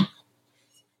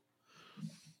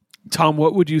 Tom,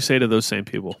 what would you say to those same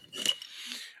people?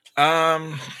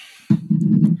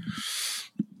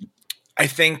 I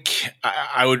think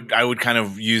I would kind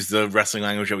of use the wrestling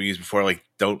language that we used before, like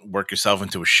don't work yourself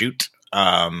into a shoot.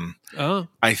 I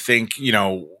think,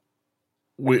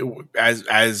 we,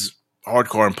 as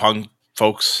hardcore and punk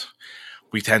folks,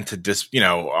 we tend to just,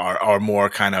 are more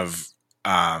kind of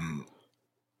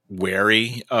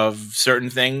wary of certain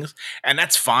things, and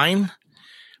that's fine,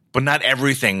 but not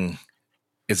everything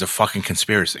is a fucking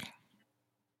conspiracy.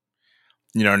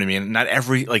 You know what I mean? Not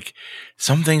every, like,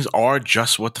 some things are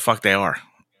just what the fuck they are.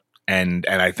 And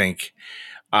I think,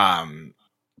 I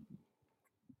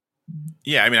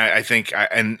think,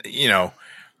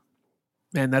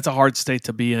 man, that's a hard state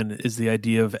to be in, is the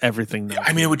idea of everything.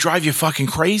 I mean, it would drive you fucking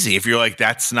crazy if you're like,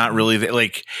 that's not really,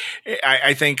 like,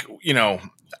 I think,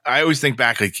 I always think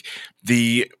back, like,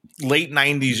 the late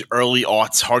 90s, early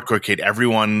aughts hardcore kid,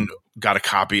 everyone got a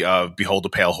copy of Behold the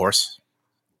Pale Horse.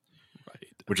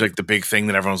 Which is like the big thing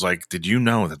that everyone's like, did you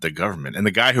know that the government, and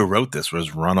the guy who wrote this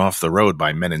was run off the road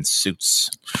by men in suits,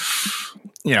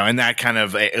 and that kind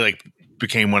of like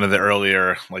became one of the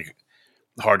earlier like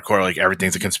hardcore, like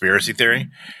everything's a conspiracy theory.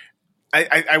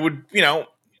 I would,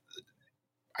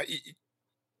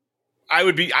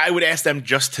 I would ask them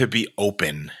just to be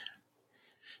open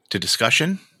to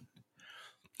discussion,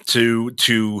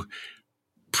 to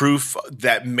proof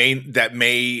that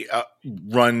may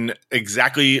run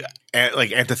exactly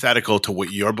like antithetical to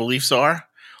what your beliefs are,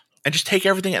 and just take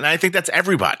everything. And I think that's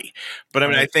everybody. But I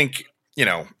mean, I think,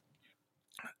 almost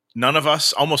none of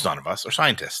us are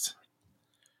scientists.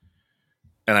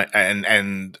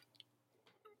 And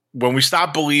when we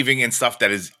stop believing in stuff that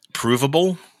is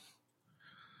provable,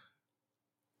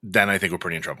 then I think we're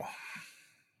pretty in trouble.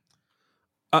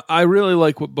 I really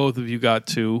like what both of you got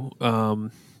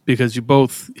to, because you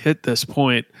both hit this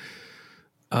point.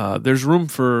 There's room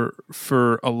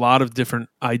for a lot of different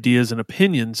ideas and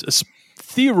opinions,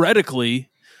 theoretically,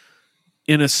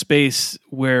 in a space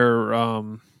where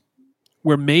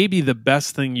maybe the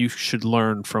best thing you should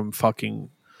learn from fucking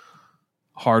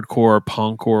hardcore or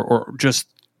punk or just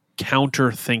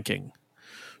counter thinking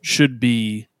should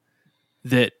be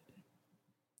that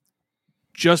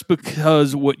just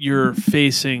because what you're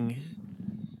facing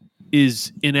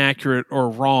is inaccurate or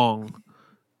wrong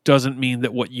doesn't mean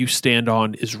that what you stand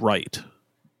on is right.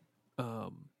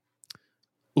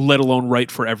 Let alone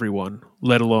right for everyone,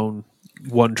 let alone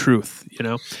one truth,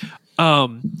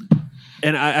 And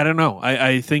I don't know.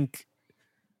 I think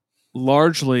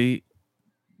largely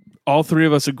all three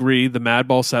of us agree the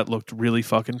Madball set looked really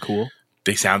fucking cool.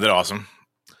 They sounded awesome.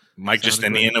 Mike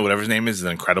Justinian, or whatever his name is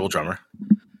an incredible drummer.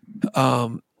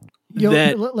 Let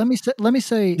me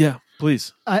say. Yeah,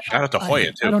 please. Shout out to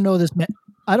Hoya too. I don't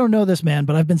know this man,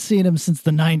 but I've been seeing him since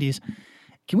the 90s.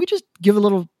 Can we just give a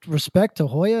little respect to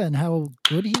Hoya and how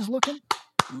good he's looking?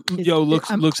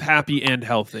 Looks happy and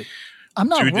healthy. I'm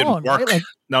not wrong. Right? Like,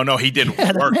 no, he did work.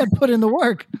 That man put in the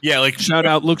work. Yeah, like shout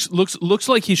out. Looks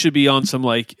like he should be on some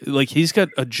like he's got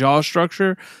a jaw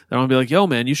structure that I'm gonna be like, yo,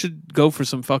 man, you should go for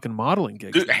some fucking modeling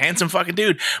gigs. Dude, handsome fucking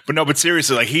dude. But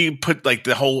seriously, like he put like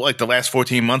the whole like the last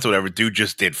 14 months or whatever, dude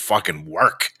just did fucking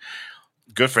work.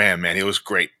 Good for him, man. He was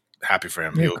great. Happy for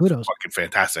him. Yeah, he was kudos. Fucking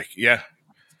fantastic. Yeah.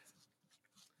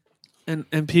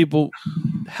 And people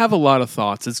have a lot of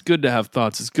thoughts. It's good to have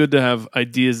thoughts. It's good to have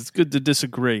ideas. It's good to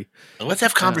disagree. Let's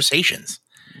have conversations.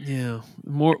 Yeah.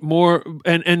 More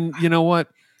and you know what?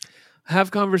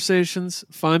 Have conversations.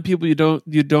 Find people you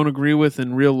don't agree with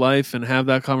in real life and have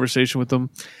that conversation with them.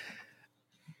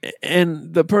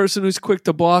 And the person who's quick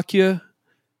to block you,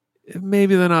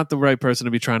 maybe they're not the right person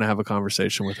to be trying to have a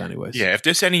conversation with anyways. Yeah, if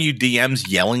they're sending you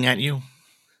DMs yelling at you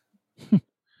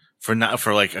for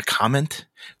like a comment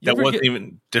that wasn't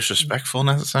even disrespectful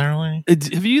necessarily.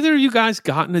 Have either of you guys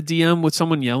gotten a DM with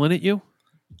someone yelling at you?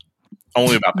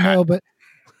 Only about Pat. No, but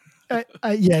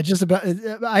just about.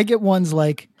 I get ones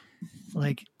like,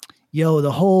 yo,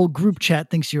 the whole group chat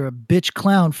thinks you're a bitch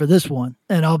clown for this one.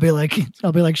 And I'll be like,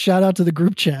 shout out to the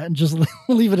group chat and just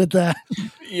leave it at that.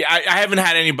 Yeah, I haven't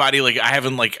had anybody I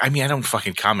don't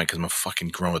fucking comment because I'm a fucking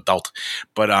grown adult.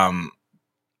 But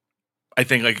I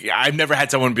think I've never had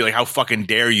someone be like, how fucking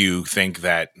dare you think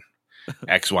that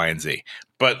X, Y, and Z.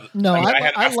 But no, I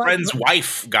had a friend's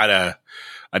wife got a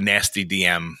nasty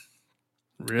DM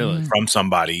really from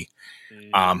somebody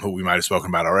who we might have spoken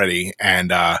about already.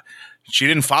 And she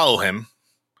didn't follow him,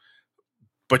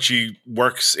 but she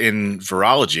works in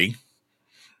virology,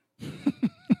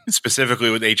 specifically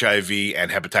with HIV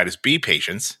and hepatitis B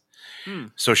patients.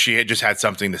 So she had just had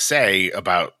something to say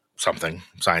about something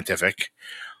scientific.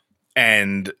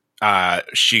 And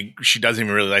she doesn't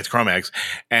even really like the Cro-Mags,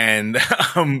 and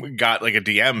got like a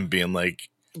DM being like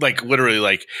literally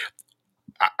like,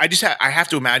 I have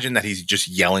to imagine that he's just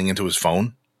yelling into his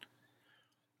phone.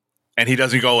 And he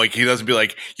doesn't be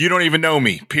like, you don't even know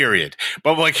me, period.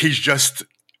 But like, he's just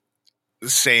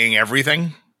saying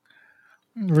everything.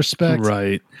 Respect.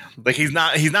 Right. Like he's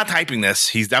not typing this.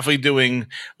 He's definitely doing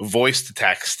voice to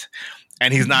text.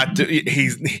 And he's not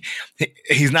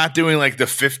he's not doing like the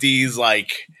 50s,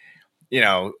 like,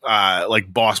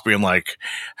 like boss being like,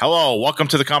 hello, welcome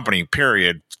to the company,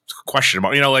 period, question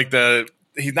mark.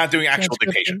 He's not doing actual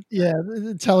dictation. Yeah.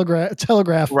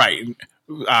 Telegraph. Right.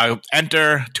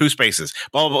 Enter 2 spaces.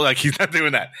 Blah, blah, blah. Like he's not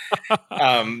doing that.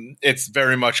 It's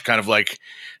very much kind of like,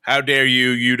 how dare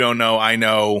you? You don't know. I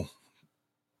know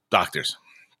doctors.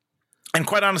 And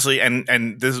quite honestly,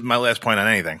 and this is my last point on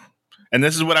anything. And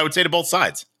this is what I would say to both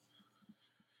sides.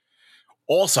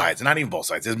 All sides, not even both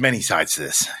sides. There's many sides to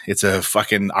this. It's a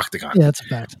fucking octagon. Yeah, that's a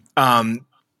fact.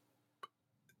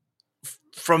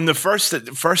 From the first,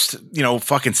 fucking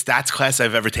stats class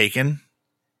I've ever taken,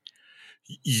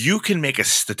 you can make a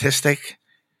statistic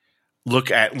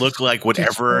look like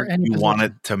whatever you want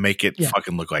it to make it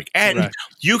fucking look like. And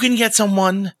you can get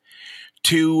someone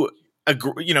to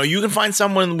agree, you can find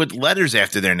someone with letters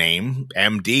after their name,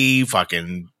 MD,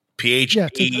 fucking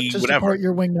PhD, to whatever. Support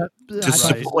your wingnut.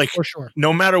 For sure.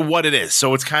 No matter what it is.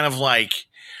 So it's kind of like,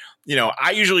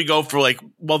 I usually go for like,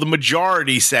 well, the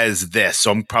majority says this,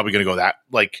 so I'm probably going to go that.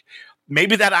 Like,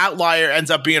 maybe that outlier ends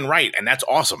up being right, and that's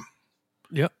awesome.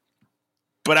 Yep.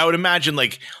 But I would imagine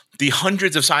like the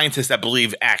hundreds of scientists that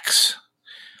believe X,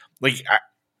 like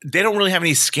they don't really have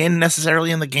any skin necessarily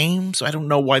in the game, so I don't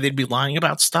know why they'd be lying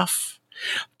about stuff.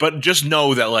 But just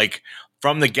know that like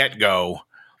from the get-go,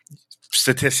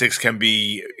 statistics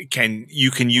you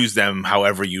can use them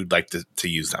however you'd like to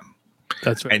use them.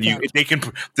 That's right. And they can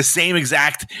the same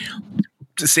exact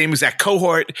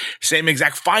cohort, same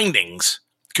exact findings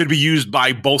could be used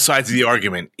by both sides of the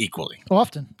argument equally.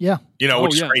 Often, yeah.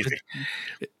 Which is crazy.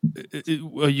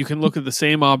 You can look at the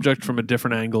same object from a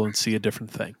different angle and see a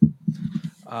different thing.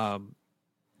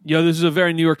 This is a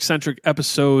very New York-centric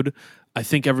episode. I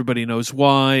think everybody knows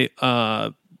why.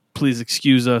 Please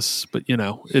excuse us, but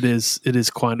it is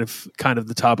kind of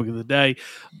the topic of the day.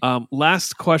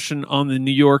 Last question on the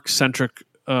New York-centric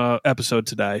episode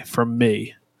today from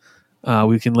me.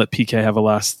 We can let PK have a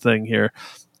last thing here.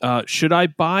 Should I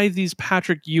buy these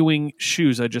Patrick Ewing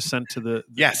shoes I just sent to the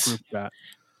group chat?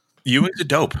 Ewing's a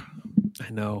dope.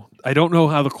 I know. I don't know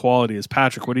how the quality is.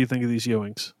 Patrick, what do you think of these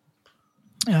Ewings?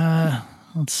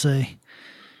 Let's see.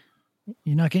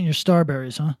 You're not getting your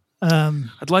Starberries, huh?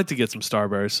 I'd like to get some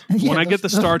Starberries. Yeah, when I get the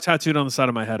star tattooed on the side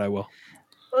of my head, I will.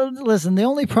 Listen, the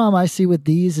only problem I see with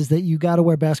these is that you got to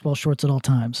wear basketball shorts at all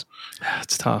times.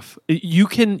 It's tough.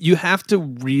 You have to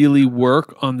really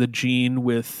work on the jean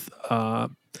with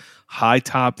high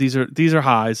top. These are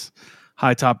highs,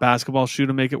 high top basketball shoe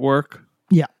to make it work.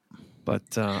 Yeah,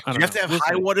 but I don't you have to have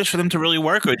high waters for them to really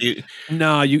work, or do you?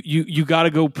 No, you got to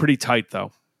go pretty tight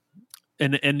though.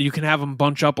 And you can have them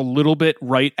bunch up a little bit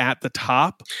right at the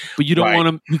top, but you don't want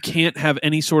them. You can't have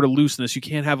any sort of looseness. You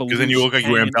can't have a because then you look like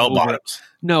you're wearing bell bottoms.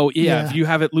 No, if you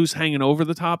have it loose hanging over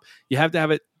the top, you have to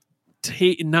have it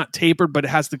not tapered, but it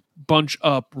has to bunch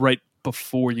up right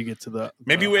before you get to the.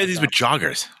 Maybe wear these with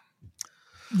joggers.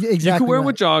 Exactly. You can wear them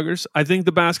with joggers. I think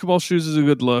the basketball shoes is a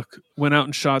good look. Went out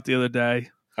and shot the other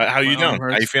day. How you doing?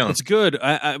 How you feeling? It's good.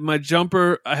 My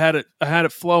jumper, I had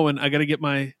it flowing. I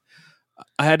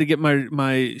had to get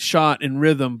my shot in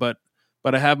rhythm, but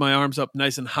I have my arms up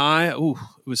nice and high. Ooh,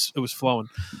 it was flowing.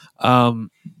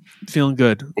 Feeling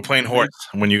good. We're playing horse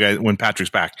when Patrick's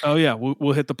back. Oh yeah,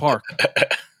 we'll hit the park.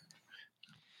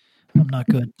 I'm not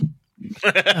good.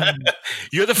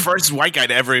 You're the first white guy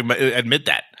to ever admit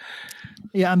that.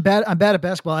 Yeah, I'm bad at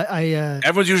basketball.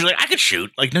 Everyone's usually like, I could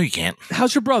shoot. Like, no, you can't.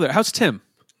 How's your brother? How's Tim?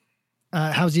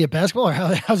 How's he at basketball, or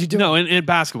how's he doing? No, in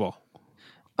basketball.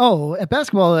 Oh, at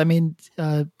basketball, I mean,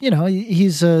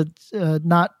 he's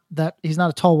not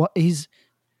a tall. He's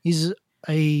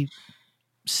a he's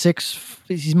 6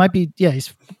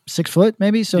 foot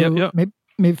maybe. So Yep.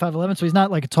 maybe 5'11". So he's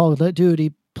not like a tall dude.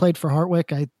 He played for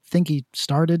Hartwick. I think he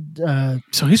started.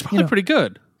 So he's probably pretty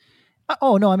good.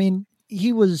 Oh no, I mean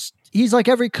he's like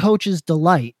every coach's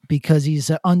delight because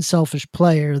he's an unselfish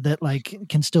player that like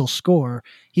can still score.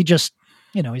 He just,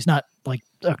 he's not like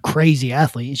a crazy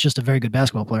athlete. He's just a very good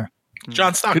basketball player.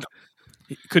 John Stockton.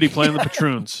 Could he play in the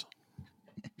Patroons?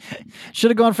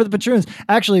 Should have gone for the Patroons.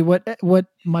 Actually, what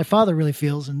my father really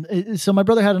feels, and so my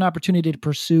brother had an opportunity to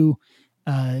pursue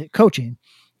coaching,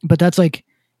 but that's like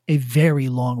a very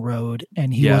long road,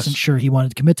 and he wasn't sure he wanted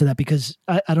to commit to that because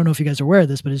I don't know if you guys are aware of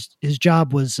this, but his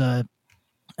job was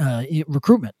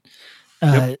recruitment.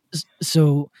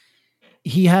 So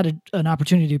he had an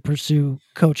opportunity to pursue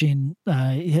coaching.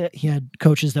 He had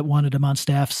coaches that wanted him on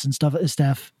staffs and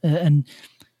stuff. And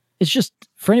it's just,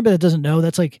 for anybody that doesn't know,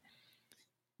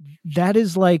 that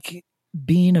is like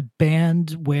being a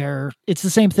band where it's the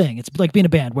same thing. It's like being a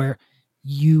band where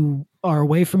you are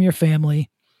away from your family.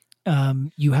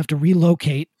 You have to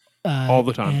relocate all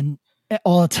the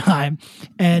time,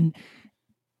 and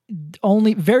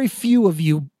only very few of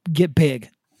you get big.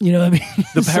 You know what I mean?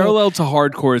 The parallel to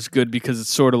hardcore is good because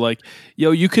it's sort of like,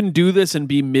 you can do this and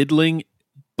be middling,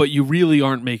 but you really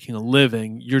aren't making a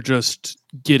living. You're just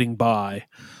getting by.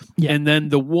 Yeah. And then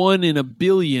the 1 in a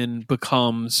billion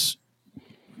becomes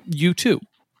U2,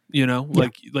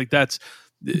 like that's,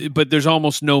 but there's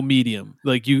almost no medium.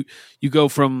 Like you go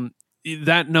from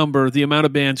that number, the amount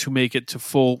of bands who make it to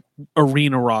full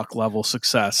arena rock level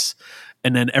success,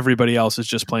 and then everybody else is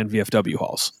just playing VFW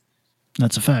halls.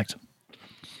 That's a fact.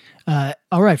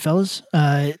 All right, fellas.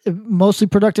 Mostly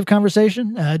productive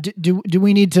conversation. Do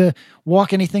we need to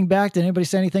walk anything back? Did anybody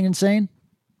say anything insane?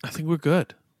 I think we're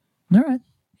good. All right.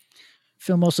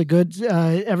 Feel mostly good.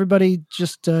 Everybody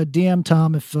just DM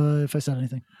Tom if I said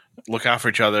anything. Look out for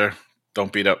each other.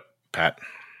 Don't beat up Pat.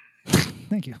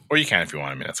 Thank you. Or you can if you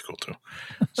want. I mean, that's cool too.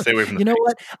 Stay away from the You know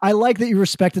what? I like that you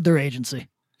respected their agency.